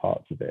best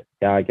parts of it.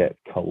 Yeah, I get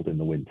cold in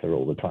the winter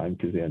all the time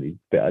because the only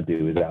bit I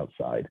do is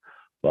outside,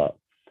 but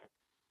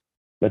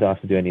I don't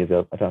have to do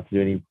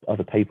any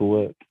other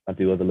paperwork. I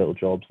do other little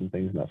jobs and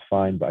things, and that's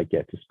fine, but I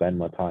get to spend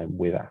my time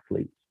with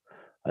athletes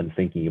and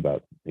thinking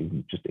about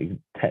just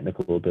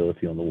technical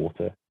ability on the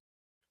water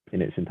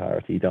in its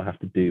entirety. You don't have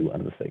to do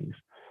other things.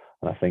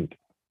 And I think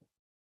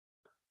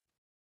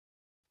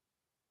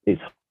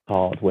it's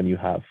hard when you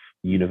have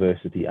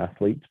university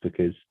athletes,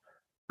 because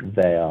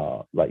they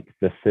are, like,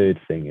 the third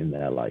thing in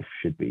their life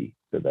should be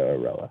that they're a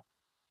rower.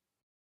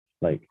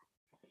 Like,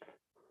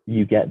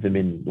 you get them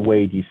in.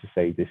 Wade used to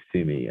say this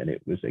to me, and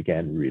it was,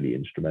 again, really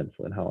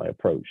instrumental in how I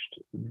approached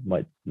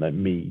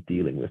me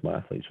dealing with my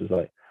athletes, was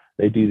like,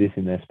 they do this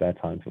in their spare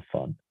time for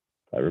fun.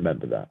 I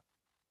remember that.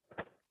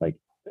 Like,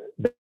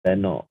 they're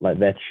not, like,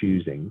 they're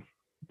choosing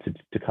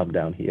to come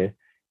down here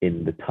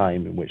in the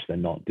time in which they're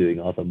not doing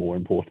other more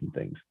important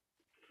things.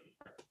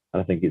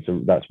 And I think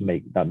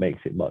that makes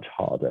it much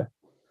harder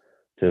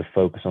to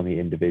focus on the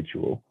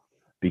individual,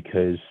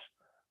 because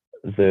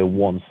the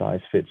one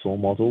size fits all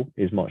model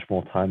is much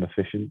more time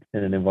efficient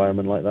in an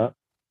environment like that,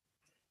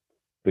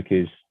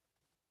 because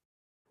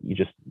you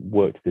just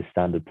work to this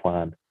standard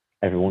plan.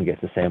 Everyone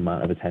gets the same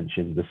amount of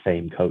attention, the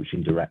same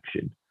coaching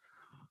direction,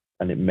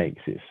 and it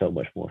makes it so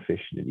much more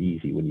efficient and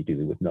easy when you're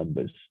dealing with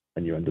numbers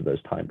and you're under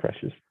those time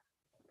pressures.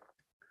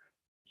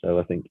 So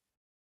I think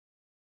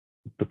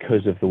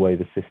because of the way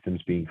the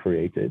system's being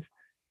created,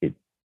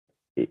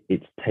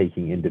 it's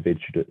taking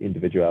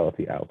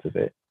individuality out of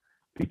it,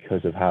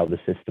 because of how the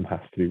system has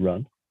to be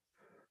run.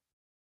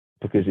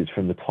 Because it's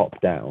from the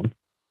top down,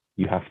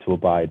 you have to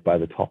abide by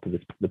the top of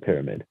the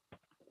pyramid.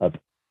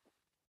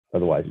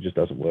 Otherwise, it just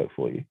doesn't work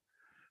for you.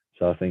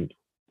 So I think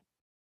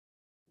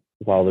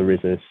while there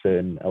is a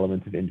certain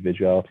element of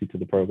individuality to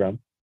the program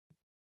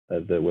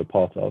that we're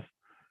part of,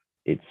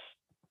 it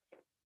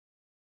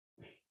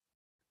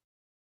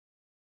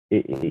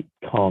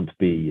can't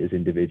be as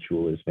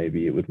individual as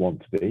maybe it would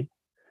want to be,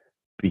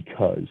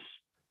 because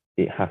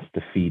it has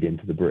to feed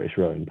into the British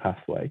rowing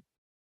pathway,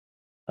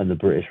 and the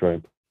British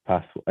rowing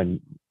pathway,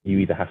 and you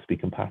either have to be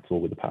compatible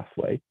with the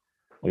pathway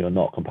or you're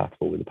not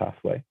compatible with the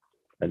pathway,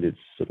 and it's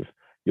sort of,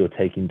 you're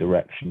taking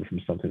direction from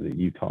something that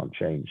you can't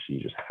change, so you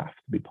just have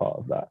to be part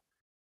of that.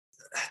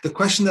 The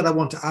question that I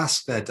want to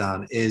ask there,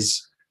 Dan,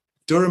 is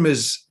Durham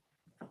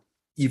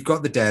you've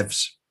got the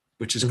devs,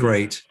 which is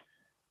great.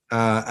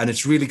 And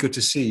it's really good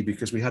to see,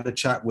 because we had a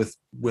chat with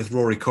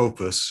Rory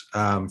Copus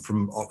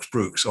from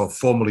Oxbrookes, or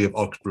formerly of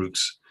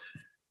Oxbrookes.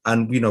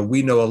 And,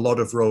 we know a lot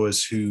of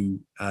rowers who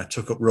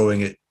took up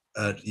rowing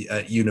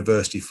at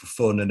university for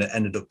fun, and it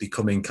ended up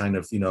becoming kind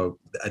of,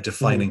 a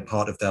defining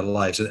part of their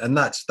lives. And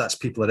that's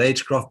people at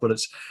Agecroft, but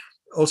it's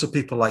also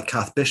people like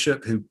Kath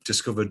Bishop, who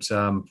discovered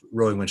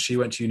rowing when she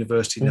went to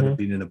university, never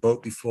been in a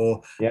boat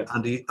before. Yep.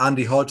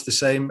 Andy Hodge, the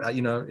same.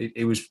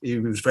 He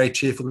was very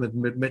cheerful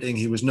in admitting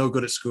he was no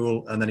good at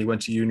school, and then he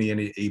went to uni and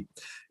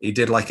he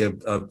did like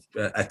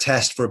a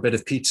test for a bit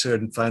of pizza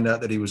and found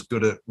out that he was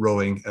good at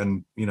rowing,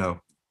 and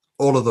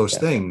all of those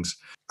things.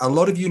 A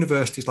lot of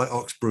universities like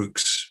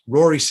Oxbrookes,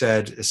 Rory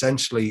said,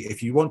 essentially,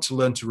 if you want to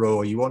learn to row,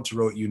 or you want to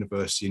row at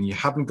university and you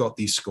haven't got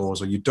these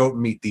scores, or you don't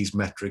meet these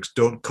metrics,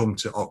 don't come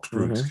to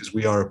Oxbrookes, because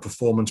we are a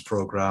performance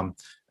program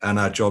and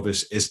our job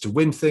is to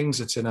win things.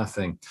 It's in our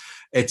thing.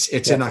 It's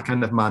in our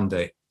kind of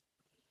mandate.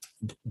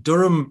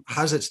 Durham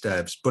has its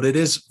devs, but it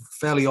is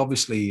fairly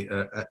obviously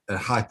a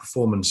high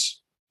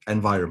performance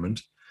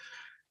environment.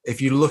 if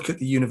you look at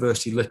the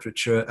university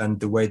literature and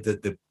the way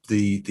that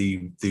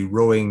the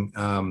rowing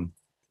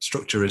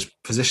structure is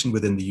positioned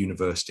within the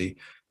university,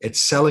 it's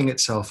selling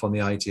itself on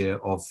the idea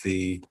of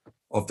the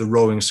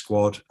rowing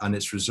squad and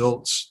its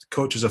results.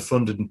 Coaches are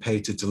funded and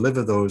paid to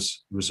deliver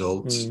those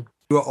results.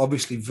 You are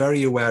obviously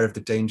very aware of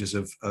the dangers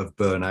of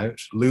burnout.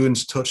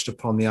 Lewin's touched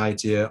upon the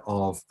idea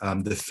of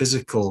the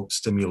physical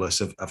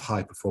stimulus of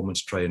high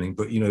performance training,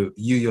 but you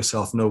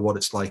yourself know what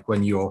it's like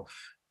when you're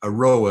a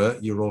rower,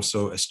 you're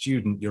also a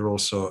student, you're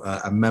also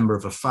a member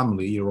of a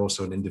family, you're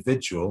also an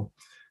individual.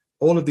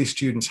 All of these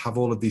students have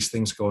all of these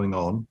things going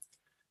on.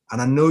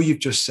 And I know you've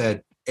just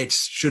said it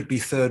should be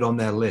third on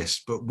their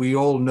list, but we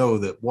all know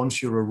that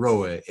once you're a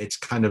rower, it's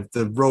kind of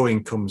the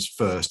rowing comes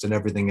first and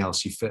everything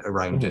else you fit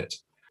around it.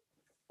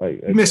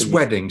 Like, you miss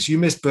weddings, you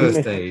miss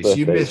birthdays,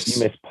 you miss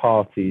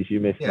parties, you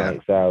miss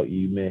nights out,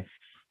 you miss,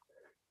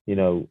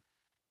 you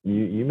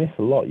miss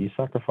a lot, you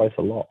sacrifice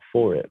a lot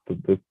for it, but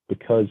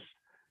because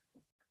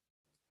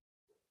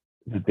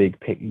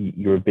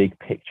you're a big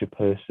picture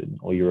person,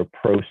 or you're a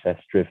process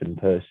driven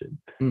person.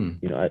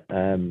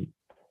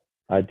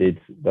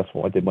 That's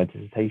what I did my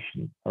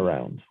dissertation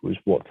around, was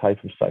what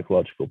type of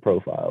psychological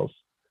profiles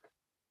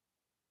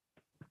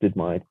did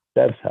my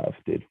devs have,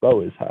 did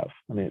rowers have?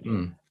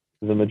 And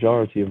the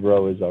majority of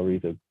rowers are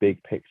either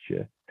big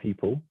picture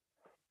people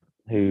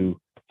who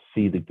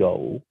see the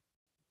goal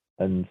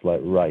and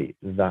like, right,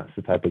 that's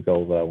the type of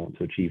goal that I want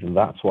to achieve, and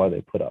that's why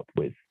they put up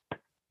with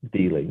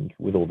dealing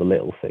with all the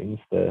little things,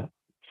 the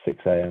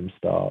 6 a.m.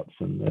 starts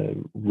and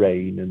the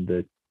rain and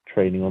the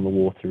training on the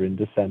water in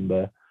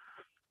December.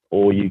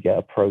 Or you get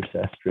a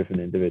process driven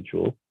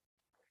individual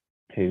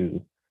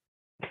who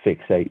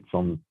fixates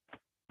on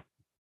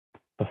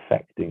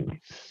perfecting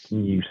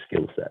new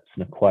skill sets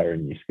and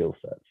acquiring new skill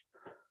sets.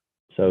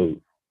 So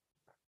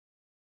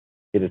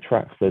it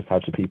attracts those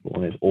types of people,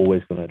 and it's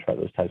always going to attract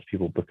those types of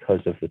people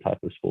because of the type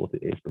of sport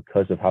it is,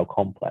 because of how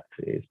complex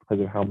it is, because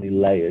of how many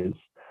layers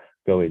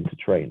go into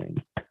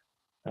training.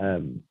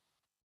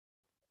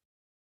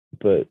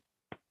 But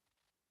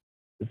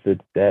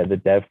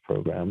the dev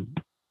program,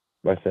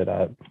 like I said,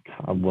 I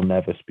will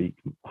never speak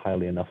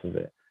highly enough of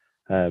it.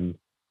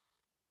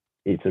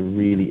 It's a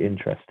really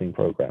interesting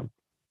program,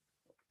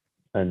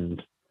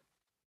 and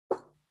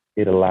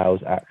it allows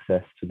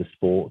access to the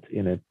sport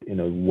in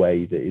a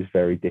way that is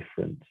very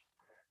different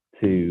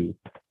to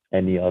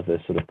any other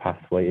sort of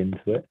pathway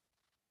into it.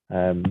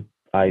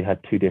 I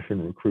had 2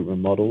 different recruitment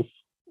models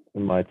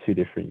in my 2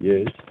 different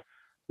years.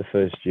 The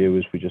first year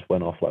was we just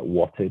went off like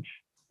wattage.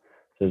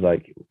 So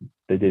like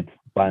they did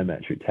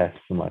biometric tests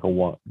and like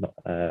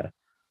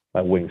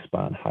like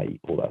wingspan, height,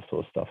 all that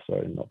sort of stuff.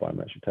 Sorry, not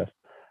biometric tests.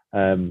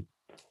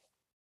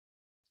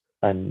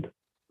 And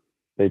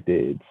they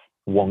did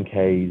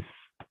 1Ks,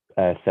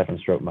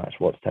 7-stroke match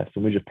watts test,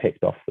 and we just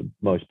picked off the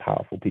most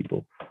powerful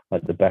people,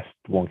 like the best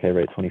 1K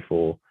rate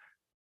 24,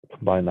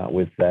 combine that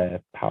with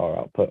their power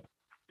output,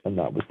 and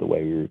that was the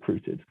way we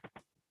recruited.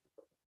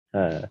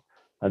 And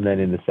then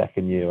in the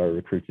second year, I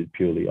recruited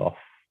purely off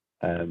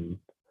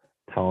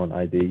talent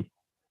ID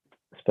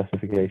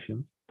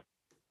specifications,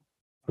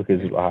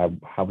 because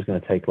I was going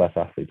to take less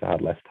athletes. I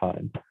had less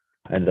time.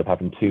 I ended up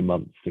having 2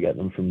 months to get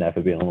them from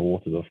never being on the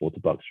water before to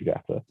Bucks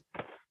Regatta.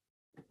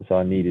 So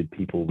I needed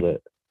people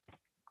that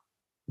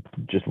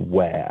just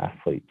were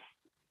athletes.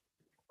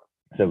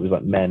 So it was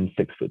like men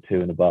 6'2"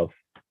 and above.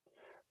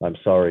 I'm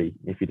sorry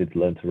if you did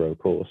learn to row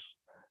course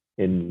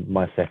in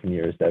my second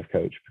year as dev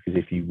coach, because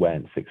if you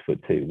went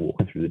 6'2"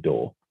 walking through the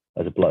door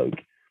as a bloke,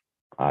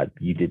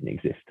 you didn't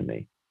exist to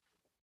me.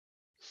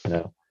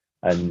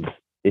 And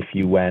if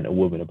you weren't a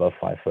woman above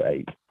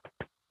 5'8",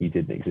 you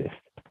didn't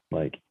exist.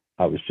 Like,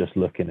 I was just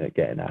looking at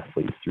getting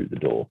athletes through the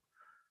door,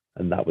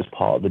 and that was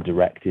part of the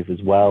directive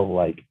as well.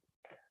 Like,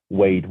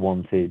 Wade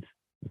wanted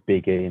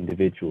bigger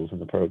individuals in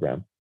the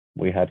program.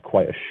 We had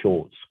quite a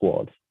short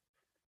squad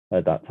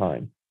at that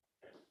time,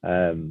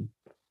 and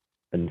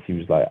he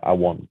was like, I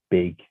want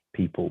big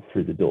people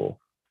through the door.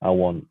 I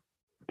want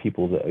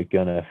people that are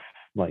gonna,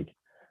 like,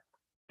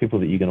 people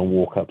that you're gonna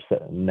walk up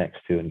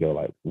next to and go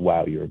like,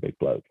 wow, you're a big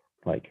bloke.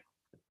 Like,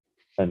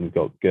 and we've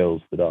got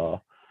girls that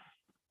are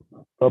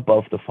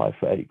above the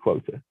 5'8"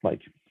 quota.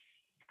 Like,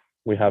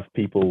 we have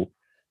people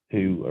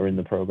who are in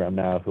the program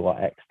now who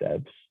are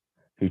ex-devs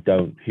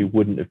who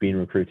wouldn't have been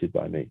recruited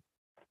by me.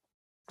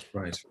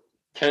 Right.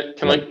 Can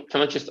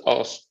I just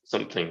ask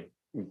something?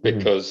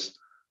 Because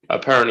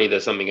apparently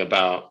there's something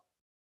about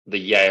the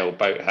Yale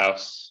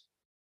boathouse,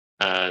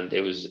 and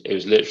it was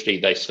literally,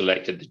 they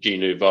selected the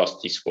junior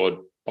varsity squad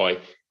by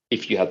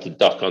if you had to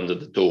duck under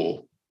the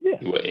door,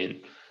 you were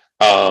in.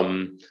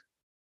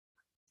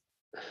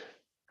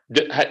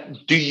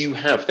 Do you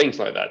have things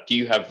like that? Do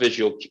you have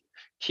visual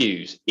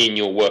cues in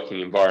your working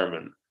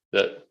environment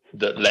that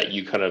let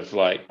you kind of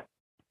like,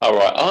 all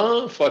right,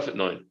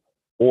 5'9"?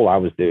 All I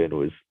was doing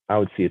was, I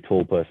would see a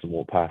tall person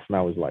walk past, and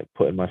I was like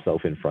putting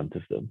myself in front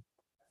of them,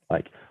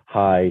 like,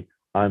 hi,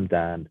 I'm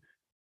Dan,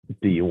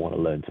 do you want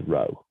to learn to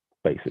row?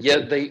 Basically. Yeah,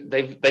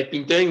 they've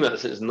been doing that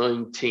since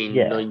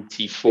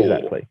 1994. Yeah,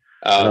 exactly.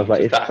 And I was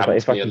like, if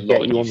I could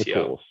get you on the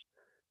course,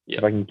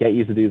 If I can get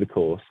you to do the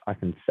course, I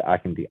can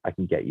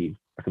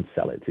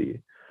sell it to you.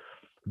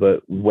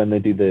 But when they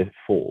do the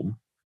form,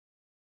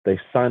 they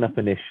sign up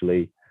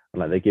initially, and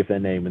like they give their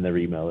name and their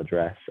email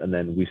address, and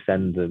then we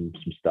send them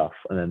some stuff,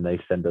 and then they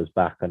send us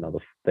back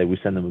we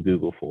send them a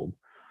Google form,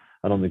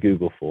 and on the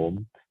Google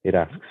form it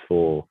asks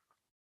for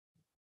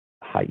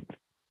height,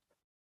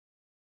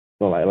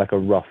 or like a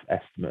rough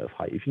estimate of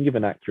height. If you can give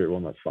an accurate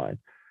one, that's fine.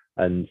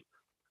 And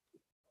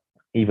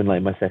even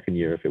like my second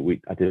year, I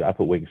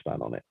put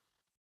wingspan on it.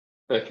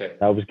 Okay.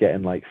 I was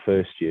getting like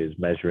first years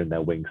measuring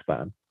their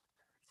wingspan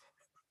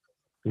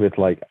with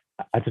like,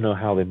 I don't know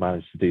how they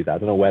managed to do that. I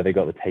don't know where they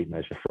got the tape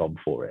measure from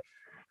for it,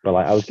 but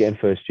like I was getting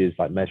first years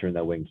like measuring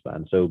their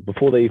wingspan. So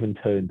before they even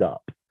turned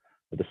up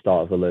at the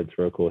start of the Learn to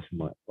Row course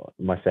in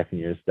my second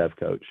year as dev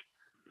coach,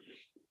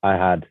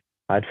 I'd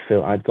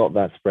got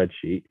that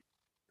spreadsheet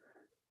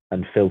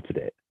and filtered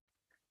it.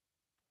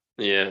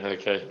 Yeah.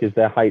 Okay. Because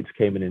their heights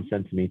came in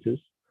centimeters,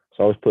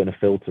 so I was putting a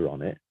filter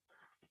on it,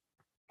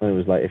 and it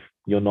was like, if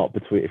you're not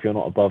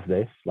above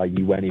this, like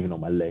you weren't even on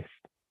my list.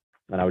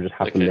 And I would just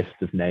have a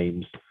list of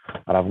names.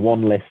 I'd have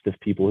one list of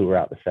people who were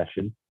at the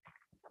session,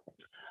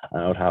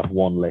 and I would have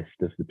one list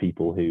of the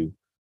people who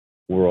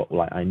were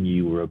like I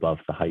knew were above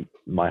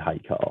my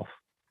height cutoff.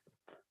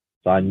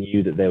 So I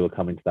knew that they were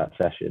coming to that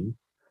session,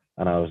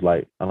 and I was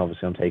like, and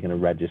obviously I'm taking a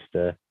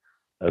register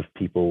of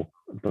people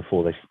at the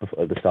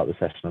start of the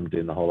session. I'm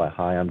doing the whole like,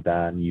 hi, I'm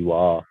Dan, you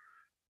are,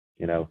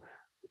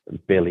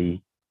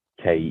 Billy,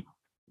 Kate,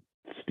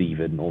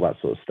 Stephen, all that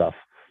sort of stuff.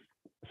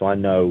 So I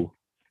know,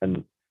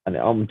 and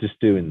I'm just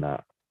doing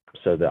that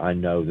so that I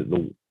know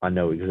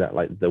exactly,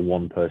 like the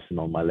one person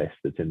on my list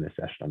that's in this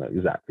session, I know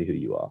exactly who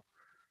you are.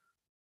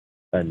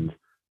 And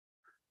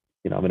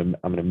I'm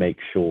gonna make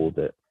sure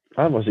that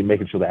I'm obviously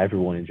making sure that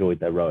everyone enjoyed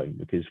their rowing,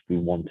 because we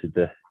wanted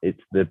the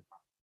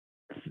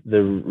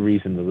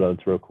reason the Learn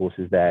to Row course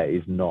is there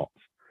is not,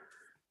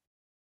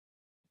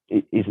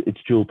 its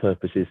dual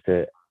purpose is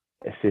to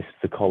assist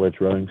the college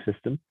rowing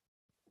system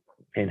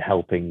in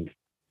helping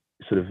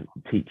sort of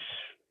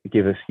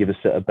give us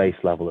a base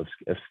level of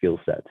skill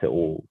set to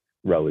all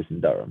rowers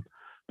in Durham,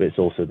 but it's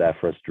also there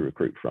for us to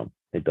recruit from.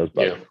 It does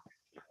both. Yeah.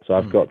 So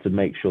I've got to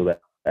make sure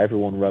that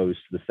everyone rows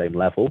to the same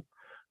level,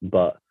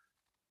 but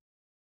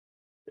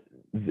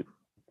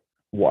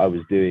what I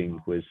was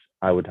doing was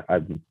one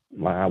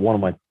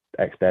of my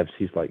ex-devs,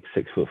 he's like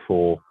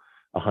 6'4",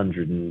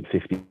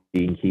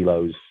 115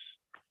 kilos,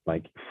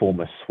 like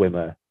former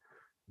swimmer,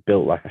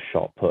 built like a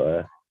shot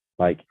putter.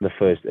 Like the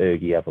first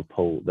ergy ever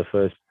pulled, the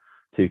first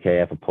 2K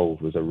ever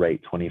pulled was a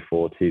rate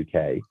 24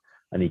 2K,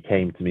 and he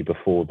came to me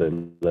before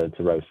the Learn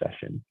to Row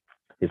session.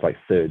 His like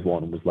third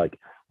one was like,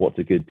 what's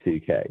a good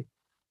 2K?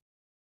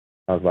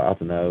 I was like, I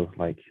don't know,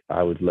 like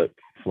I would look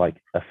for like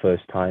a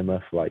first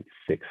timer for like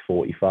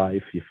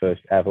 6:45, your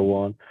first ever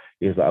one.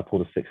 He was like, I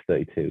pulled a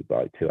 6:32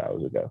 like 2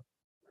 hours ago.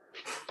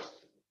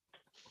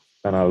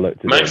 And I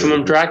looked at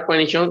maximum drag by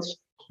any chance?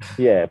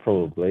 Yeah,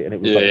 probably. And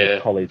it was like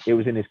his college, it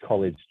was in his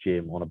college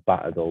gym on a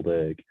battered old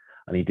erg,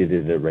 and he did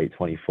it at rate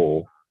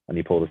 24, and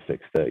he pulled a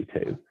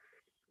 6:32.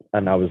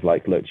 And I was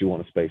like, look, do you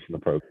want a space in the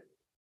program?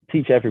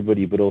 Teach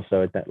everybody, but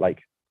also like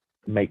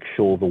make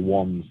sure the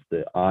ones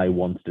that I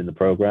wanted in the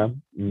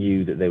program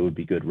knew that they would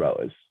be good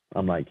rowers.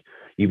 I'm like,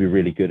 you'd be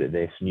really good at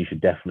this, and you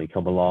should definitely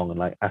come along and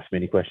like ask me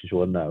any questions you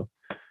want to know.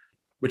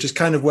 Which is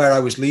kind of where I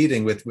was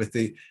leading with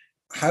the,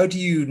 how do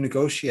you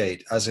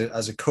negotiate as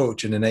a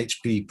coach in an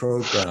HP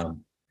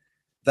program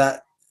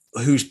that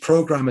whose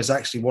program is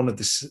actually one of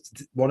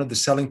the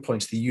selling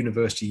points the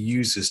university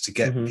uses to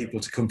get people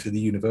to come to the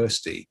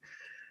university,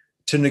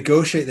 to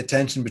negotiate the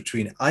tension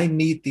between, I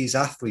need these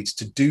athletes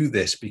to do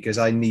this because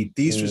I need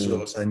these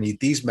results, I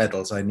need these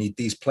medals, I need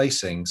these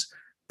placings,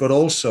 but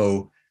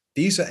also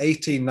these are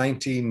 18,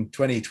 19,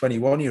 20,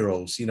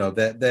 21-year-olds,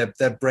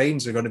 their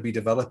brains are going to be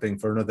developing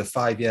for another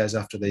 5 years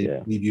after they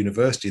leave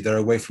university. They're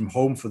away from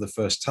home for the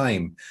first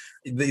time.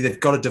 They've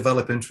got to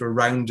develop into a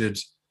rounded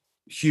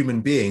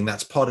human being.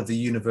 That's part of the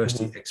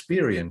university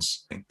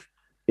experience.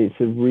 It's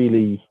a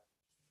really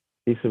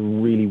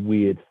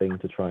weird thing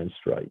to try and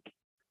strike.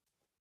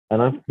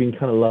 And I've been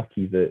kind of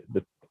lucky that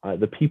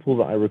the people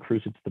that I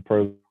recruited to the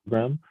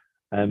program,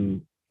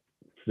 sort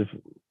of,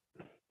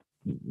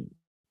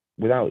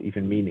 without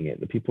even meaning it,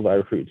 the people that I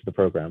recruited to the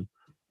program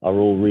are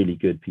all really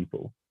good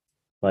people.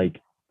 Like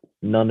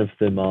none of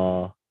them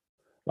are,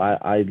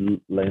 I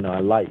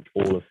like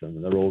all of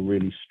them. They're all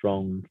really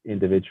strong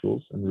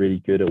individuals and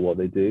really good at what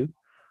they do.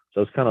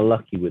 So I was kind of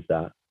lucky with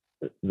that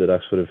I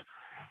sort of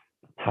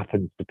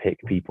happened to pick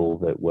people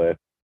that were,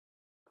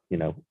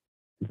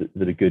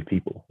 that are good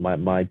people. My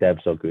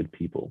devs are good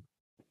people,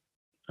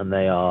 and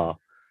they are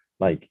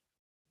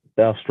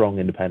strong,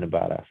 independent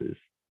badasses.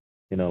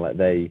 Like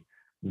they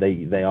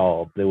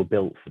were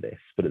built for this,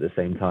 but at the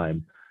same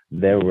time,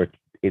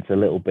 it's a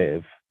little bit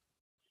of,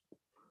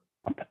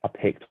 I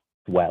picked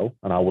well,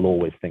 and I will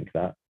always think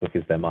that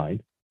because they're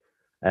mine.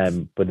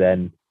 But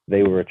then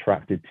they were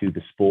attracted to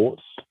the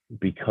sports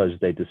because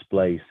they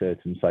display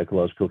certain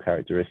psychological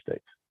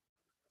characteristics.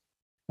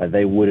 Like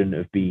they wouldn't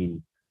have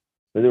been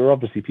But there were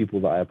obviously people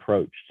that I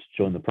approached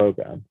to join the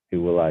program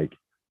who were like,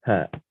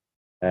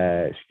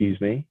 excuse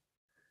me,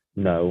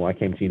 no, I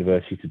came to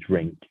university to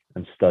drink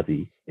and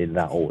study in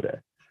that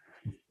order.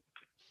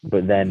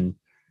 But then,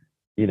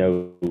 you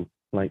know,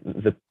 like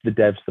the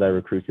devs that I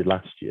recruited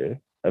last year,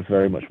 a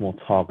very much more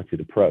targeted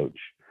approach.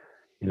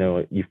 You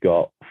know, you've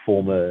got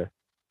former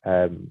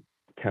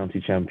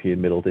county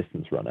champion middle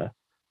distance runner,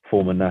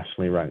 former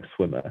nationally ranked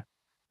swimmer,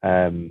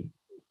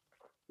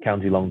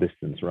 county long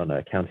distance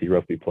runner, county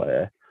rugby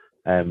player,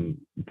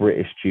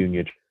 British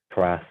junior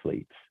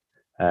triathletes,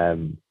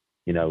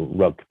 you know,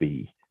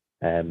 rugby.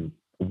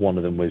 One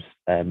of them was,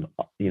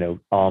 you know,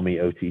 Army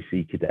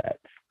OTC cadets.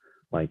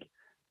 Like,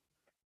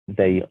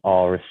 they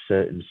are a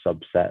certain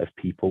subset of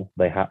people.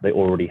 They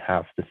already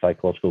have the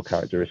psychological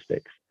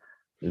characteristics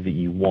that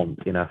you want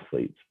in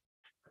athletes.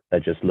 They're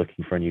just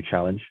looking for a new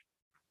challenge,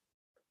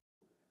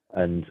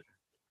 and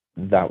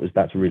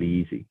that's really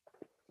easy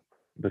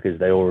because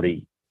they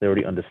already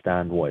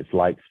understand what it's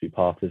like to be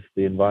part of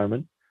the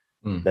environment.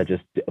 They're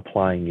just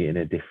applying it in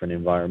a different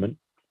environment.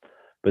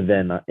 But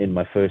then in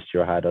my first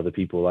year, I had other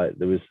people, like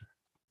there was,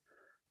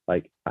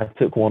 like, I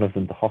took one of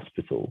them to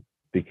hospital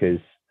because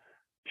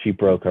she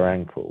broke her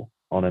ankle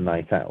on a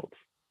night out,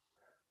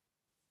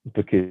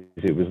 because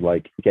it was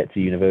like, get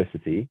to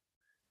university,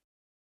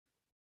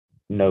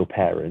 no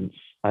parents,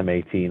 I'm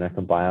 18, I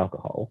can buy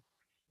alcohol.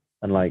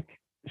 And like,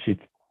 she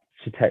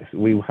texted,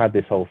 we had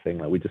this whole thing,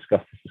 like we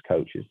discussed this as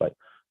coaches, like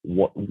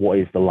what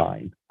is the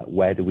line?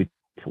 Like,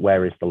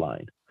 where is the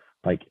line?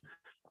 Like,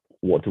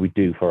 what do we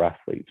do for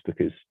athletes?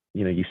 Because,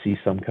 you know, you see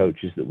some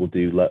coaches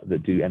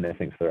that do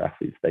anything for their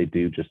athletes. They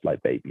do just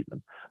like baby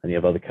them. And you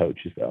have other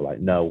coaches that are like,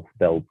 no,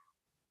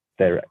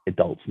 they're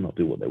adults and they'll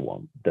do what they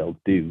want. They'll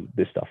do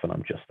this stuff and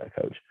I'm just their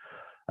coach.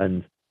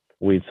 And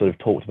we'd sort of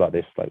talked about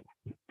this like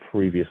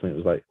previously. It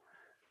was like,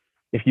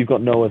 if you've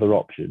got no other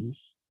options,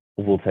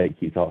 we'll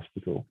take you to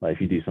hospital. Like,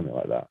 if you do something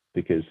like that,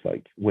 because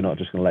like, we're not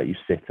just going to let you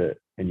sit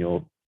in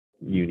your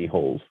uni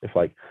halls. If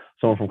like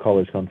someone from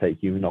college can't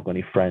take you, you've not got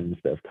any friends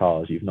that have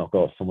cars, you've not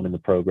got someone in the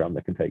program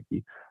that can take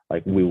you,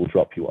 like, we will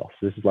drop you off.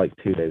 So this is like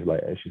 2 days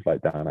later. She's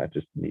like, Dan, I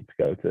just need to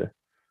go to,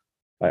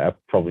 like, I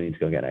probably need to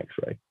go get an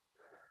x-ray.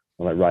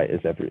 I'm like, right,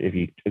 if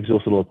you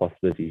exhausted all the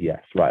possibilities,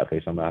 yes, right, okay,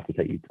 so I'm gonna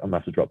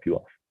have to drop you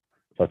off.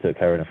 So I took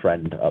her and a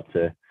friend up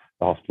to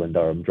the hospital in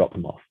Durham, dropped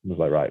them off, and was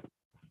like, right,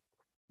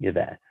 you're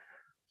there.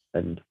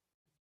 And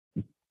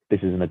this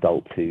is an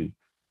adult who, you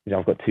know,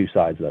 I've got two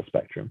sides of that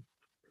spectrum.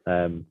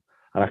 And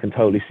I can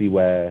totally see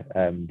where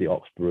the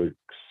Oxbrookes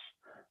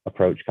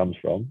approach comes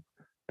from,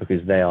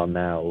 because they're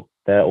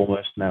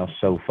almost now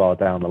so far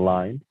down the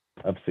line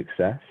of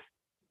success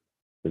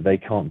that they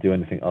can't do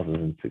anything other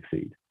than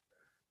succeed.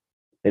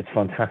 It's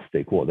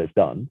fantastic what they've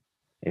done.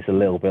 It's a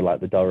little bit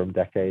like the Durham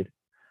decade.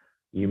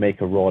 You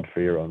make a rod for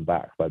your own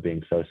back by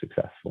being so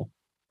successful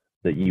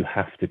that you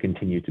have to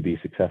continue to be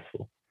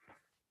successful.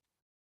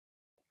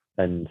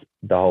 And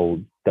the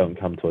whole don't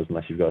come to us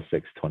unless you've got a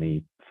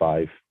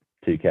 6:25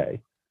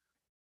 2K.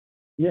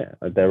 Yeah,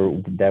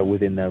 they're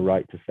within their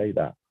right to say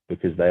that,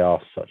 because they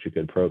are such a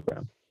good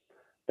program.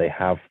 They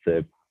have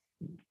the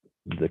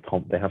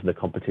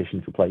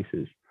competition for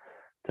places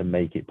to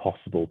make it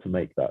possible to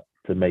make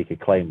a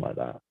claim like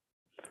that.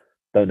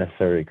 Don't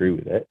necessarily agree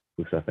with it,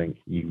 because I think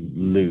you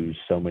lose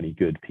so many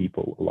good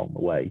people along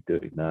the way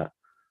doing that.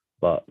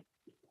 But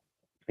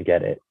I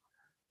get it.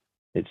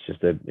 It's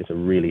just it's a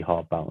really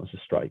hard balance to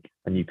strike,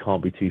 and you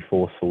can't be too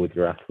forceful with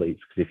your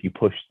athletes, because if you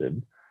push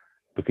them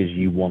because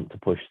you want to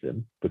push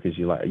them, because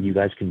you're like, you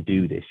guys can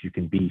do this, you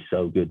can be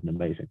so good and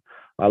amazing.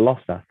 I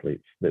lost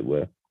athletes that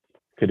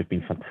could have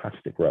been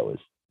fantastic rowers,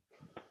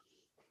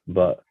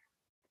 but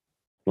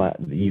like,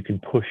 you can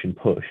push and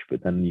push,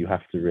 but then you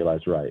have to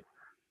realize, right,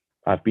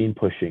 I've been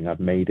pushing, I've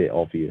made it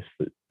obvious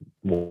that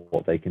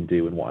what they can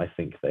do and what I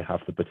think they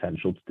have the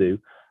potential to do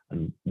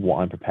and what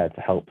I'm prepared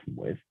to help them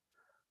with.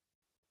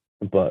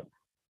 But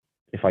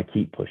if I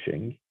keep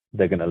pushing,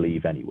 they're going to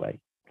leave anyway.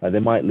 Like, they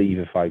might leave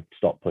if I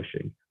stop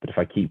pushing, but if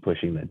I keep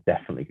pushing, they're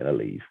definitely going to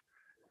leave,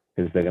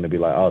 because they're going to be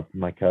like, oh,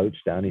 my coach,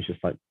 Dan, he's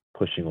just like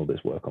pushing all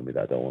this work on me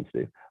that I don't want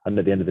to do. And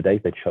at the end of the day,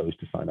 they chose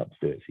to sign up to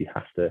do it. So you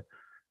have to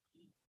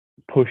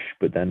push,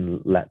 but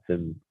then let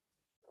them,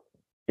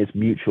 it's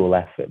mutual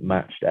effort,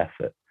 matched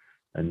effort.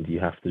 And you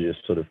have to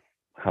just sort of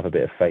have a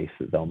bit of faith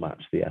that they'll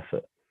match the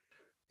effort.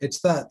 It's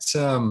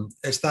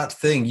that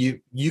thing.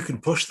 You can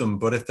push them,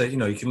 but if they, you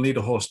know, you can lead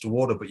a horse to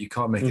water, but you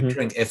can't make it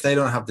drink if they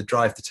don't have the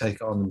drive to take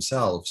it on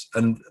themselves.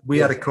 And we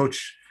had a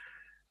coach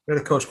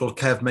called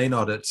Kev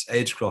Maynard at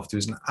Agecroft,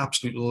 who's an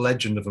absolute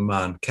legend of a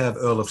man, Kev,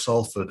 Earl of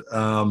Salford.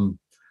 And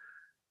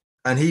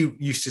he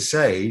used to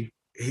say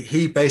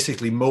he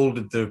basically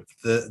molded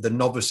the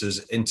novices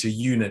into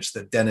units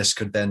that Dennis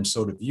could then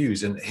sort of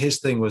use. And his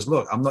thing was,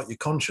 look, I'm not your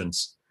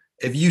conscience.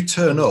 If you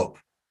turn up,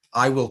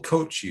 I will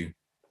coach you.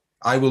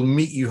 I will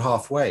meet you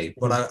halfway,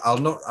 but I'll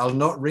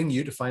not ring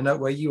you to find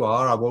out where you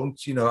are. I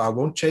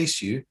won't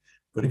chase you.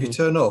 but if you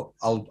turn up,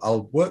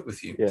 I'll work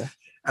with you. Yeah.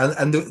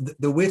 And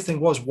the weird thing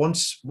was,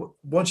 once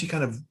you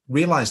kind of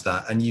realized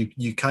that, and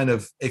you kind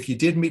of, if you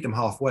did meet him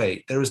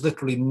halfway, there was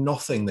literally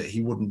nothing that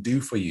he wouldn't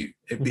do for you.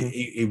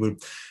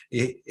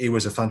 He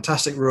was a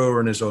fantastic rower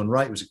in his own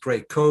right. He was a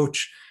great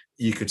coach.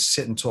 You could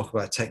sit and talk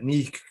about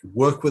technique,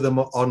 work with him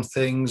on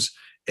things.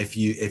 If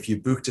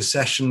you booked a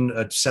session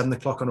at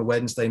 7:00 on a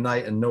Wednesday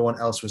night and no one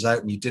else was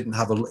out, and you didn't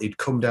have he'd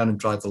come down and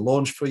drive the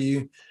launch for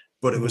you.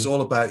 But it was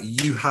all about,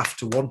 you have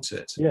to want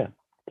it. Yeah,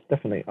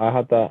 definitely. I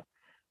had that.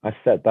 I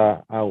set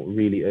that out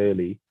really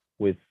early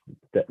with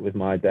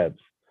my devs,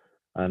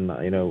 and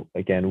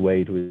again,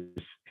 Wade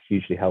was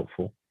hugely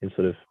helpful in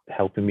sort of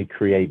helping me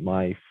create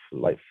my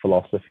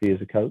philosophy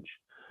as a coach,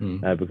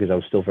 because I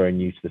was still very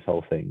new to this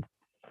whole thing.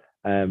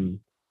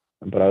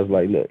 But I was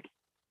like, look,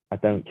 I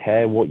don't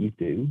care what you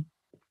do.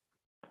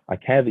 I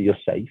care that you're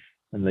safe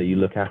and that you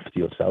look after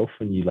yourself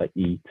and you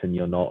eat and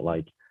you're not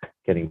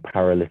getting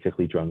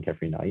paralytically drunk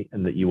every night,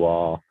 and that you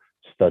are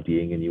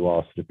studying and you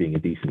are sort of being a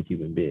decent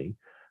human being.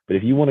 But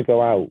if you want to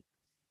go out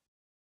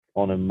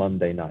on a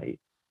Monday night,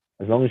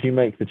 as long as you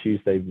make the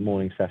Tuesday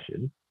morning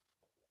session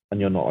and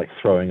you're not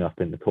throwing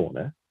up in the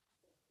corner,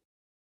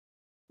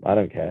 I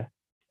don't care.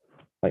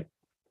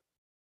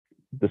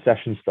 The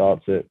session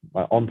starts at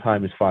on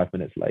time is 5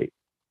 minutes late.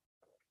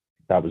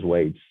 That was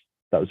a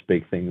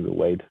big thing that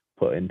Wade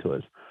put into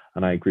us,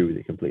 and I agree with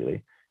it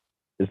completely.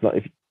 It's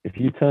like if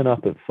you turn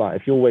up at 5,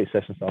 if your weight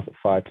session starts at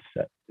 5 to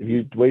 7, if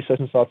your weight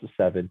session starts at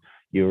 7,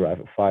 you arrive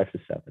at 5 to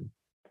 7.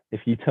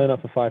 If you turn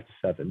up at 5 to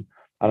 7,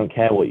 I don't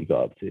care what you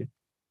got up to.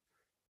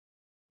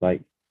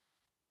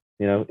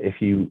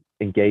 If you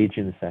engage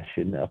in the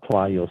session,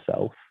 apply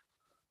yourself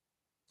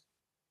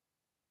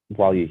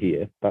while you're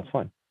here, that's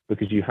fine.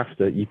 Because you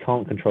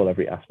can't control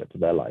every aspect of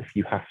their life.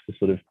 You have to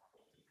sort of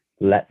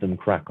let them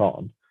crack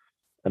on.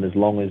 And as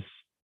long as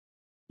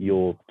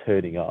you're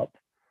turning up,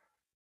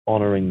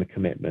 honoring the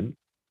commitment,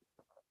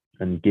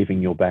 and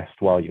giving your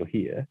best while you're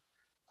here,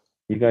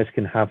 you guys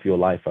can have your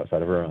life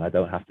outside of rowing. I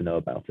don't have to know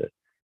about it.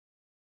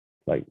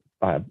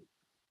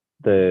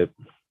 The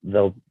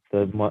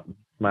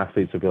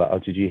athletes will be like, oh,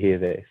 did you hear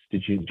this? Do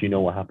you know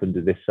what happened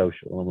to this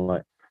social? And I'm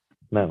like,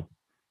 no,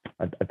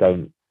 I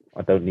don't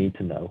need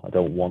to know. I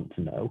don't want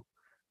to know,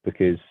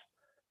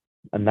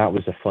 and that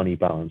was a funny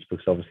balance,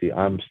 because obviously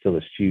I'm still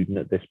a student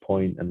at this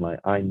point, and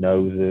I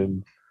know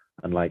them,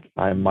 and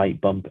I might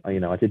bump, I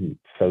didn't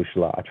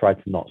socialize. I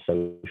tried to not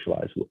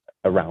socialize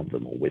around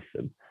them or with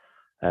them.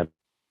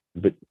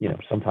 But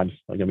sometimes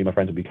me and my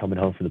friends would be coming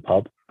home from the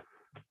pub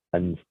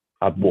and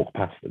I'd walk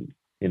past them,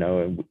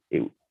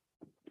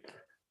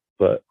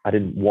 but I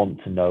didn't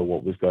want to know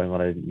what was going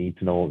on. I didn't need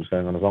to know what was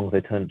going on. As long as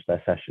they turned up to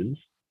their sessions,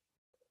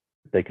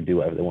 they could do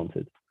whatever they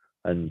wanted.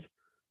 And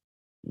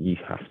you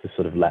have to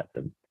sort of let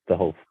them, the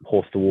whole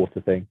horse to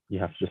water thing, you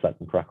have to just let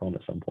them crack on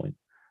at some point,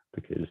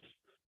 because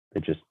they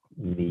just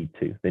need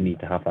to. They need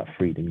to have that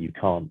freedom. You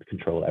can't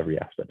control every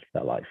aspect of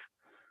their life.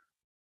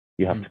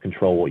 You have to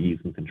control what you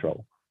can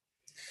control.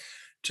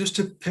 Just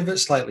to pivot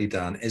slightly,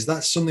 Dan, is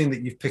that something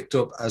that you've picked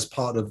up as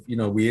part of,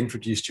 we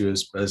introduced you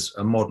as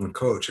a modern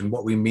coach? And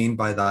what we mean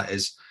by that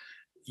is,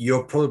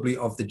 you're probably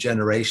of the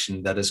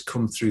generation that has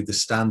come through the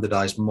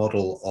standardized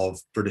model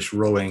of British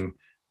rowing,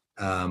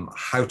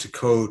 how to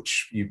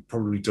coach. You've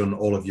probably done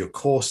all of your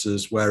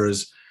courses,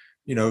 whereas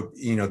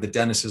the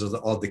Dennises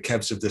or the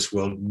Kevs of this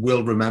world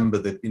will remember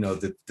that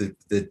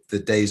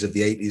the days of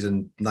the 80s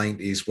and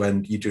 90s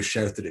when you just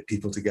shouted at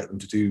people to get them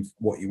to do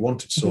what you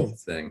wanted, sort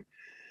of thing.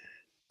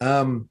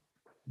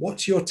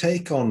 What's your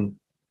take on,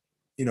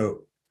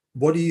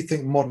 what do you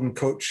think modern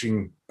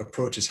coaching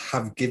approaches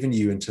have given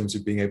you in terms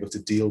of being able to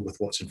deal with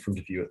what's in front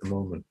of you at the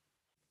moment?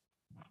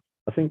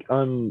 I think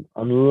I'm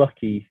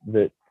lucky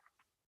that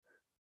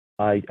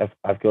I've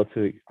got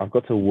to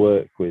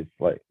work with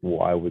what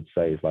I would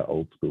say is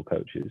old school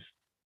coaches.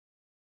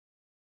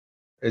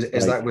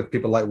 Is that with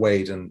people like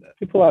Wade and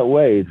people like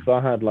Wade? So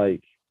I've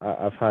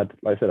had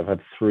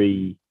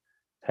 3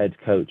 head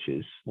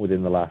coaches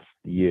within the last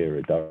year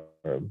at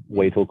Durham: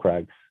 Wade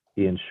Hall-Craggs,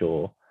 Ian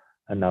Shaw,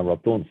 and now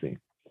Rob Dauncey.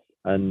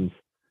 And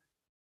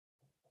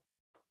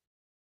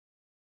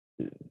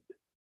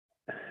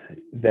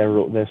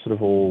they're sort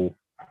of all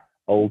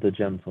older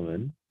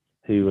gentlemen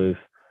who have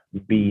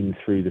been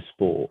through the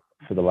sport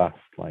for the last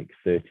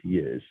 30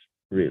 years,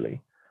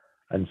 really.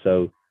 And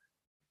so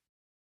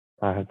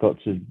I've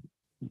been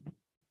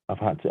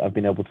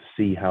able to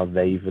see how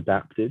they've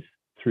adapted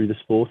through the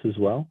sport as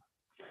well.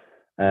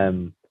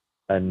 And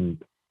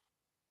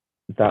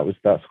that was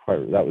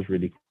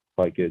really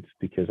quite good,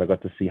 because I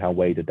got to see how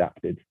Wade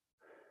adapted,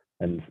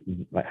 and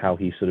how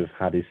he sort of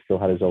still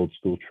had his old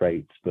school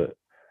traits, but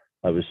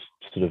I was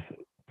sort of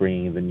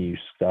bringing the new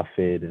stuff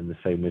in. And the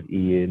same with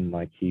Ian,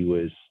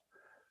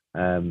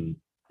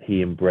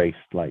 he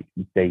embraced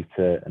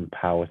data and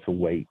power to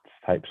weight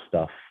type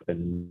stuff,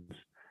 and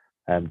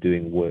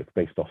doing work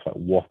based off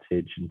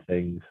wattage and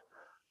things.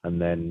 And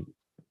then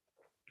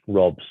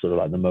Rob's sort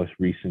of the most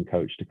recent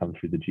coach to come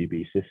through the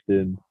GB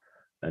system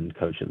and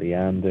coach at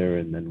Leander,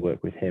 and then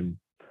work with him.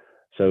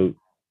 So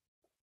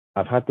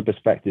I've had the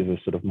perspective of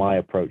sort of my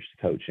approach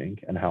to coaching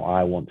and how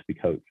I want to be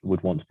coached,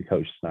 would want to be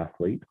coached as an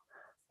athlete,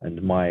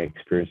 and my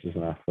experience as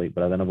an athlete.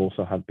 But then I've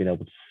also been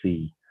able to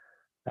see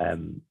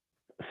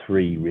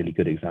 3 really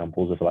good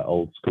examples of like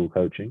old school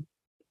coaching.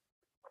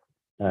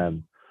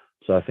 So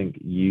I think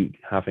you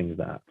having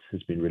that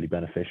has been really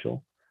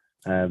beneficial,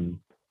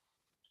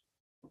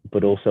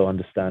 but also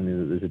understanding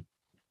that there's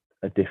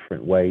a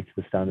different way to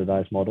the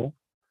standardized model.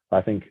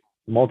 I think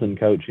modern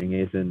coaching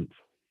is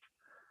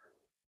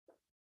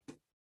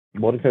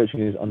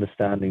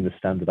understanding the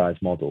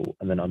standardized model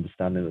and then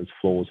understanding there's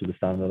flaws with the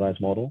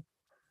standardized model,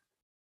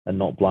 and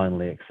not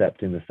blindly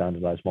accepting the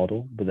standardized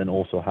model, but then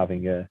also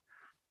having a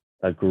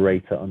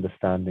greater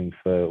understanding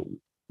for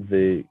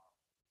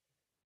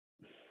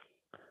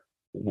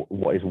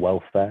what is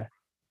welfare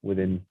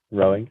within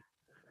rowing.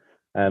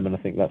 And I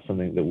think that's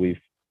something that we've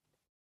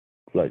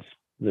like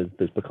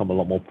that's become a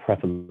lot more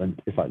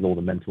prevalent. It's like all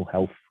the mental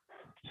health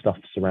stuff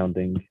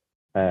surrounding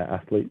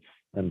athletes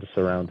and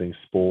surrounding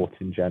sport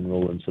in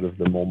general, and sort of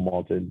the more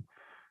modern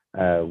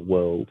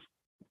world.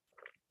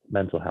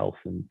 Mental health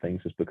and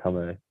things has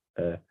become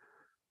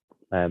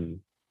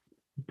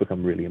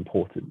become really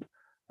important.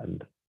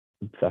 And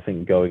I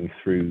think going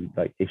through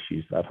like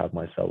issues that I've had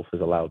myself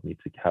has allowed me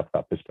to have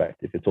that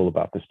perspective. It's all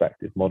about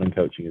perspective. Modern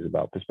coaching is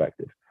about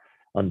perspective,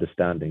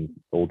 understanding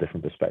all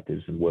different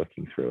perspectives and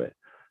working through it.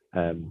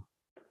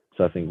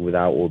 So I think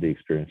without all the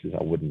experiences,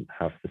 I wouldn't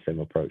have the same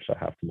approach I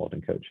have to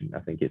modern coaching. I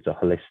think it's a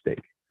holistic,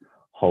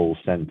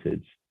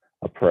 whole-centered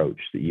approach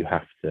that you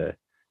have to,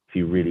 if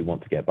you really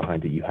want to get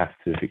behind it, you have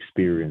to have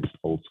experienced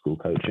old school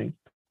coaching.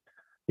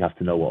 You have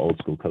to know what old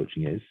school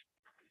coaching is.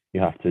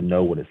 You have to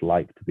know what it's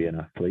like to be an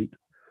athlete.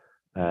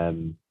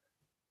 And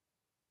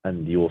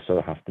you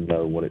also have to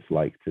know what it's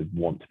like to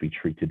want to be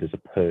treated as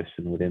a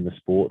person within the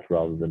sport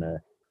rather than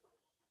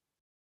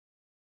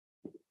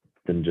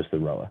just a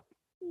rower.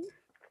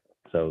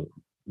 So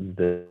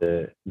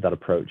that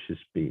approach has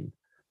been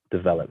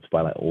developed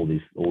by like all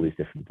these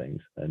different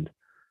things.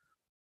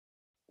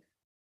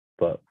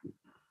 But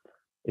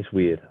it's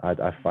weird.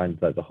 I find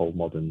that the whole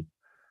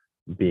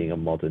being a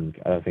modern,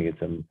 I don't think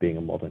it's being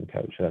a modern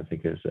coach. I don't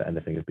think it's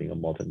anything as being a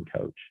modern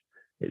coach.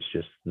 It's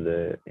just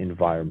the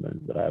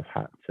environment that I've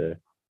had to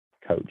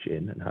coach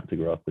in and had to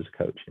grow up as a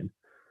coach in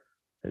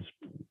has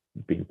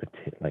been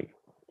like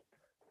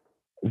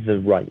the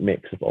right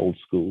mix of old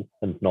school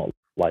and not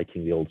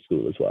liking the old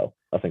school as well.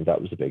 I think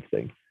that was a big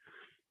thing.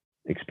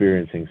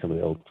 Experiencing some of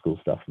the old school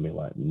stuff and being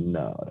like,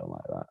 no, I don't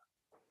like that.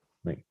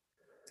 Like,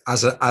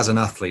 as an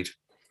athlete.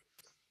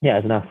 Yeah,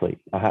 as an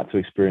athlete, I had to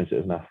experience it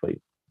as an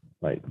athlete.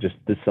 Like, just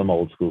there's some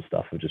old school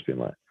stuff I've just been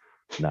like,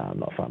 nah, I'm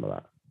not a fan of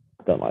that.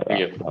 I don't like that.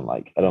 Yeah. I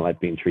don't like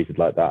being treated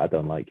like that. I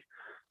don't like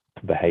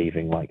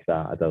behaving like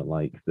that. I don't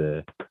like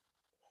the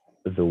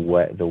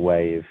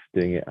way of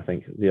doing it. I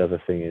think the other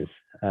thing is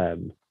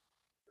the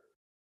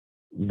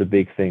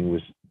big thing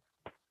was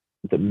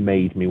that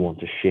made me want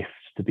to shift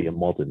to be a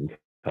modern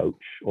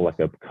coach, or like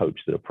a coach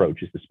that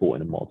approaches the sport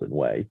in a modern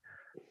way,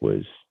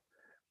 was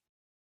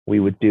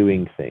we were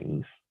doing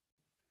things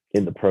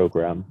in the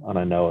program, and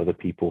I know other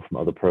people from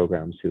other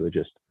programs who are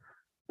just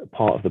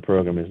part of the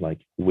program is like,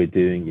 we're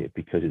doing it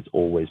because it's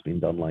always been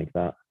done like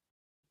that.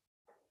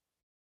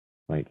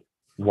 Like,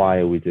 why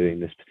are we doing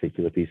this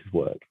particular piece of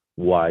work?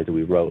 Why do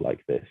we row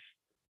like this?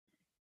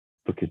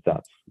 Because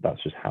that's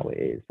just how it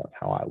is. That's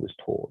how I was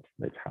taught.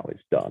 That's how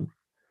it's done.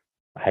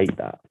 I hate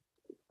that.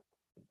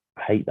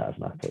 I hate that as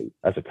an athlete,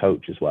 as a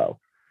coach as well,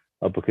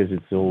 because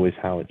it's always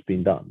how it's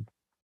been done.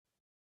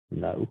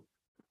 No.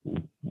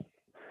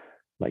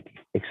 Like,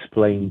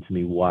 explain to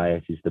me why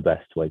it is the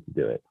best way to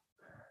do it.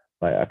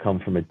 Like, I come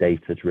from a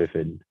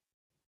data-driven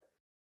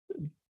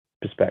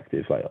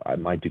perspective. Like,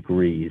 my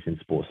degree is in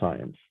sports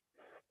science.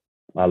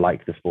 I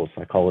like the sports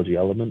psychology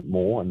element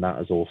more, and that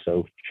has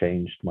also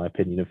changed my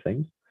opinion of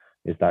things,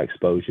 is that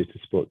exposure to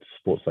sports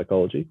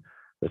psychology.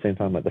 At the same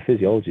time, like the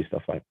physiology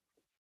stuff, like,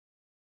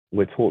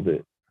 we're taught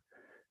that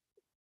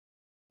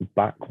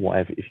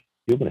if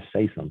you're going to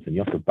say something,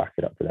 you have to back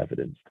it up with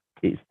evidence.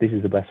 This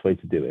is the best way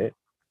to do it,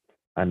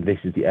 and this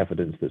is the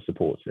evidence that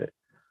supports it.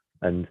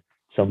 And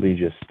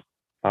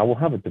I will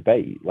have a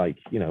debate. Like,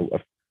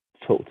 I've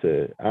talked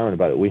to Aaron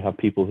about it. We have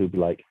people who be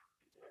like,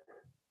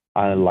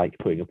 I like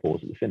putting a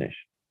pause at the finish.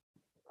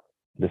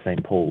 The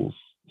St. Paul's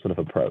sort of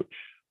approach,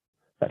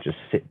 that just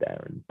sit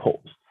there and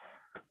pause.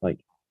 Like,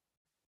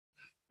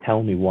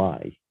 tell me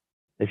why.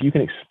 If you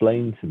can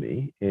explain to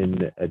me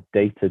in a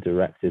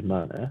data-directed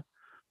manner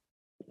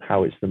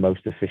how it's the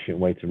most efficient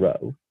way to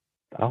row,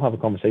 I'll have a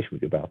conversation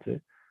with you about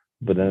it.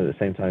 But then at the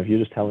same time, if you're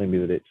just telling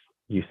me that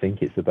you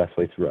think it's the best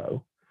way to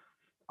row,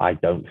 I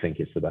don't think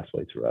it's the best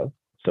way to row.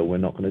 So we're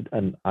not going to,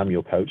 and I'm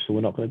your coach, so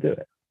we're not going to do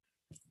it.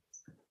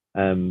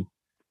 And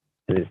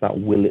it's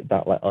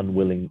that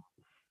unwilling,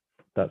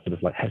 that sort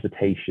of like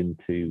hesitation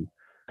to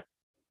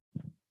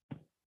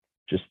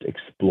just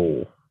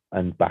explore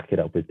and back it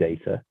up with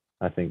data.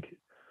 I think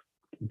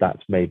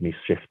that's made me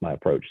shift my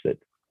approach, that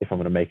if I'm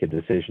going to make a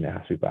decision, it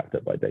has to be backed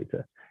up by data.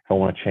 If I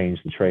want to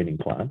change the training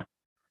plan,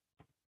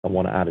 I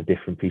want to add a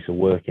different piece of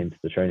work into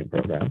the training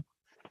program,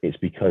 it's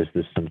because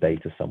there's some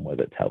data somewhere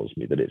that tells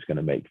me that it's going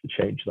to make the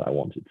change that I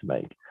want it to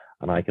make,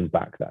 and I can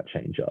back that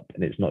change up.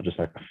 And it's not just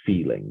like a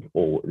feeling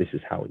or this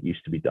is how it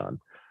used to be done.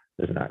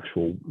 There's an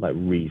actual like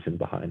reason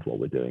behind what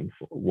we're doing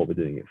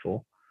it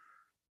for.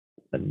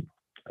 And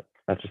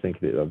I just think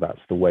that that's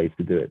the way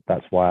to do it.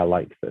 That's why I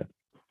like that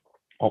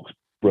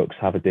Oxbrooks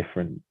have a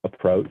different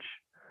approach.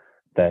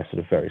 They're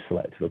sort of very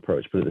selective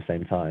approach, but at the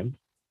same time,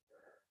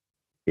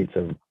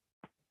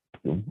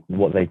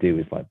 what they do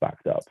is like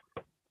backed up.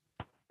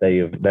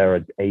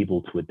 They're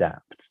able to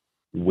adapt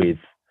with.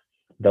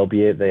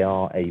 They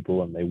are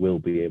able and they will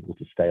be able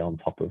to stay on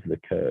top of the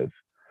curve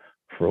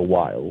for a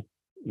while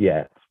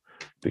yet,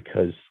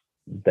 because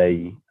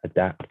they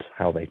adapt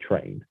how they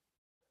train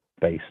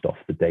based off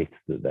the data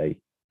that they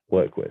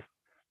work with,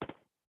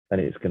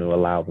 and it's going to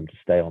allow them to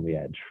stay on the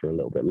edge for a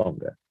little bit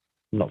longer.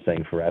 I'm not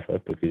saying forever,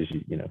 because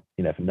you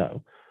never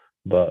know,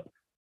 but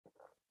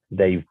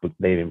they've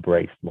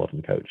embraced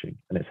modern coaching,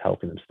 and it's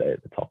helping them stay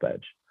at the top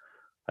edge.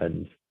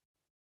 And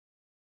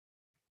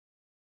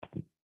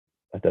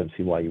I don't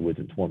see why you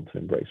wouldn't want to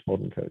embrace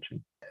modern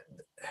coaching.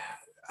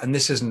 And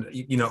this isn't,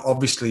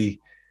 obviously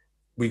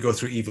we go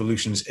through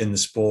evolutions in the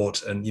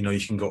sport, and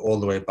you can go all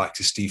the way back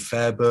to Steve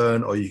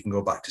Fairburn, or you can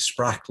go back to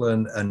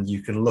Spracklin, and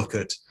you can look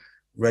at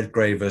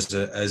Redgrave as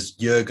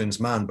Jurgen's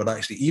man. But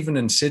actually, even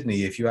in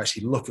Sydney, if you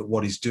actually look at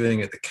what he's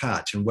doing at the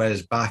catch and where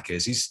his back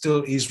is,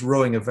 he's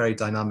rowing a very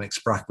dynamic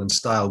Spracklin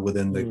style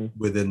within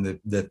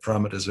the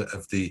parameters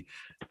of the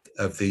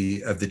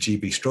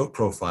GB stroke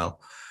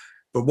profile.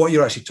 But what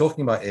you're actually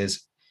talking about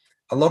is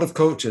a lot of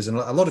coaches and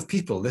a lot of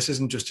people, this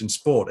isn't just in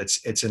sport,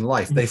 it's in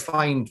life. They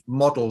find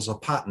models or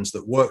patterns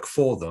that work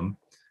for them,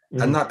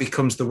 and that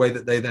becomes the way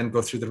that they then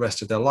go through the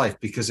rest of their life,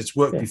 because it's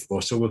worked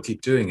before, so we'll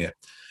keep doing it.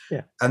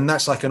 Yeah. And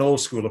that's like an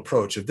old school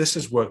approach of this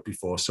has worked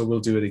before, so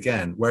we'll do it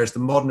again. Whereas the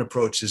modern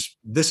approach is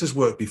this has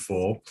worked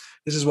before,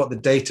 this is what the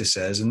data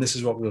says, and this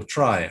is what we'll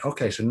try.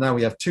 Okay, so now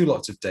we have two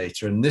lots of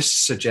data, and this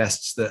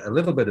suggests that a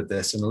little bit of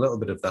this and a little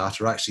bit of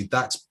that, or actually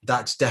that's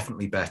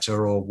definitely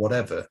better, or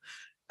whatever.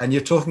 And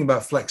you're talking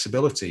about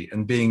flexibility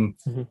and being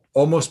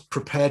almost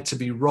prepared to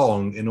be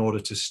wrong in order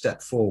to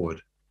step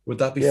forward. Would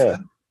that be fair?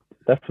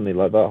 Definitely.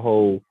 Like that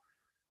whole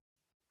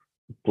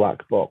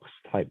black box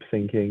type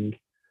thinking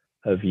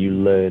of you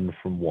learn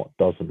from what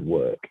doesn't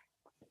work,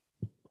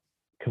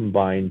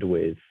 combined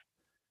with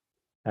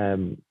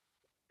the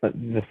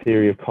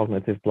theory of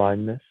cognitive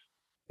blindness,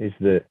 is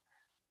that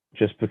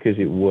just because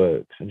it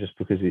works and just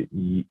because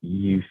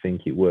you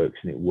think it works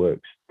and it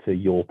works to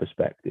your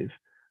perspective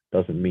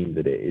doesn't mean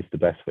that it is the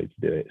best way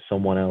to do it.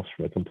 Someone else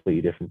from a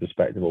completely different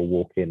perspective will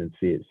walk in and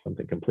see it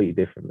something completely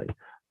differently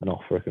and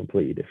offer a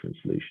completely different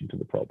solution to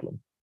the problem.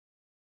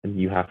 And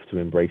you have to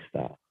embrace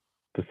that,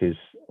 because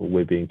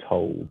we're being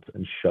told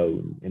and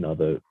shown in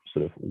other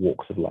sort of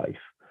walks of life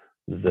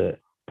that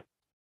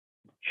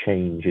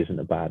change isn't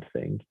a bad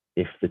thing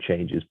if the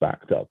change is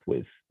backed up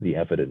with the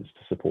evidence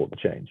to support the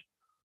change.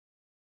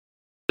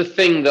 The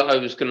thing that I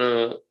was going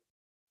to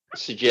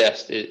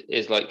suggest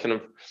is like kind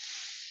of,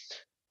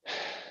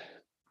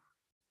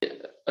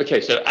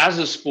 okay, so as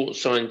a sports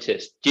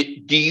scientist,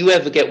 do you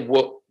ever get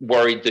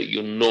worried that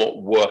you're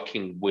not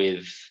working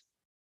with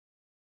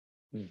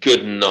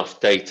good enough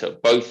data,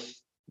 both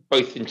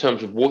in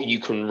terms of what you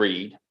can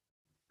read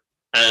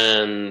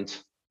and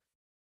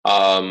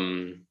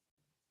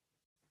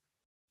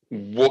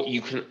what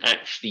you can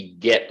actually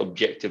get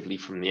objectively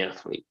from the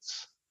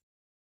athletes?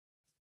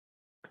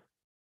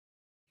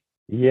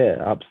 Yeah,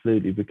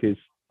 absolutely. Because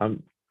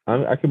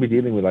I could be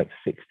dealing with like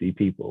 60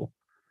 people,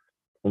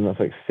 and that's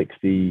like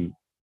 60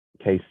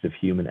 cases of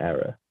human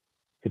error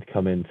could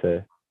come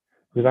into,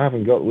 because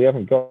we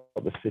haven't got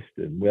the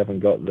system, we haven't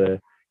got the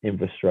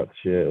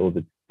infrastructure or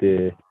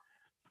the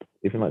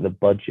even like the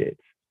budget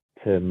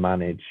to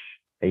manage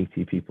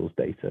 80 people's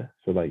data.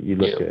 So like you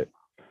look at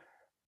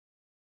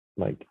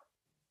like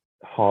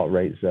heart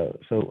rate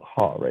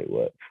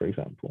work, for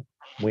example.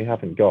 We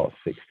haven't got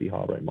 60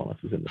 heart rate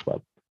monitors in the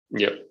club.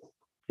 Like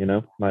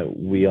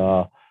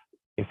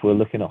if we're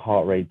looking at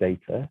heart rate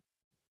data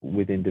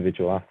with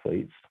individual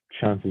athletes,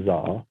 chances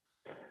are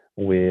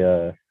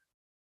we're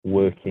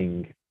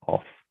working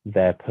off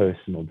their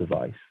personal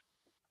device,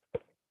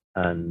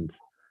 and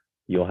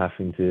you're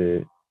having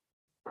to,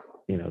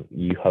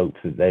 you hope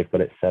that they've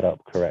got it set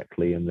up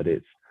correctly and that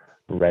it's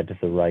read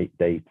the right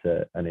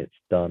data and it's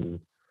done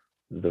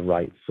the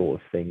right sort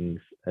of things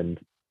and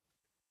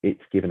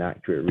it's given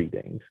accurate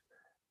readings.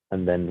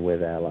 And then where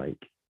they're like,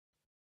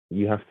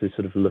 you have to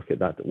sort of look at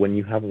that. When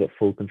you have the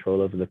full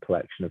control over the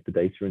collection of the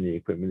data and the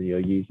equipment that you're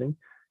using,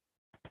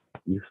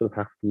 you sort of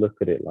have to look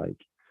at it like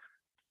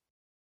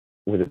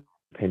with a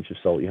pinch of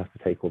salt. You have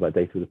to take all that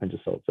data with a pinch of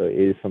salt. So it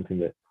is something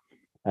that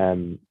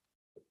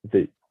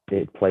that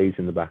it plays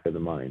in the back of the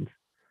mind,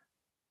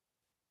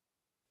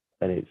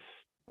 and it's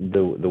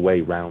the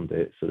way round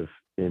it, sort of,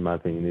 in my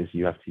opinion, is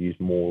you have to use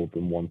more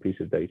than one piece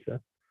of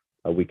data.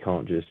 We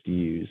can't just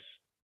use,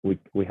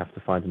 we have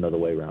to find another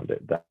way around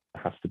it. That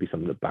has to be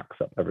something that backs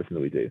up everything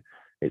that we do.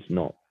 It's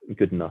not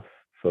good enough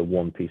for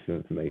one piece of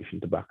information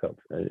to back up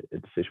a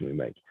decision we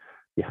make.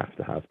 you have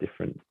to have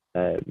different.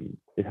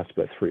 It has to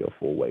go 3 or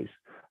 4 ways.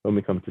 When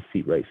we come to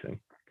seat racing,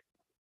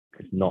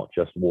 it's not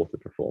just water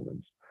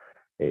performance.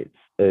 It's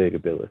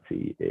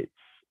ergability. It's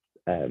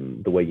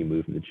the way you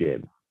move in the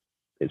gym.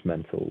 It's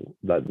mental,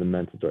 like the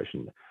mental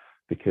direction,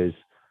 because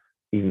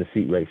even the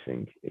seat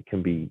racing, it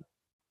can be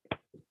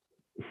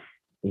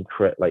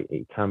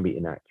it can be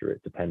inaccurate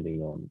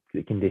depending on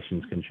the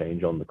conditions can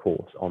change on the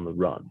course, on the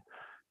run.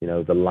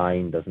 The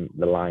line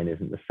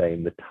isn't the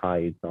same. The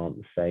tides aren't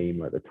the same.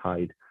 Like the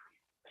tide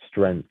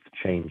strength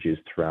changes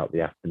throughout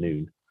the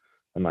afternoon,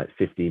 and like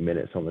 15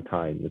 minutes on the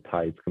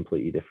tide's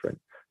completely different.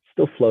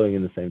 Still flowing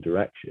in the same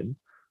direction,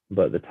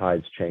 but the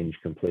tides change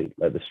completely.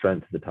 Like the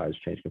strength of the tides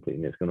change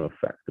completely, and it's going to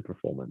affect the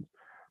performance.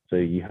 So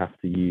you have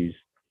to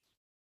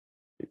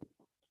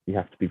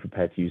be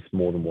prepared to use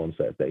more than one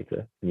set of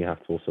data, and you have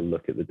to also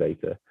look at the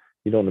data.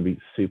 You don't want to be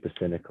super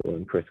cynical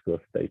and critical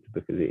of the data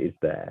because it is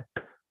there,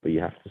 but you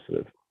have to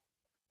sort of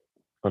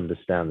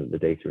understand that the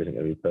data isn't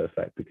going to be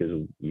perfect because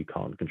you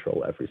can't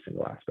control every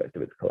single aspect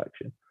of its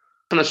collection.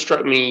 Kind of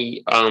struck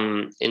me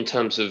in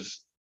terms of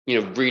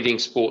reading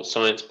sports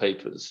science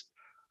papers.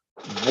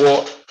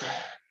 What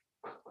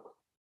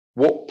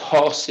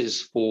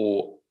passes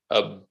for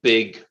a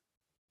big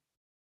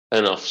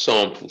enough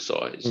sample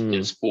size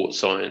in sports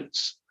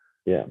science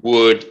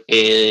would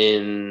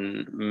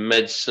in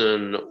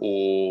medicine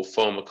or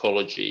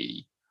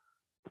pharmacology,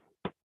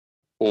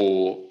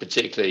 or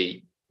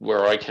particularly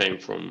where I came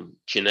from,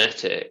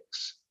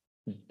 genetics,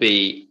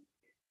 be,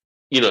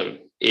 you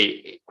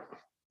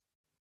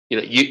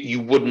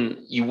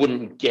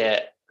wouldn't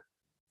get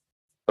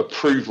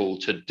approval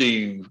to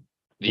do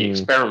the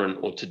experiment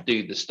or to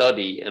do the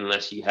study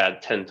unless you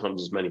had 10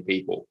 times as many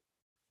people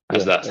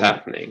as that's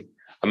happening.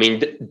 I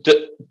mean,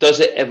 does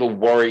it ever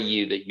worry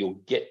you that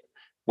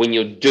when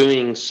you're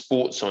doing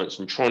sports science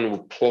and trying to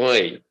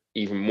apply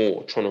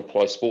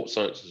sports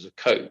science as a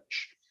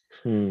coach,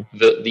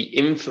 that the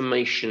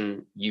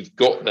information you've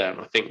got there,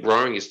 and I think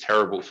rowing is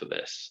terrible for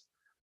this.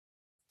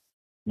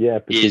 Yeah,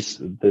 because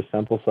the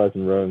sample size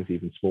in rowing is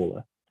even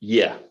smaller.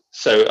 Yeah.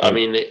 So, I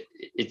mean,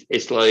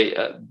 it's like,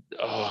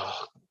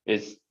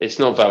 it's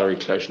not Valery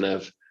Kleshnev.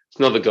 It's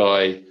another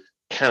guy,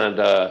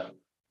 Canada.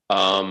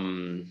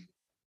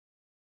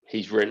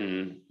 He's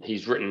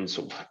written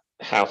sort of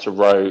how to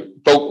row.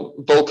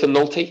 Volker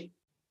Nolte,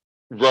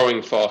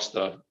 Rowing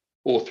Faster,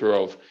 author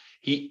of.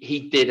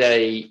 He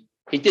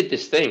did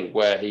this thing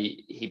where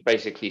he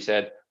basically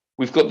said,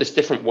 we've got this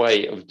different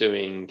way of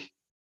doing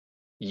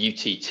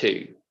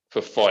UT2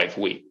 for 5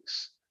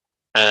 weeks,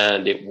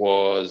 and he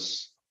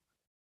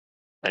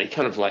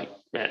kind of like,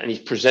 and he's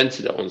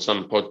presented it on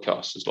some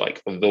podcasts as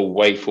like the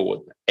way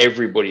forward that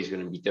everybody's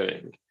going to be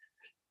doing.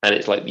 And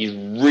it's like these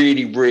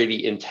really,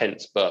 really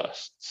intense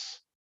bursts,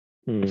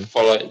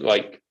 followed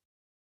like,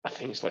 I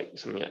think it's like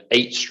something like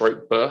 8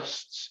 stroke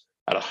bursts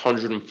at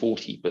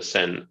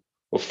 140%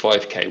 of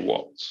 5K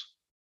watts.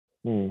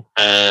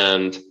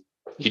 And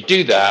you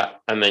do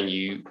that, and then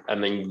you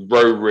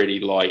row really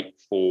light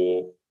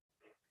for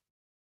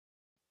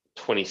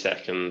 20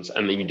 seconds,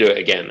 and then you do it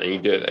again, and you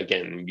do it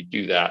again, and you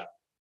do that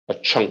a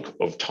chunk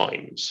of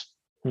times.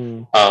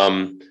 And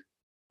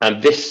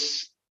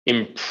this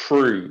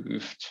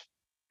improved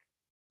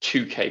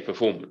 2K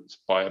performance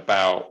by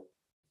about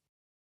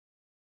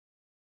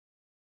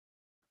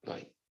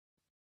like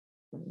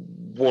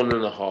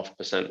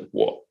 1.5% of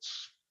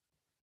watts.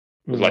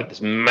 It was like this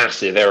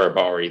massive error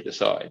bar either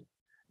side.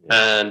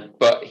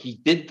 But he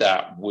did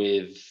that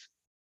with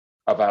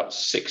about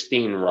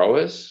 16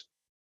 rowers,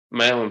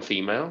 male and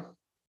female.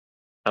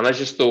 And I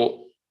just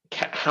thought,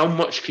 how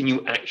much can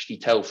you actually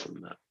tell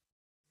from that?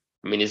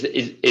 I mean, is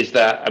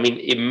that, I mean,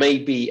 it may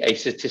be a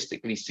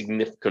statistically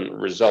significant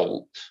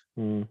result,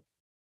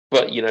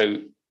 but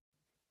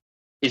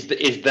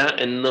is that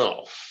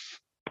enough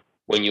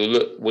when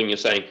you're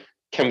saying,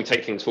 can we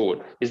take things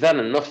forward? Is that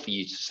enough for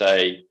you to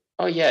say,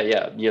 oh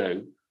yeah,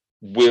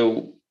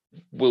 we'll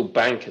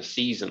bank a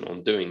season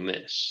on doing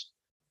this?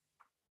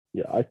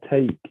 Yeah, I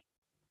take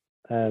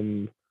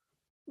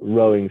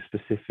rowing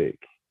specific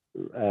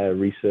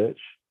research.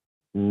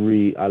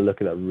 I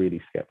look at that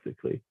really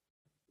skeptically,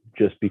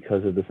 just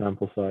because of the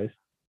sample size.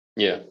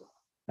 Yeah.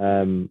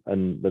 And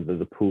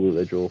the pool that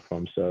they draw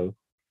from. So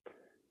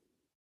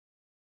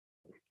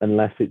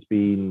unless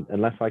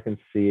I can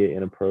see it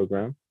in a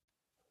program,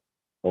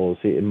 or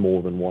see it in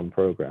more than one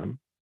program,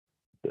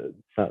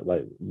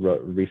 like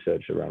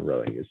research around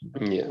rowing is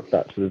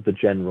that's sort of the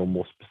general,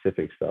 more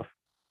specific stuff.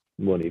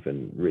 Won't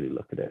even really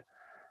look at it.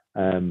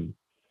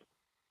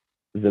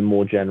 The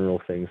more general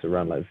things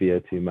around like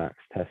VO2 max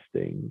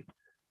testing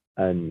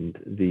and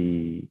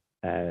the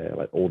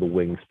like all the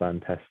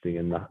wingspan testing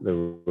and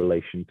the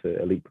relation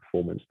to elite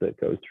performance that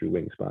goes through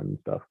wingspan and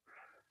stuff,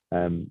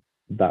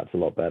 that's a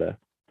lot better.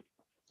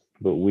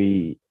 But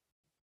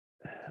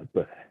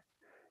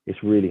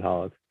it's really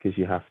hard because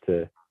you have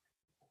to.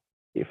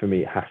 For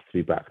me, it has to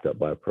be backed up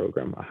by a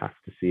program. I have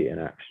to see it in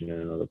action in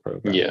another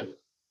program. Yeah.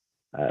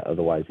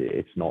 Otherwise,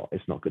 it's not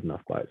good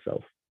enough by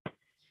itself.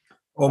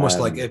 Almost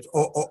like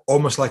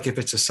if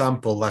it's a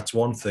sample, that's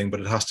one thing, but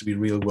it has to be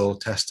real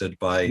world tested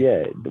by.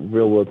 Yeah, the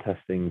real world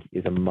testing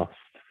is a must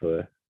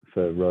for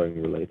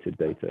rowing related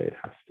data. It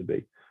has to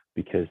be,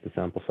 because the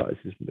sample size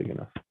isn't big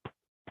enough.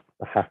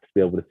 I have to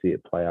be able to see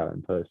it play out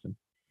in person,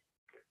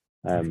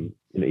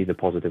 either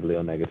positively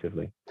or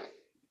negatively.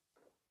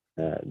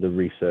 The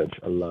research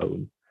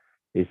alone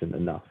isn't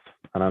enough,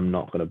 and I'm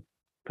not going to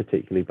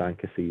particularly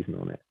bank a season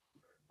on it.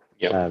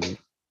 Yep.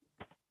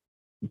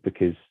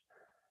 Because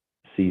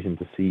season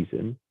to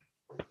season,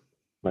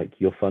 like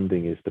your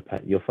funding is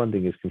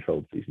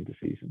controlled season to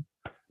season.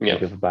 Yeah.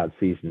 If you have a bad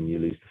season and you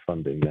lose the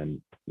funding,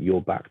 then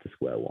you're back to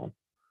square one.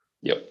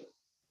 Yep.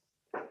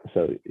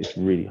 So it's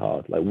really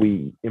hard. Like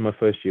in my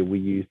first year, we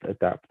used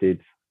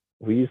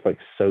like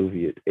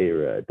Soviet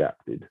era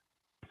adapted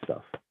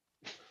stuff.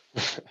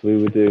 So we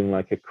were doing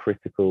like we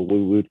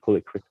would call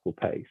it critical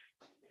pace.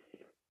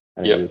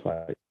 And it was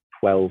like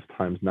 12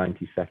 times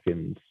 90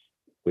 seconds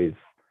with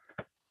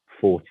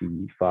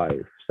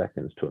 45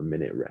 seconds to a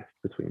minute rest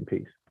between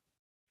piece.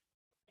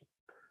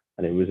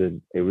 And it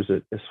was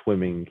a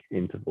swimming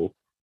interval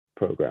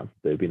program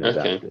that had been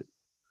adapted.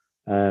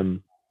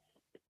 And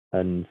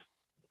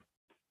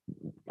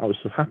I was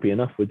so happy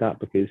enough with that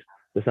because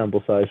the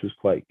sample size was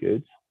quite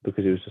good,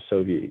 because it was a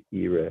Soviet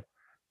era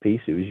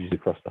piece. It was used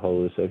across the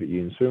whole of the Soviet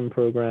Union swimming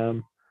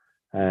program.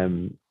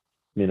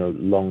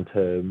 Long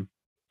term,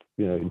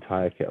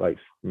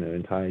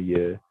 entire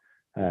year.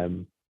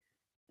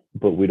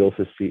 But we'd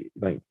also see,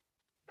 like,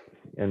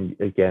 and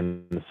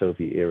again, the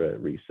Soviet era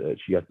research,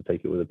 you have to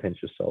take it with a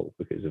pinch of salt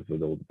because of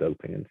all the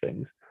doping and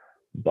things.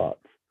 But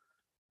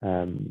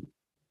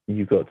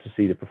you got to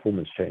see the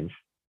performance change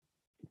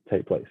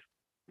take place.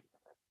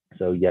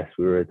 So yes,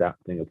 we were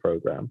adapting a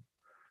program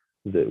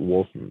that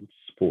wasn't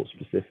sport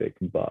specific,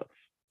 but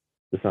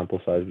the sample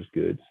size was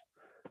good,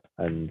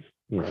 and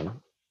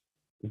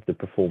the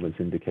performance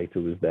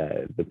indicator was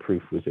there. The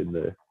proof was in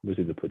the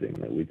pudding.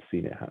 That we'd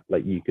seen it.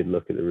 Like, you could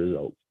look at the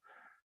results.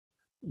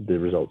 The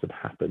results had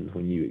happened.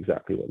 We knew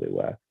exactly what they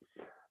were.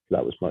 So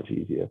that was much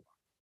easier.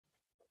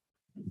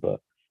 But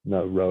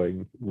no,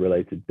 rowing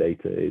related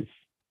data is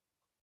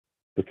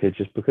because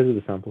of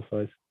the sample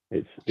size.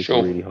 It's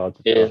sure. Really hard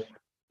to trust.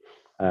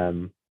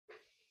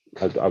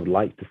 I would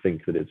like to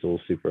think that it's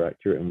all super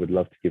accurate, and would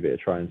love to give it a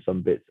try. In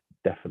some bits,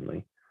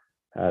 definitely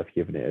have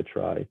given it a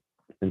try.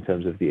 In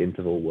terms of the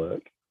interval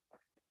work,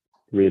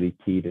 really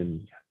keen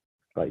and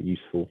like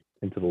useful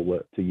interval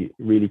work.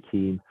 Really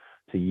keen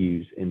to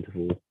use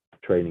interval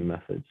training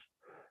methods.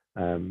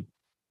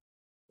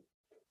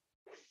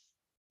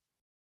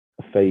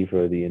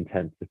 Favor the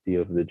intensity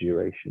of the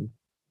duration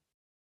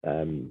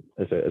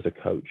as a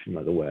coach, and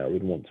like the way I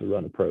would want to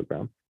run a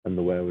program and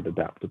the way I would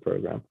adapt a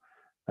program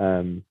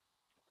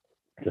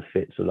to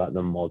fit so like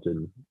the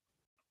modern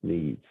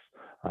needs,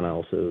 and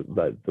also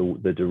like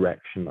the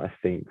direction I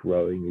think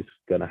rowing is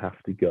going to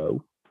have to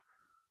go,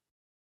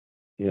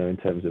 in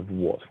terms of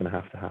what's going to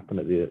have to happen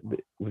at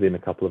within a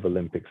couple of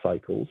Olympic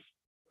cycles.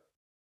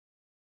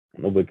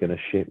 And we're going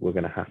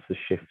to have to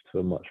shift to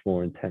a much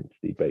more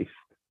intensity based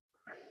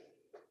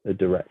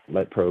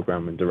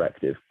program and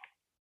directive.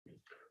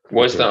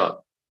 What's that?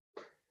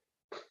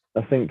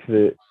 I think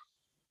that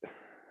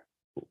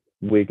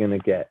we're going to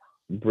get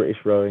British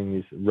rowing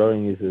is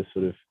a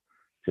sort of,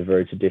 it's a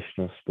very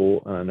traditional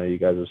sport, and I know you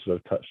guys have sort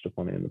of touched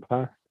upon it in the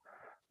past,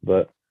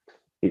 but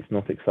it's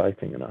not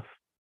exciting enough.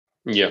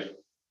 Yeah.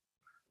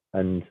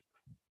 And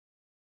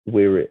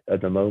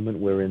at the moment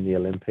we're in the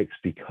Olympics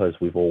because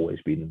we've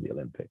always been in the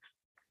Olympics.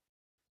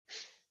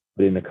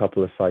 But in a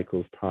couple of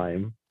cycles'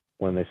 time,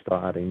 when they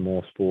start adding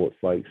more sports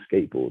like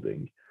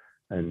skateboarding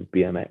and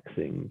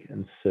BMXing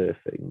and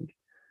surfing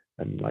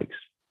and like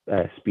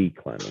speed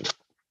climbing,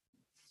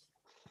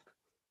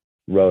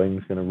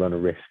 rowing's going to run a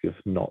risk of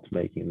not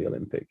making the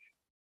Olympic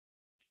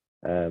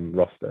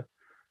roster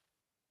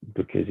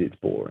because it's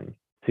boring.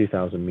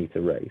 2,000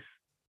 meter race.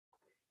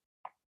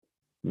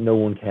 No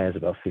one cares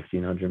about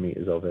 1,500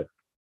 meters of it.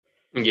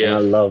 Yeah.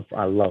 And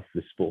I love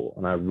the sport,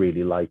 and I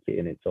really like it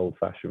in its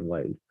old-fashioned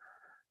ways.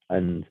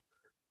 And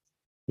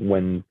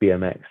when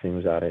BMXing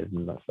was added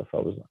and that stuff, I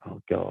was like,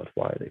 oh God,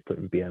 why are they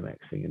putting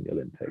BMXing in the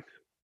Olympics?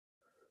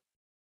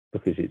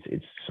 Because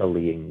it's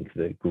sullying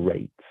the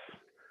greats,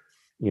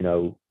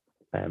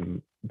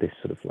 this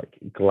sort of like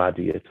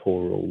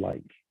gladiatorial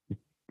like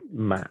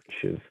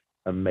match of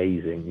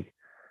amazing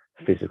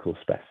physical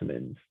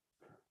specimens,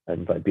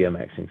 and like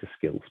BMXing's a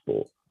skill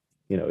sport,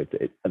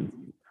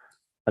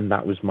 and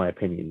that was my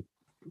opinion,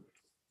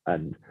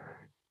 and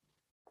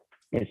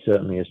it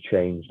certainly has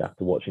changed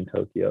after watching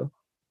Tokyo.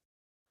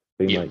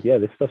 Being like, yeah,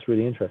 this stuff's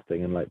really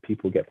interesting, and like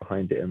people get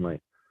behind it, and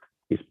like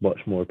it's much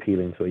more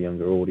appealing to a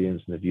younger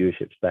audience, and the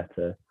viewership's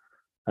better.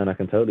 And I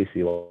can totally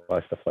see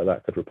why stuff like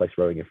that could replace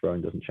rowing if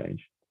rowing doesn't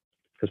change,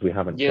 because we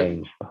haven't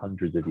changed for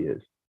hundreds of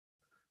years,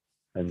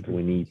 and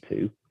we need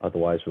to,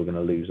 otherwise we're going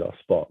to lose our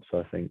spot. So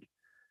I think,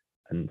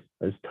 and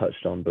as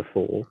touched on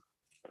before,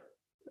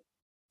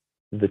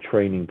 the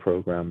training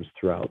programs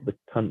throughout the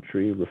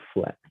country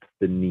reflect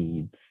the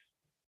needs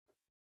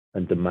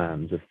and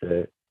demands of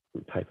the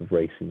type of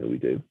racing that we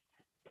do.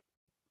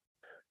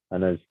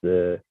 And as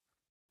the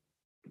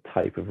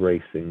type of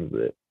racing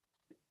that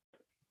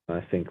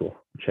I think will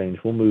change,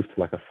 we'll move to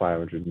like a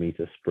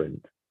 500-meter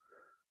sprint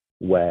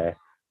where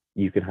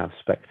you can have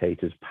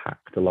spectators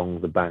packed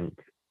along the bank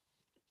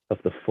of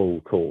the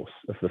full course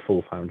of the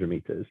full 500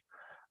 meters,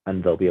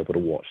 and they'll be able to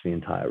watch the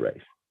entire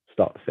race,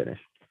 start to finish.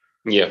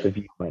 Yeah. The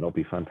view might not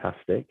be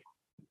fantastic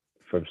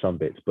from some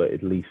bits, but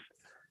at least,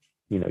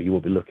 you know, you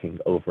will be looking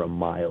over a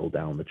mile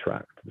down the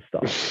track to the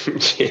start.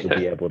 Yeah. You'll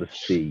be able to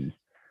see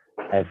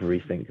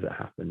everything that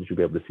happens. You'll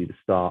be able to see the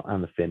start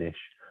and the finish,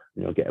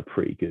 and you'll get a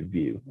pretty good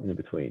view in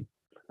between.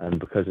 And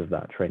because of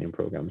that, training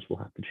programs will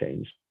have to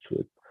change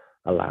to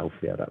allow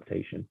for the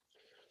adaptation.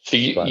 So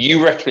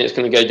you reckon it's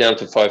going to go down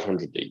to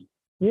 500D?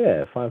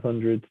 Yeah,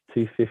 500,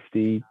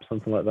 250,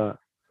 something like that.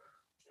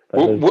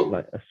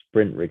 Like a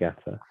sprint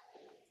regatta.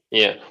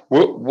 Yeah.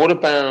 What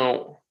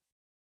about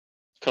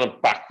kind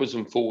of backwards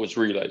and forwards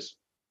relays?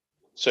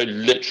 So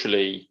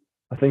literally,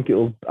 I think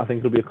it'll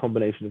be a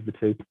combination of the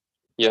two.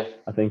 Yeah.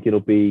 I think it'll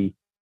be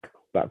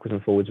backwards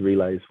and forwards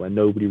relays where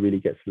nobody really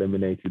gets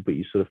eliminated, but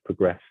you sort of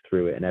progress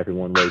through it, and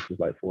everyone races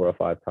like 4 or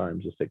 5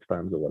 times or 6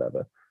 times or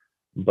whatever.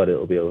 But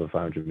it'll be over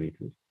 500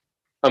 meters.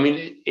 I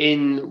mean,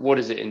 in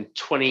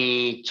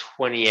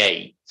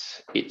 2028,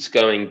 it's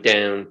going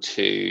down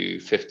to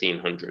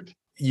 1500.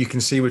 You can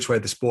see which way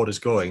the sport is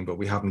going, but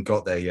we haven't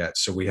got there yet,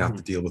 so we have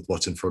to deal with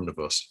what's in front of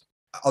us.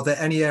 Are there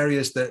any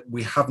areas that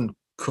we haven't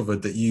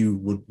covered that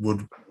you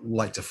would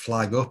like to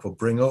flag up or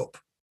bring up?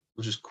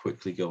 We'll just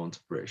quickly go on to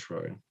British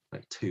rowing,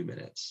 like 2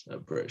 minutes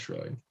of British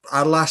rowing.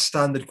 Our last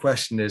standard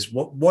question is,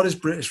 what is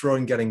British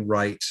rowing getting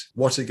right?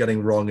 What's it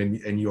getting wrong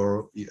in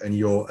your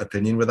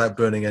opinion, without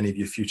burning any of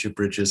your future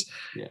bridges?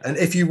 Yeah. And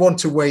if you want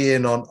to weigh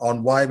in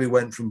on why we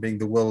went from being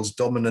the world's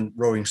dominant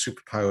rowing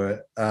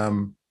superpower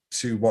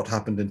to what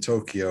happened in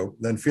Tokyo,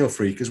 then feel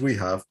free, because we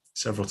have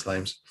several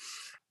times.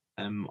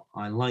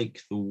 I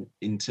like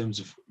in terms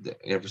of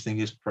everything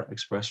is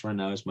expressed right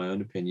now is my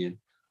own opinion.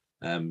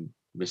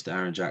 Mr.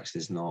 Aaron Jackson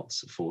is not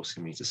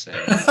forcing me to say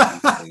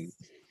anything.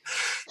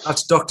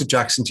 That's Dr.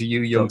 Jackson to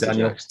you, young Dr.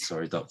 Daniel. Jackson,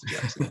 sorry, Dr.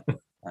 Jackson.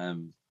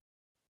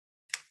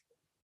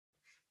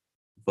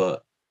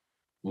 But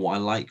what I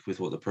like with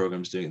what the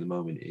program's doing at the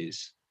moment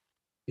is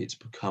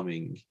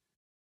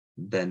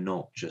they're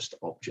not just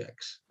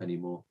objects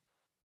anymore.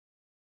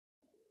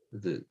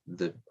 The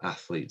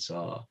athletes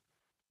are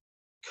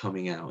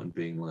coming out and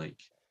being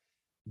like,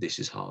 this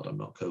is hard, I'm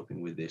not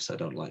coping with this, I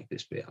don't like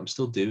this bit, I'm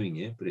still doing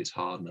it, but it's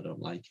hard and I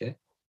don't like it.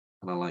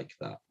 And I like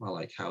that. I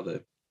like how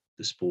the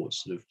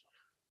sport's sort of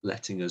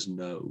letting us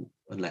know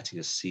and letting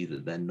us see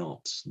that they're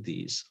not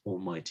these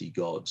almighty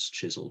gods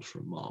chiseled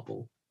from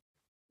marble,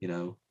 you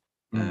know.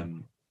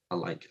 I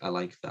like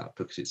that,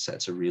 because it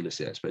sets a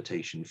realistic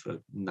expectation for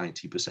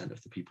 90%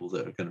 of the people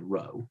that are going to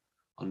row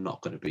are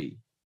not going to be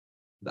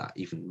that,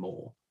 even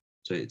more.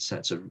 So it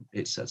sets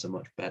a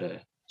much better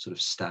sort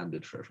of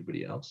standard for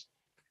everybody else,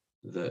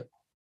 that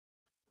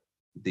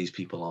these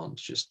people aren't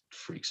just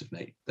freaks of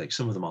nature. Like,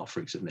 some of them are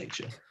freaks of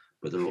nature,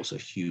 but they're also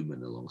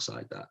human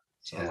alongside that.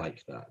 So yeah. I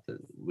like that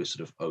we're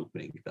sort of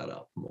opening that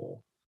up more,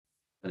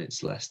 and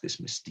it's less this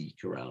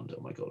mystique around,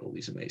 oh my god, all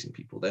these amazing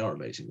people. They are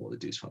amazing, what they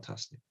do is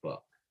fantastic,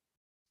 but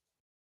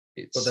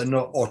they're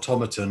not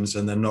automatons,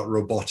 and they're not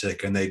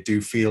robotic, and they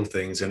do feel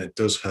things, and it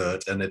does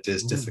hurt, and it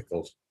is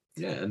difficult.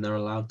 Yeah, and they're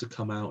allowed to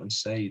come out and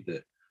say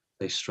that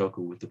they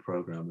struggle with the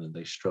program, and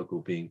they struggle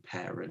being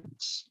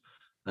parents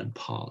and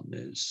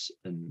partners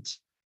and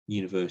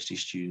university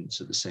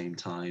students at the same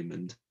time.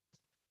 And,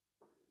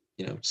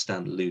 you know,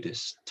 Stan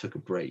Ludis took a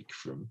break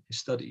from his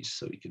studies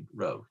so he could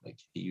row. Like,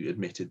 he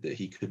admitted that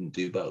he couldn't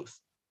do both.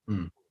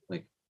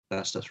 Like,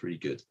 that stuff's really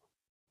good.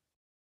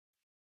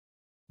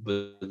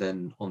 But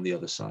then on the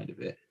other side of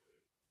it,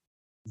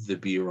 the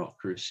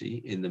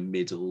bureaucracy in the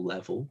middle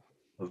level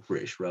of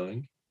British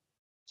rowing,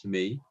 to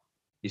me,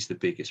 is the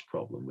biggest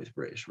problem with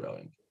British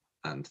rowing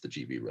and the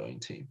GB rowing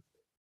team.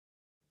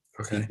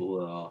 Okay.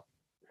 People are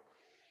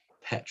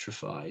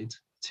petrified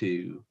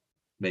to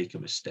make a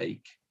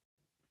mistake,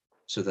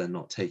 so they're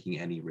not taking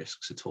any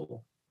risks at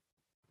all.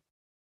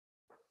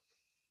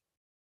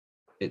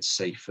 It's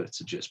safer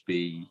to just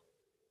be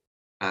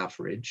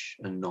average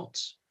and not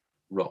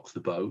rock the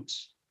boat,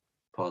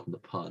 pardon the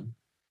pun,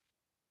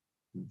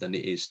 than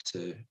it is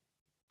to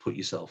put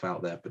yourself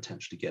out there,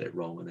 potentially get it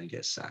wrong, and then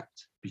get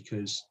sacked,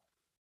 because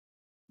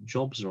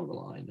jobs are on the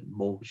line and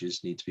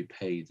mortgages need to be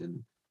paid,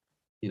 and,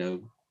 you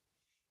know,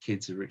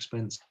 kids are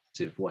expensive,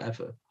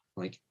 whatever.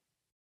 Like,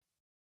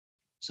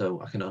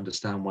 so I can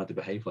understand why they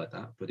behave like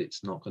that, but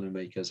it's not going to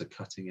make us a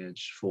cutting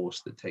edge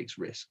force that takes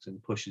risks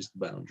and pushes the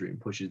boundary and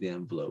pushes the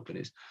envelope and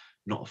is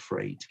not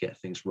afraid to get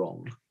things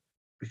wrong,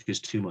 because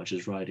too much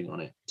is riding on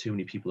it. Too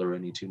many people are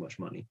earning too much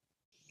money.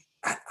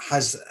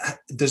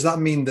 Does that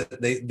mean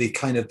that the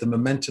kind of the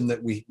momentum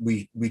that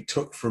we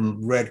took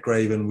from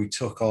Redgrave and we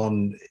took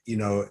on, you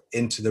know,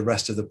 into the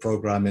rest of the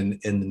program in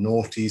the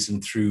noughties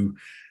and through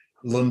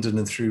London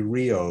and through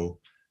Rio,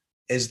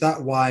 is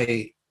that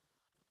why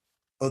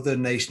other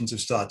nations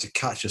have started to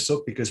catch us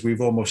up because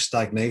we've almost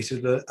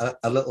stagnated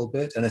a little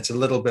bit. And it's a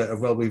little bit of,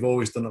 well, we've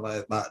always done it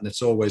like that and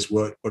it's always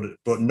worked,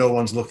 but no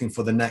one's looking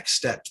for the next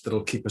steps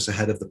that'll keep us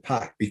ahead of the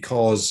pack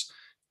because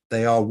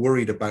they are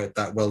worried about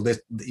that. Well,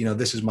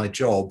 this is my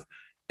job.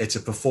 It's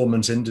a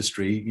performance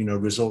industry,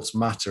 results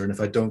matter. And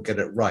if I don't get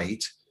it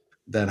right,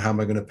 then how am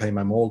I going to pay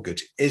my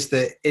mortgage? Is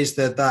there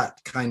that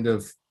kind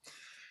of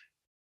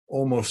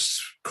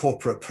almost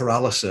corporate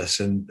paralysis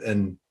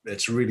and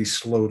it's really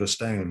slowed us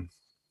down?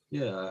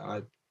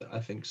 Yeah, I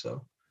think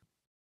so.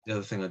 The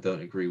other thing I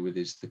don't agree with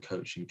is the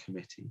coaching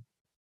committee.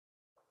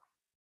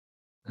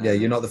 Yeah,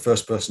 you're not the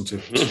first person to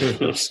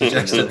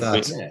suggest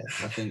that. Yeah,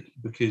 I think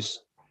because,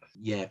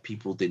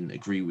 people didn't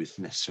agree with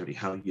necessarily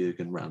how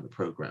Jurgen ran the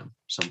program.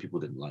 Some people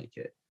didn't like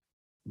it,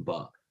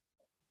 but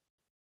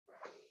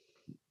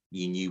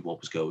you knew what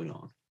was going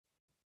on.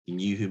 You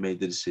knew who made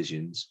the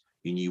decisions.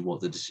 You knew what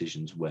the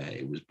decisions were.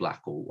 It was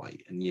black or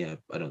white. And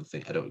I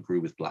don't agree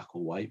with black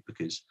or white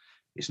because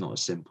it's not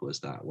as simple as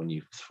that when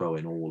you throw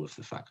in all of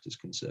the factors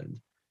concerned.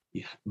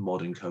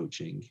 Modern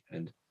coaching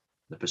and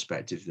the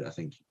perspective that I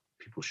think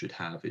people should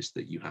have is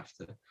that you have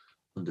to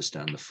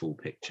understand the full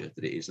picture,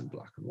 that it isn't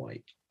black and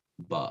white.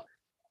 But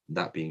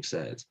that being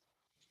said,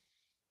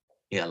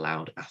 it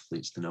allowed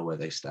athletes to know where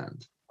they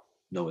stand,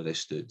 know where they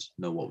stood,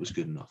 know what was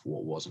good enough,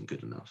 what wasn't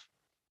good enough.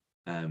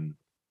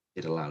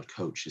 It allowed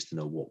coaches to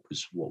know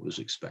what was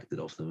expected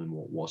of them and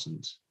what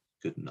wasn't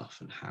good enough,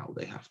 and how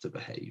they have to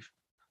behave,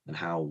 and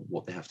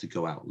what they have to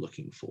go out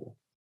looking for,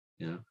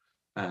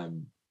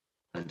 and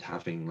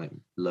having like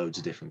loads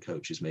of different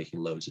coaches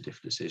making loads of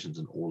different decisions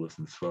and all of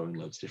them throwing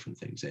loads of different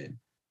things in.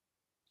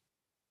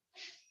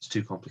 It's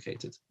too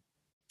complicated.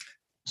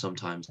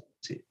 Sometimes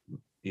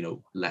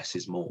less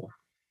is more.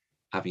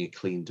 Having a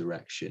clean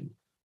direction,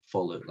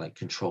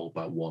 controlled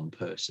by one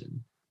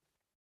person,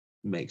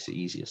 makes it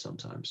easier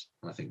sometimes.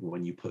 And I think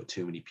when you put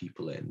too many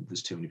people in,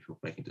 there's too many people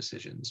making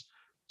decisions,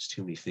 there's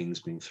too many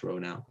things being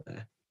thrown out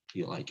there.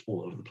 You're like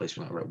all over the place.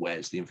 You're like, right,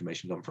 where's the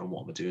information coming from?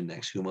 What am I doing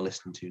next? Who am I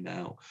listening to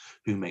now?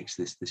 Who makes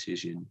this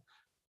decision?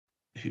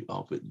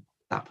 But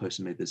that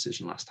person made the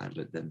decision last time,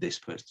 but then this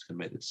person's going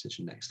to make the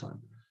decision next time.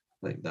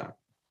 I think that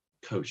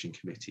coaching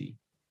committee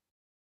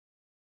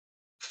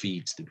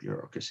feeds the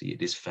bureaucracy.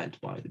 It is fed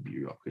by the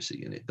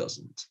bureaucracy, and it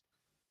doesn't.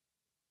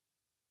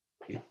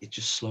 It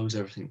just slows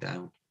everything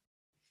down.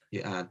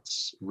 It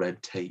adds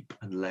red tape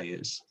and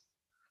layers,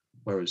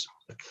 whereas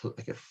a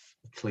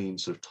clean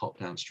sort of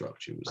top-down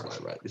structure was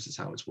like, right, this is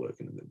how it's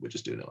working, and we're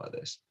just doing it like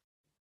this,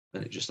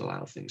 and it just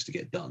allowed things to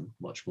get done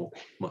much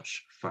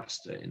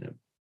faster in a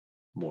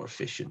more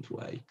efficient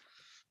way.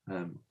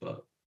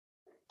 But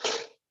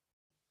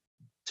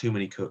too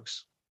many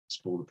cooks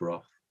spoil the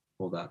broth,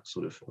 or that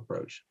sort of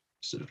approach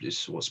sort of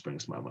is what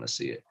springs to mind when I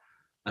see it.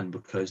 And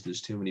because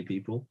there's too many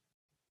people,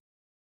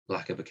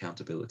 lack of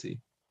accountability.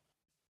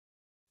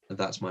 And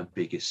that's my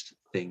biggest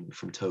thing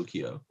from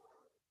Tokyo,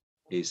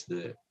 is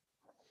that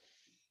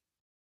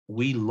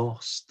we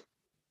lost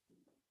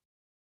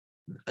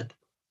a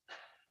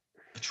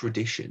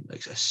tradition,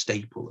 like a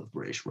staple of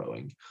British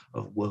rowing,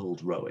 of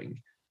world rowing,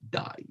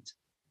 died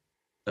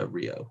at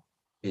Rio,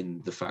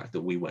 in the fact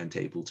that we weren't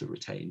able to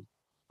retain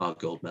our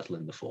gold medal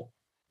in the fall.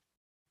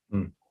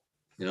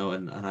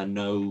 And I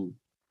know,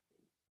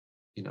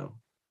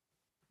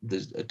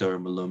 there's a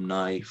Durham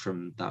alumni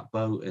from that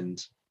boat,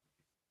 and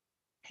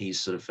he's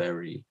sort of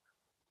very,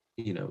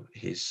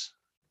 his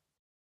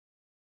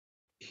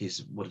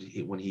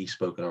when he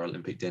spoke at our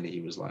Olympic dinner,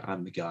 he was like,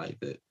 I'm the guy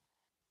that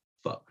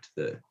fucked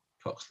the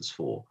Coxless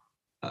 4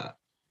 at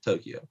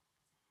Tokyo.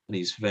 And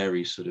he's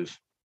very sort of,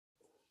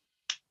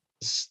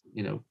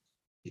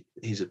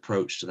 his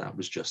approach to that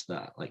was just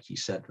that. Like, he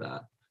said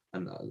that,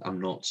 and I'm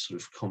not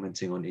sort of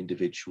commenting on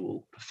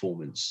individual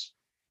performance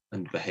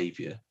and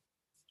behavior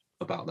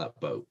about that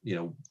boat.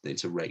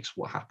 It's a race.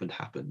 What happened,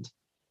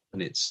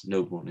 and it's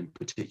no one in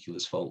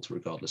particular's fault,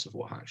 regardless of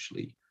what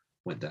actually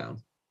went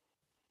down.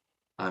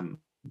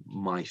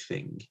 My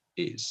thing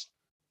is,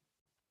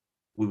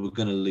 we were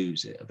going to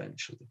lose it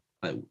eventually.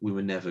 Like, we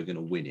were never going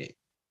to win it.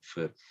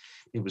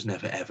 It was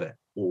never ever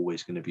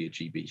always going to be a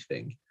GB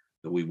thing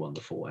that we won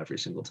the 4 every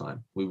single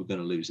time. We were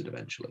going to lose it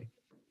eventually,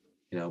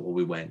 or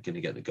we weren't going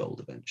to get the gold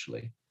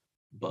eventually.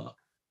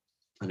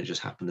 And it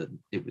just happened that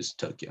it was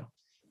Tokyo.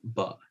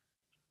 But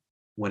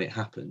when it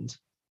happened,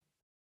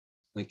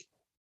 like,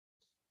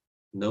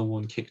 no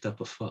one kicked up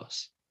a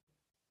fuss.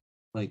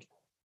 Like,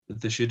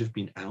 there should have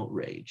been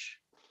outrage,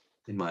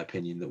 in my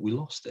opinion, that we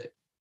lost it.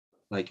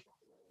 Like,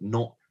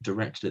 not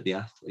directed at the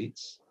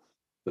athletes,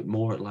 but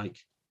more at like,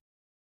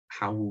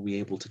 how were we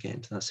able to get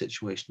into that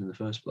situation in the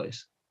first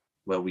place,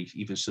 where we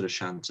even stood a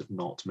chance of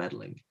not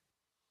medaling?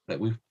 Like,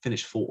 we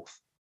finished 4th.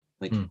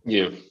 Like,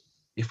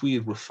 if we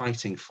were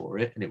fighting for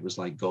it and it was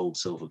like gold,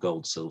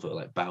 silver,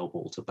 like bow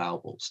ball to bow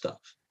ball stuff,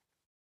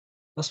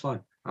 that's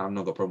fine. I've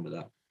not got a problem with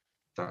that.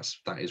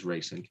 That is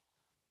racing.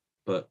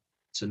 But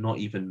to not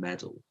even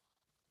medal,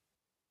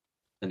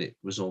 and it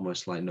was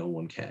almost like no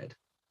one cared.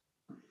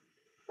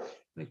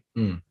 Like,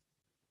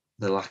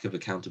 the lack of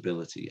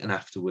accountability, and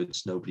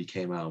afterwards nobody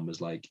came out and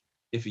was like,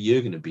 if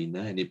Jurgen had been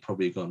there and he'd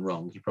probably gone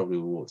wrong, he probably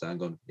would have walked down and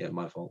gone, yeah,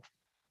 my fault.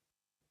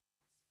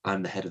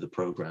 I'm the head of the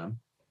program,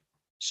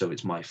 so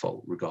it's my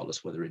fault,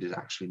 regardless whether it is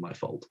actually my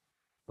fault.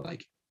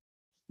 Like,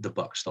 the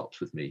buck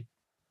stops with me.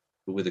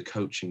 But with a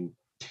coaching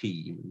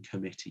team and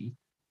committee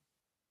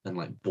and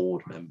like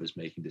board members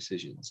making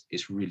decisions,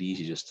 it's really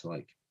easy just to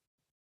like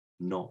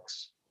not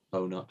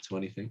own up to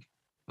anything.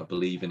 I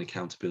believe in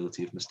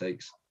accountability of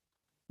mistakes.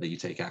 That you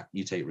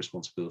take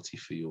responsibility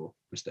for your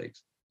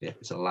mistakes. Yeah,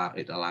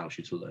 it allows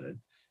you to learn.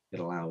 It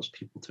allows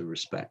people to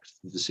respect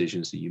the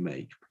decisions that you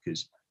make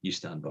because you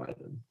stand by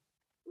them.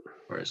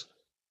 Whereas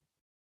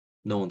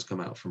no one's come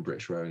out from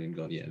British Rowing and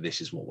gone, yeah, this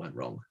is what went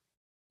wrong.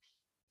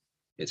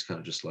 It's kind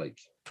of just like,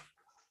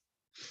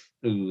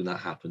 ooh, that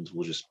happened.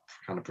 We'll just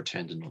kind of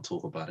pretend and not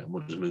talk about it, and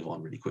we'll just move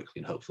on really quickly,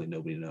 and hopefully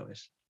nobody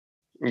notices.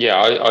 Yeah,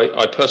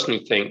 I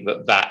personally think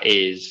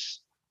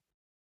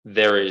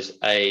there is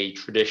a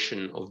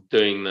tradition of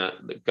doing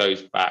that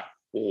goes back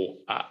for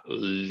at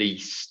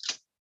least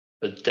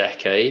a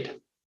decade.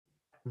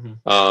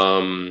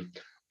 Mm-hmm.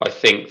 I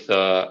think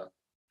that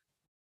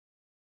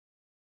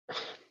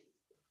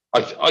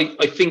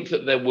I think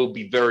that there will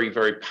be very,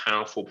 very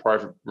powerful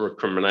private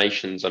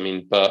recriminations. I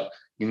mean, but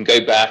you can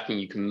go back and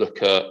you can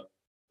look at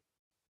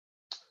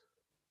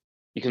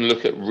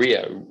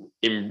Rio.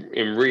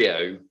 In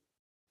Rio,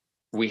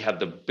 we had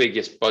the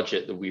biggest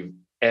budget that we've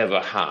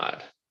ever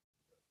had,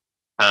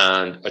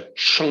 and a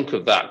chunk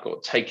of that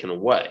got taken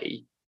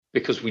away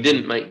because we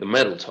didn't make the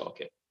medal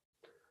target.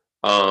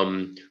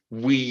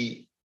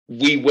 We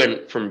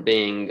went from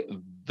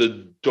being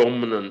the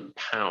dominant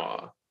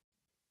power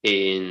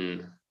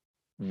in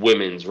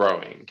women's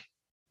rowing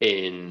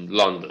in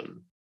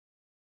London,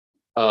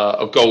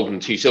 a gold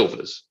and 2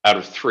 silvers out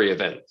of 3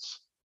 events,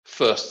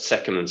 first,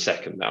 second, and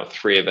second out of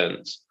 3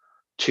 events,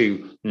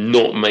 to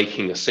not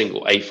making a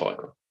single A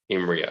final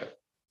in Rio.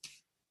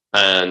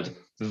 And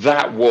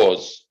that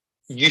was,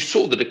 you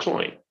saw the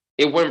decline.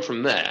 It went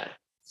from there,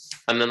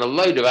 and then a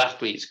load of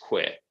athletes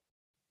quit,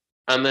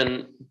 and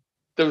then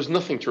there was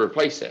nothing to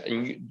replace it.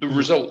 And the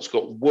results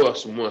got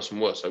worse and worse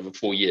and worse over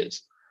 4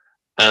 years.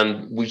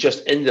 And we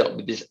just ended up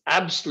with this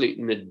absolute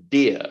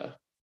nadir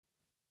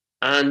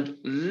and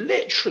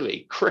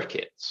literally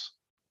crickets.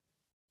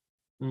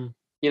 You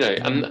know,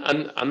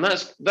 and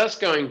that's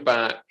going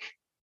back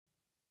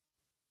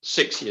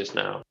 6 years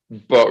now.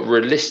 But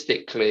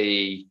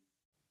realistically,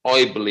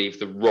 I believe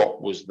the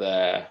rot was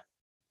there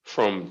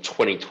from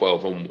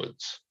 2012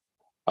 onwards.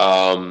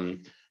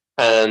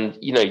 And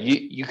you know,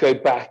 you go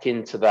back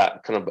into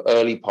that kind of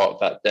early part of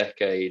that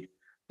decade,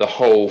 the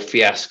whole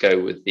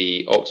fiasco with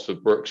the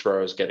Oxford Brookes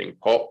rowers getting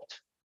popped,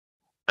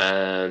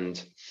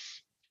 and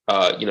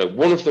you know,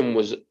 one of them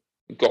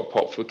got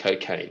popped for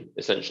cocaine,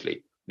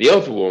 essentially. The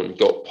other one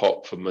got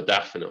popped for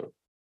modafinil.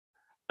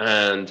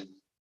 And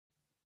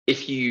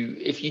if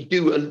you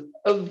do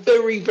a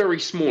very, very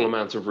small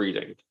amount of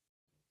reading,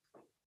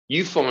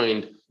 you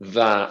find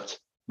that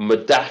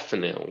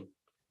modafinil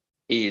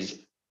is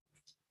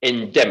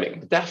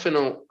endemic.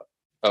 Modafinil,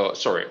 or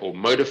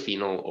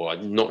modafinil, or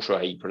I'm not sure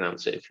how you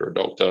pronounce it if you're a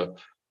doctor,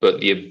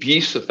 but the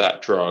abuse of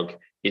that drug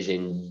is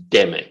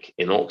endemic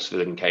in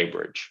Oxford and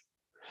Cambridge.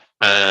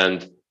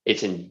 And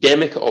it's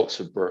endemic at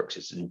Oxford Brookes,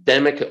 it's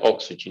endemic at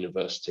Oxford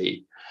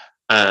University,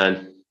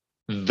 and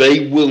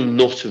they will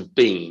not have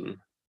been,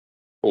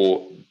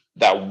 or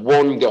that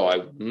one guy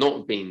would not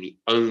have been the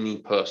only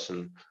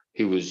person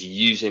who was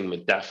using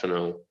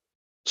modafinil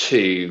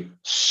to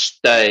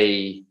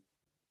stay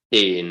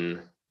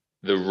in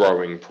the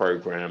rowing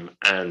program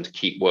and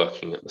keep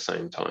working at the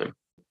same time.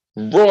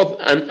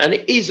 And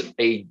it is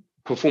a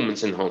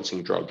performance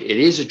enhancing drug. It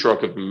is a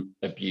drug of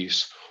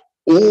abuse.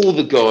 All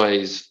the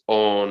guys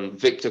on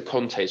Victor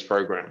Conte's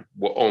program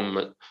were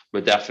on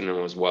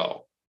modafinil as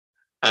well.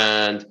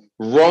 And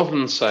rather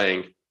than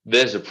saying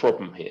there's a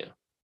problem here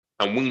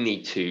and we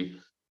need to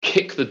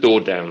kick the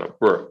door down at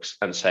Brookes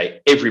and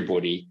say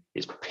everybody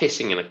is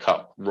pissing in a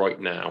cup right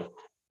now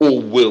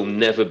or will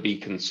never be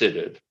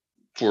considered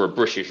for a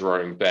British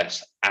rowing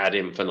best ad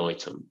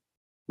infinitum,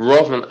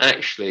 rather than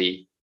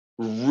actually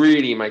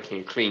really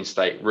making a clean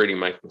state, really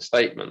making a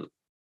statement,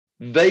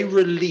 they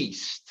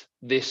released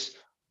this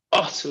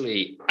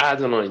utterly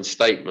asinine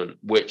statement,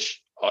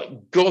 which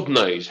God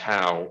knows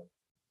how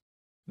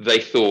they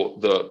thought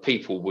that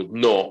people would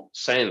not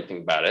say anything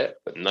about it,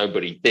 but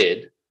nobody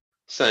did,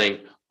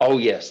 saying, oh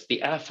yes,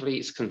 the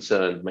athletes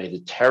concerned made a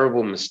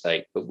terrible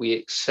mistake, but we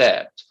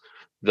accept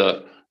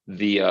that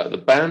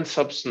the banned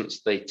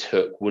substance they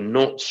took were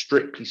not,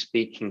 strictly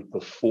speaking,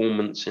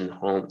 performance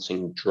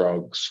enhancing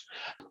drugs.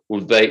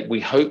 We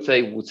hope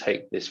they will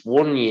take this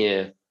 1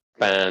 year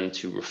ban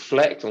to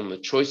reflect on the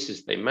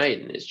choices they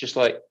made. And it's just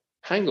like,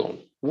 hang on,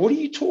 what are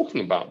you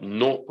talking about?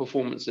 Not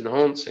performance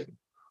enhancing?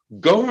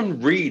 Go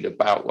and read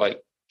about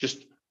like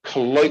just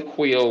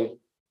colloquial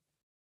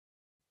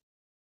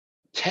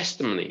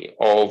testimony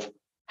of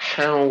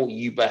how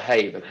you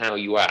behave and how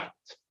you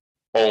act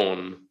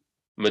on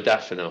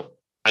modafinil,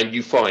 and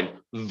you find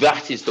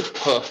that is the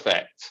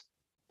perfect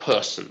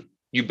person.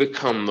 You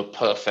become the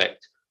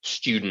perfect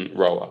student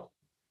rower.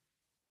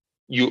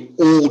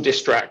 all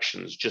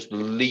distractions just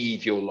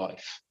leave your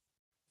life.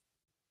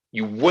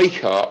 You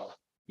wake up,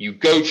 you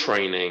go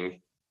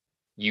training,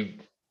 you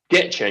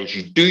get changed,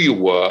 you do your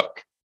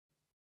work,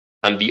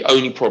 and the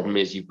only problem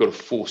is you've got to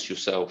force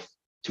yourself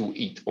to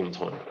eat on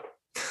time.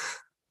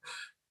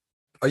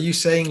 Are you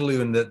saying,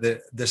 Lewin, that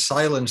the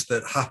silence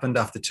that happened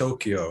after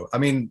Tokyo? I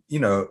mean,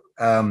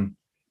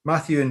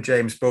 Matthew and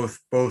James both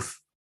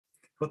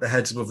put their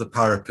heads above the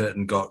parapet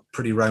and got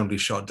pretty roundly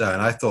shot down.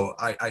 I thought,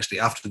 actually,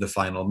 after the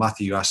final,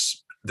 Matthew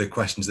asked the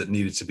questions that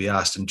needed to be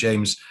asked, and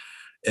James,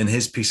 in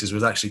his pieces,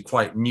 was actually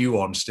quite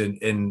nuanced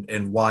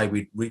in why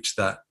we reached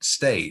that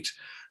state.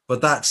 But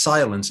that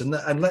silence, and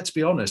let's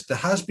be honest, there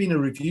has been a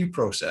review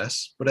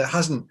process, but it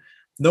hasn't.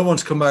 No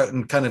one's come out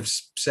and kind of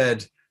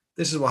said,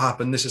 this is what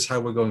happened, this is how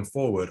we're going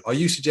forward. Are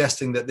you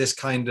suggesting that this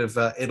kind of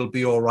it'll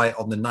be all right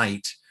on the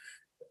night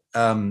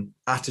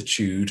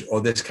attitude,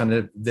 or this kind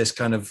of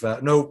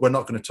no, we're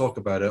not going to talk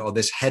about it, or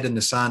this head in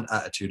the sand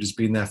attitude has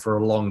been there for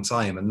a long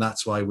time, and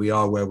that's why we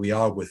are where we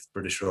are with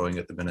British rowing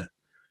at the minute?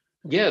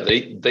 Yeah,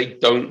 they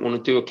don't want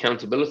to do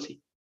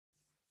accountability.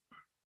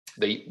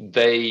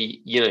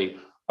 They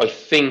I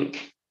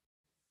think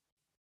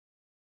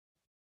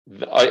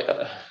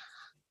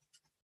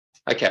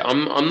okay,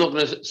 I'm not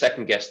going to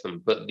second guess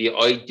them, but the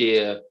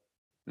idea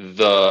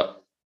that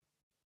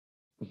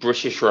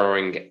British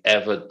rowing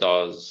ever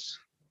does,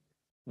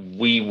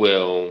 we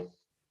will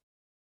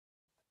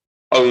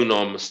own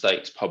our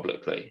mistakes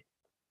publicly,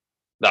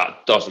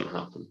 that doesn't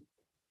happen.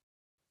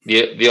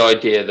 The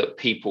idea that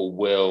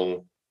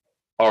people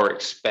are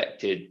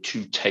expected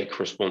to take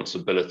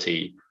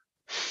responsibility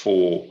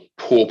for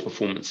poor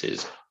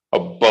performances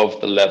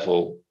above the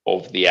level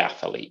of the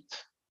athlete.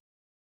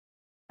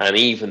 And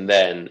even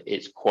then,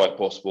 it's quite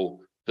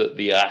possible that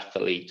the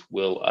athlete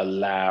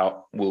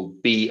will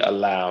be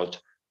allowed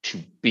to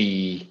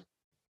be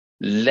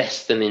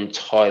less than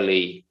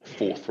entirely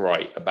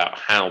forthright about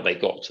how they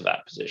got to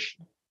that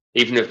position.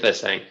 Even if they're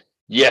saying,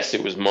 yes,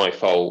 it was my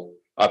fault,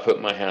 I put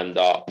my hand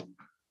up.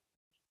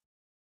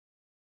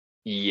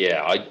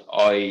 Yeah,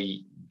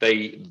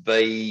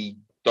 they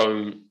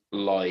don't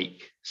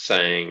like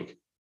saying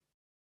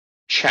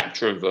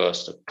chapter and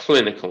verse, a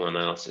clinical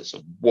analysis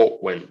of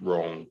what went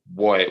wrong,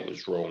 why it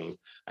was wrong,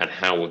 and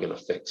how we're going to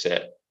fix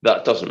it.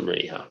 That doesn't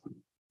really happen.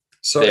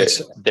 So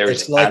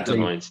there's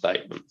asinine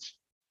statements.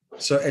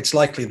 So it's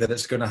likely that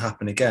it's going to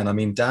happen again. I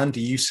mean, Dan,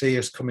 do you see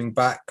us coming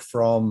back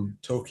from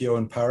Tokyo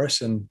and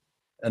Paris in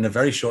a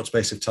very short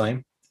space of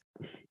time?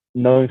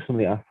 Knowing some of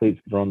the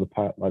athletes that are on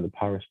the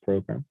Paris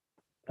program,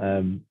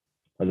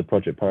 or the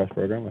Project Paris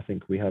program, I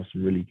think we have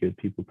some really good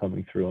people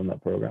coming through on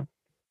that program.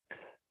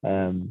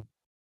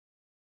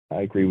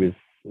 I agree with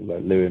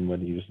Lewin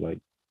when he was like,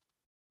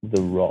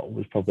 the rot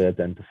was probably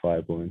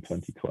identifiable in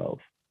 2012,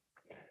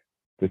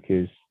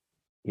 because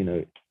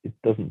it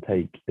doesn't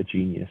take a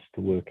genius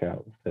to work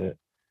out that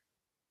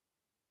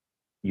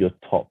your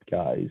top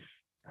guys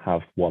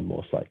have one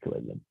more cycle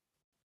in them,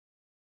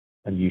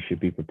 and you should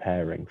be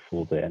preparing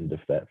for the end of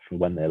that, for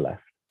when they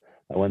left.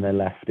 And when they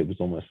left, it was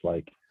almost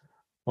like,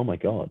 oh my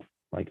god,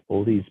 like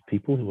all these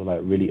people who were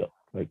like really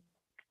like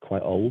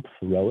quite old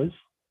for rowers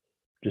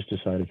just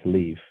decided to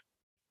leave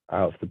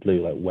out of the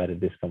blue. Like, where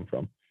did this come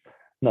from?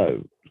 No,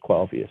 it's quite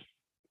obvious.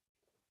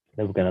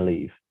 They were going to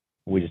leave.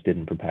 We just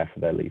didn't prepare for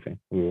their leaving.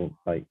 We were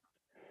like,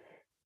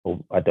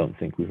 well, I don't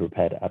think we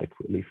prepared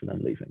adequately for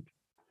them leaving.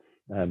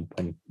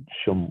 And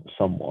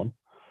someone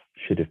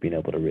should have been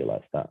able to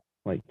realize that.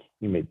 Like,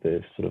 you made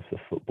the sort of the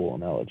football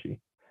analogy.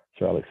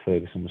 Sir Alex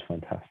Ferguson was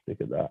fantastic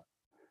at that.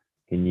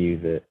 He knew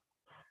that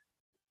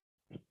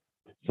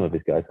some of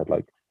his guys had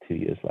like 2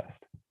 years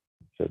left,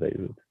 so they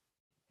would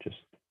just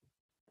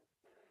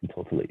be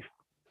told to leave,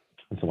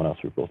 and someone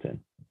else was brought in.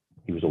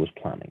 He was always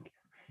planning.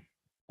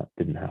 That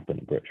didn't happen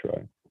in British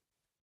rowing,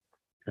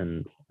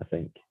 and I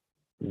think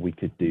we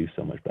could do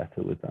so much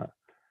better with that.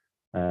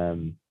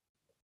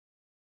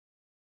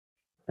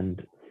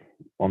 And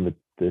on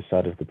the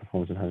side of the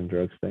performance enhancing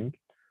drugs thing,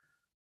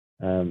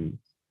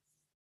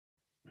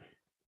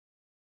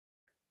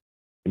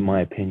 in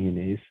my opinion,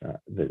 is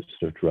that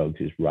sort of drugs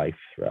is rife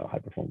throughout high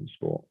performance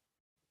sport,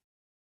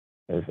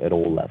 at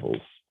all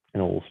levels,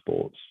 in all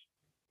sports,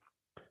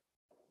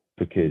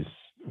 because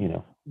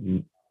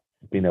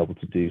being able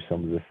to do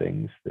some of the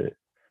things that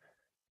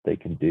they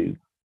can do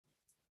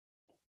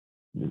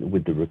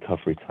with the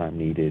recovery time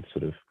needed,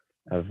 sort of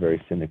a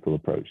very cynical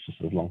approach to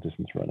sort of long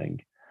distance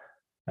running,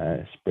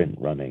 sprint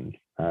running,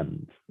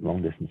 and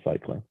long distance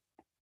cycling.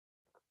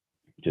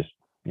 Just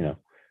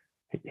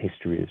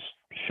history has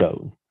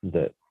shown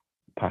that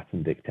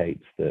pattern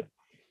dictates that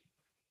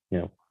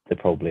they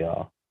probably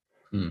are,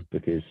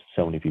 because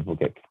so many people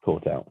get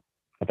caught out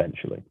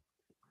eventually.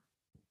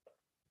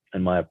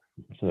 And my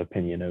sort of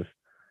opinion of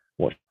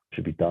what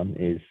should be done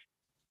is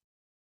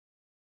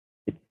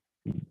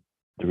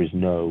there is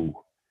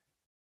no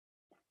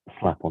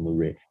slap on the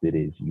wrist. It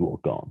is, you're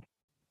gone.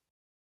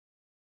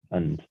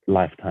 And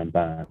lifetime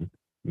ban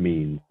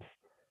means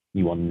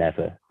you are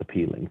never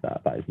appealing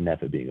that. That is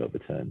never being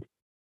overturned.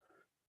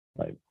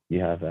 Like, you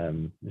have,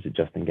 is it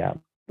Justin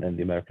Gatlin,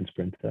 the American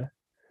sprinter?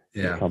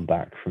 Yeah. come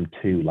back from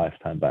 2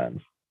 lifetime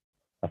bans.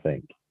 I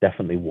think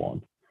definitely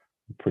 1.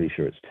 I'm pretty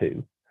sure it's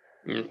 2.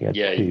 He had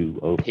 2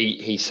 over.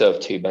 He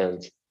served 2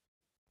 bans.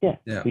 Yeah.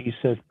 He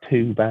served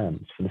 2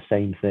 bans for the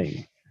same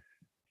thing,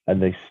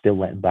 and they still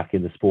let him back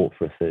in the sport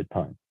for a 3rd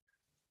time.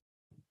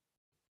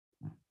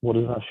 What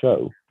does that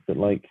show? That,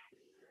 like,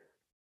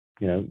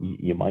 you know,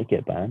 you might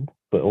get banned,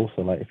 but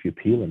also, like, if you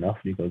appeal enough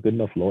and you've got a good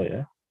enough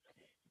lawyer,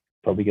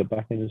 probably get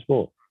back in the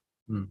sport.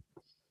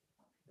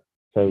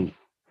 So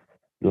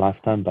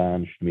lifetime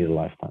ban should be a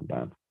lifetime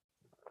ban,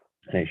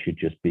 and it should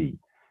just be,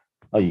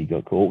 oh, you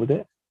got caught with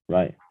it,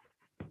 right?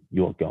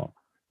 You're gone,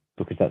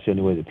 because that's the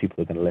only way that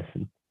people are going to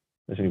listen.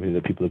 That's the only way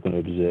that people are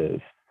going to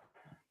observe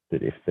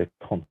that if the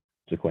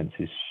consequence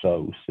is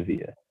so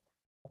severe.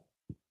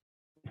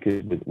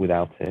 Because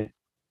without it,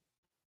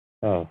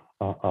 oh,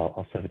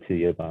 I'll serve a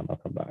 2-year ban, I'll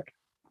come back,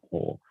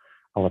 or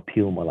I'll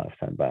appeal my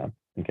lifetime ban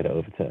and get it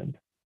overturned,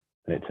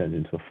 and it turns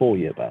into a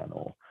 4-year ban,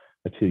 or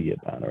a 2-year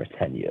ban, or a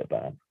 10-year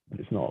ban. And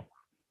it's not.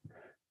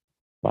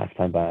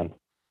 Lifetime ban,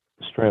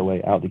 straight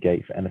away out the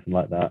gate for anything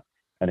like that,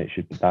 and it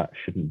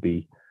shouldn't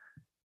be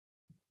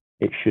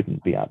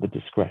at the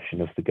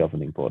discretion of the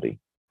governing body.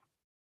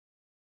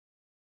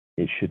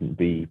 It shouldn't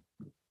be.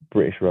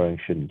 British Rowing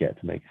shouldn't get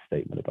to make a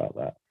statement about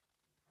that.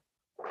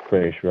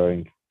 British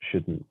Rowing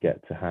shouldn't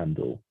get to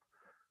handle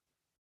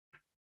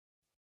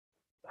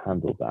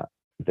that.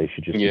 They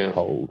should just be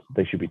told.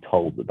 They should be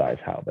told that that is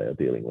how they are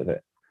dealing with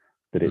it.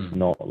 That it's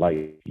not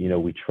like, you know,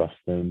 we trust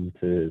them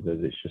to,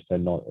 that it's just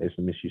it's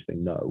a misuse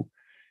thing. No,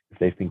 if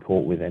they've been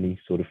caught with any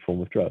sort of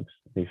form of drugs,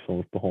 any form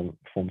of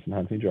performance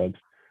enhancing drugs,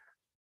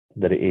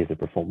 that it is a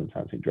performance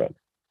enhancing drug.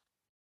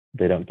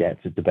 They don't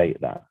get to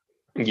debate that.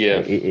 Yeah.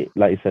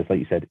 Like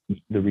you said,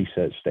 the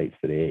research states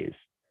that it is.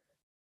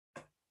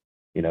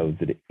 You know,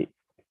 that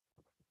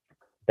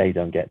they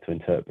don't get to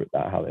interpret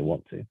that how they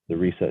want to. The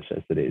research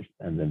says that it is,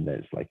 and then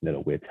there's like,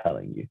 no, we're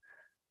telling you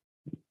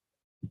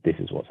this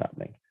is what's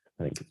happening.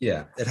 I think.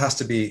 Yeah, it has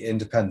to be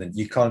independent.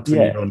 You can't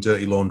clean your own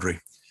dirty laundry.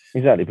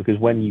 Exactly, because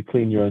when you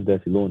clean your own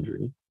dirty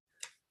laundry,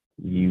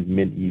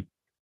 you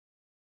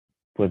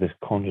whether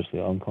consciously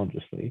or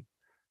unconsciously,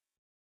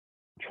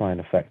 try and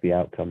affect the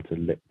outcome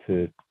to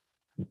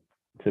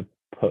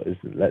put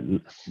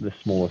the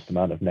smallest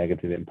amount of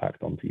negative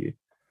impact onto you.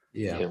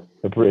 Yeah.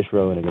 The British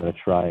Rowing are going to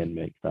try and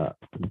make that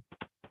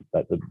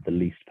the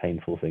least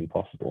painful thing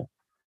possible,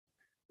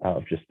 out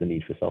of just the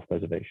need for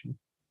self-preservation,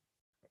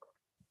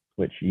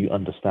 which you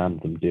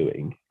understand them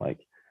doing. Like,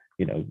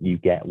 you know, you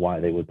get why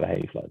they would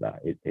behave like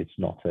that. It's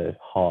not a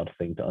hard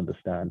thing to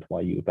understand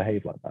why you would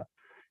behave like that.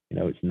 You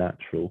know, it's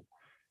natural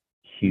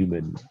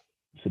human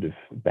sort of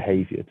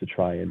behavior to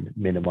try and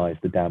minimize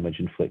the damage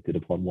inflicted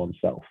upon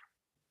oneself.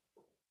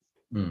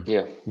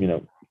 Yeah. You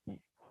know,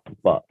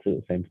 but at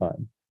the same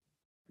time,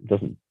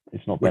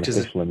 it's not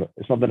beneficial in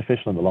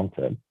the long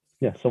term.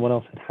 Yeah, someone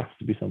else, it has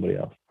to be somebody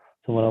else.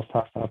 Someone else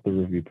has to have the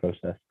review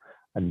process,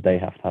 and they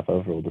have to have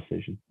overall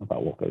decision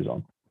about what goes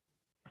on.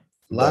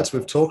 Lads,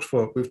 we've talked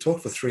for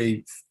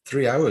 3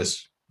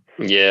 hours.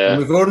 Yeah.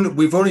 And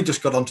we've only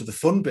just got onto the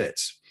fun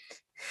bits.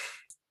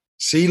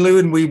 See,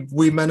 Lewin,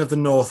 we men of the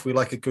North, we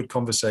like a good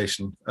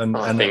conversation. And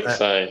I think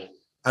so.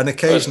 And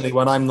occasionally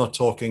when I'm not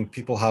talking,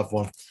 people have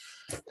one.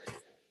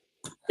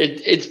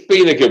 It's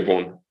been a good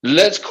one.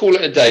 Let's call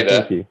it a day there.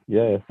 Thank you.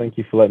 Yeah, thank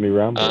you for letting me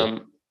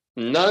ramble.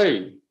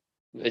 No,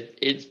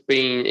 it's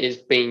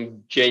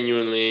been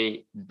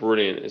genuinely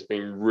brilliant. It's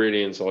been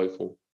really insightful.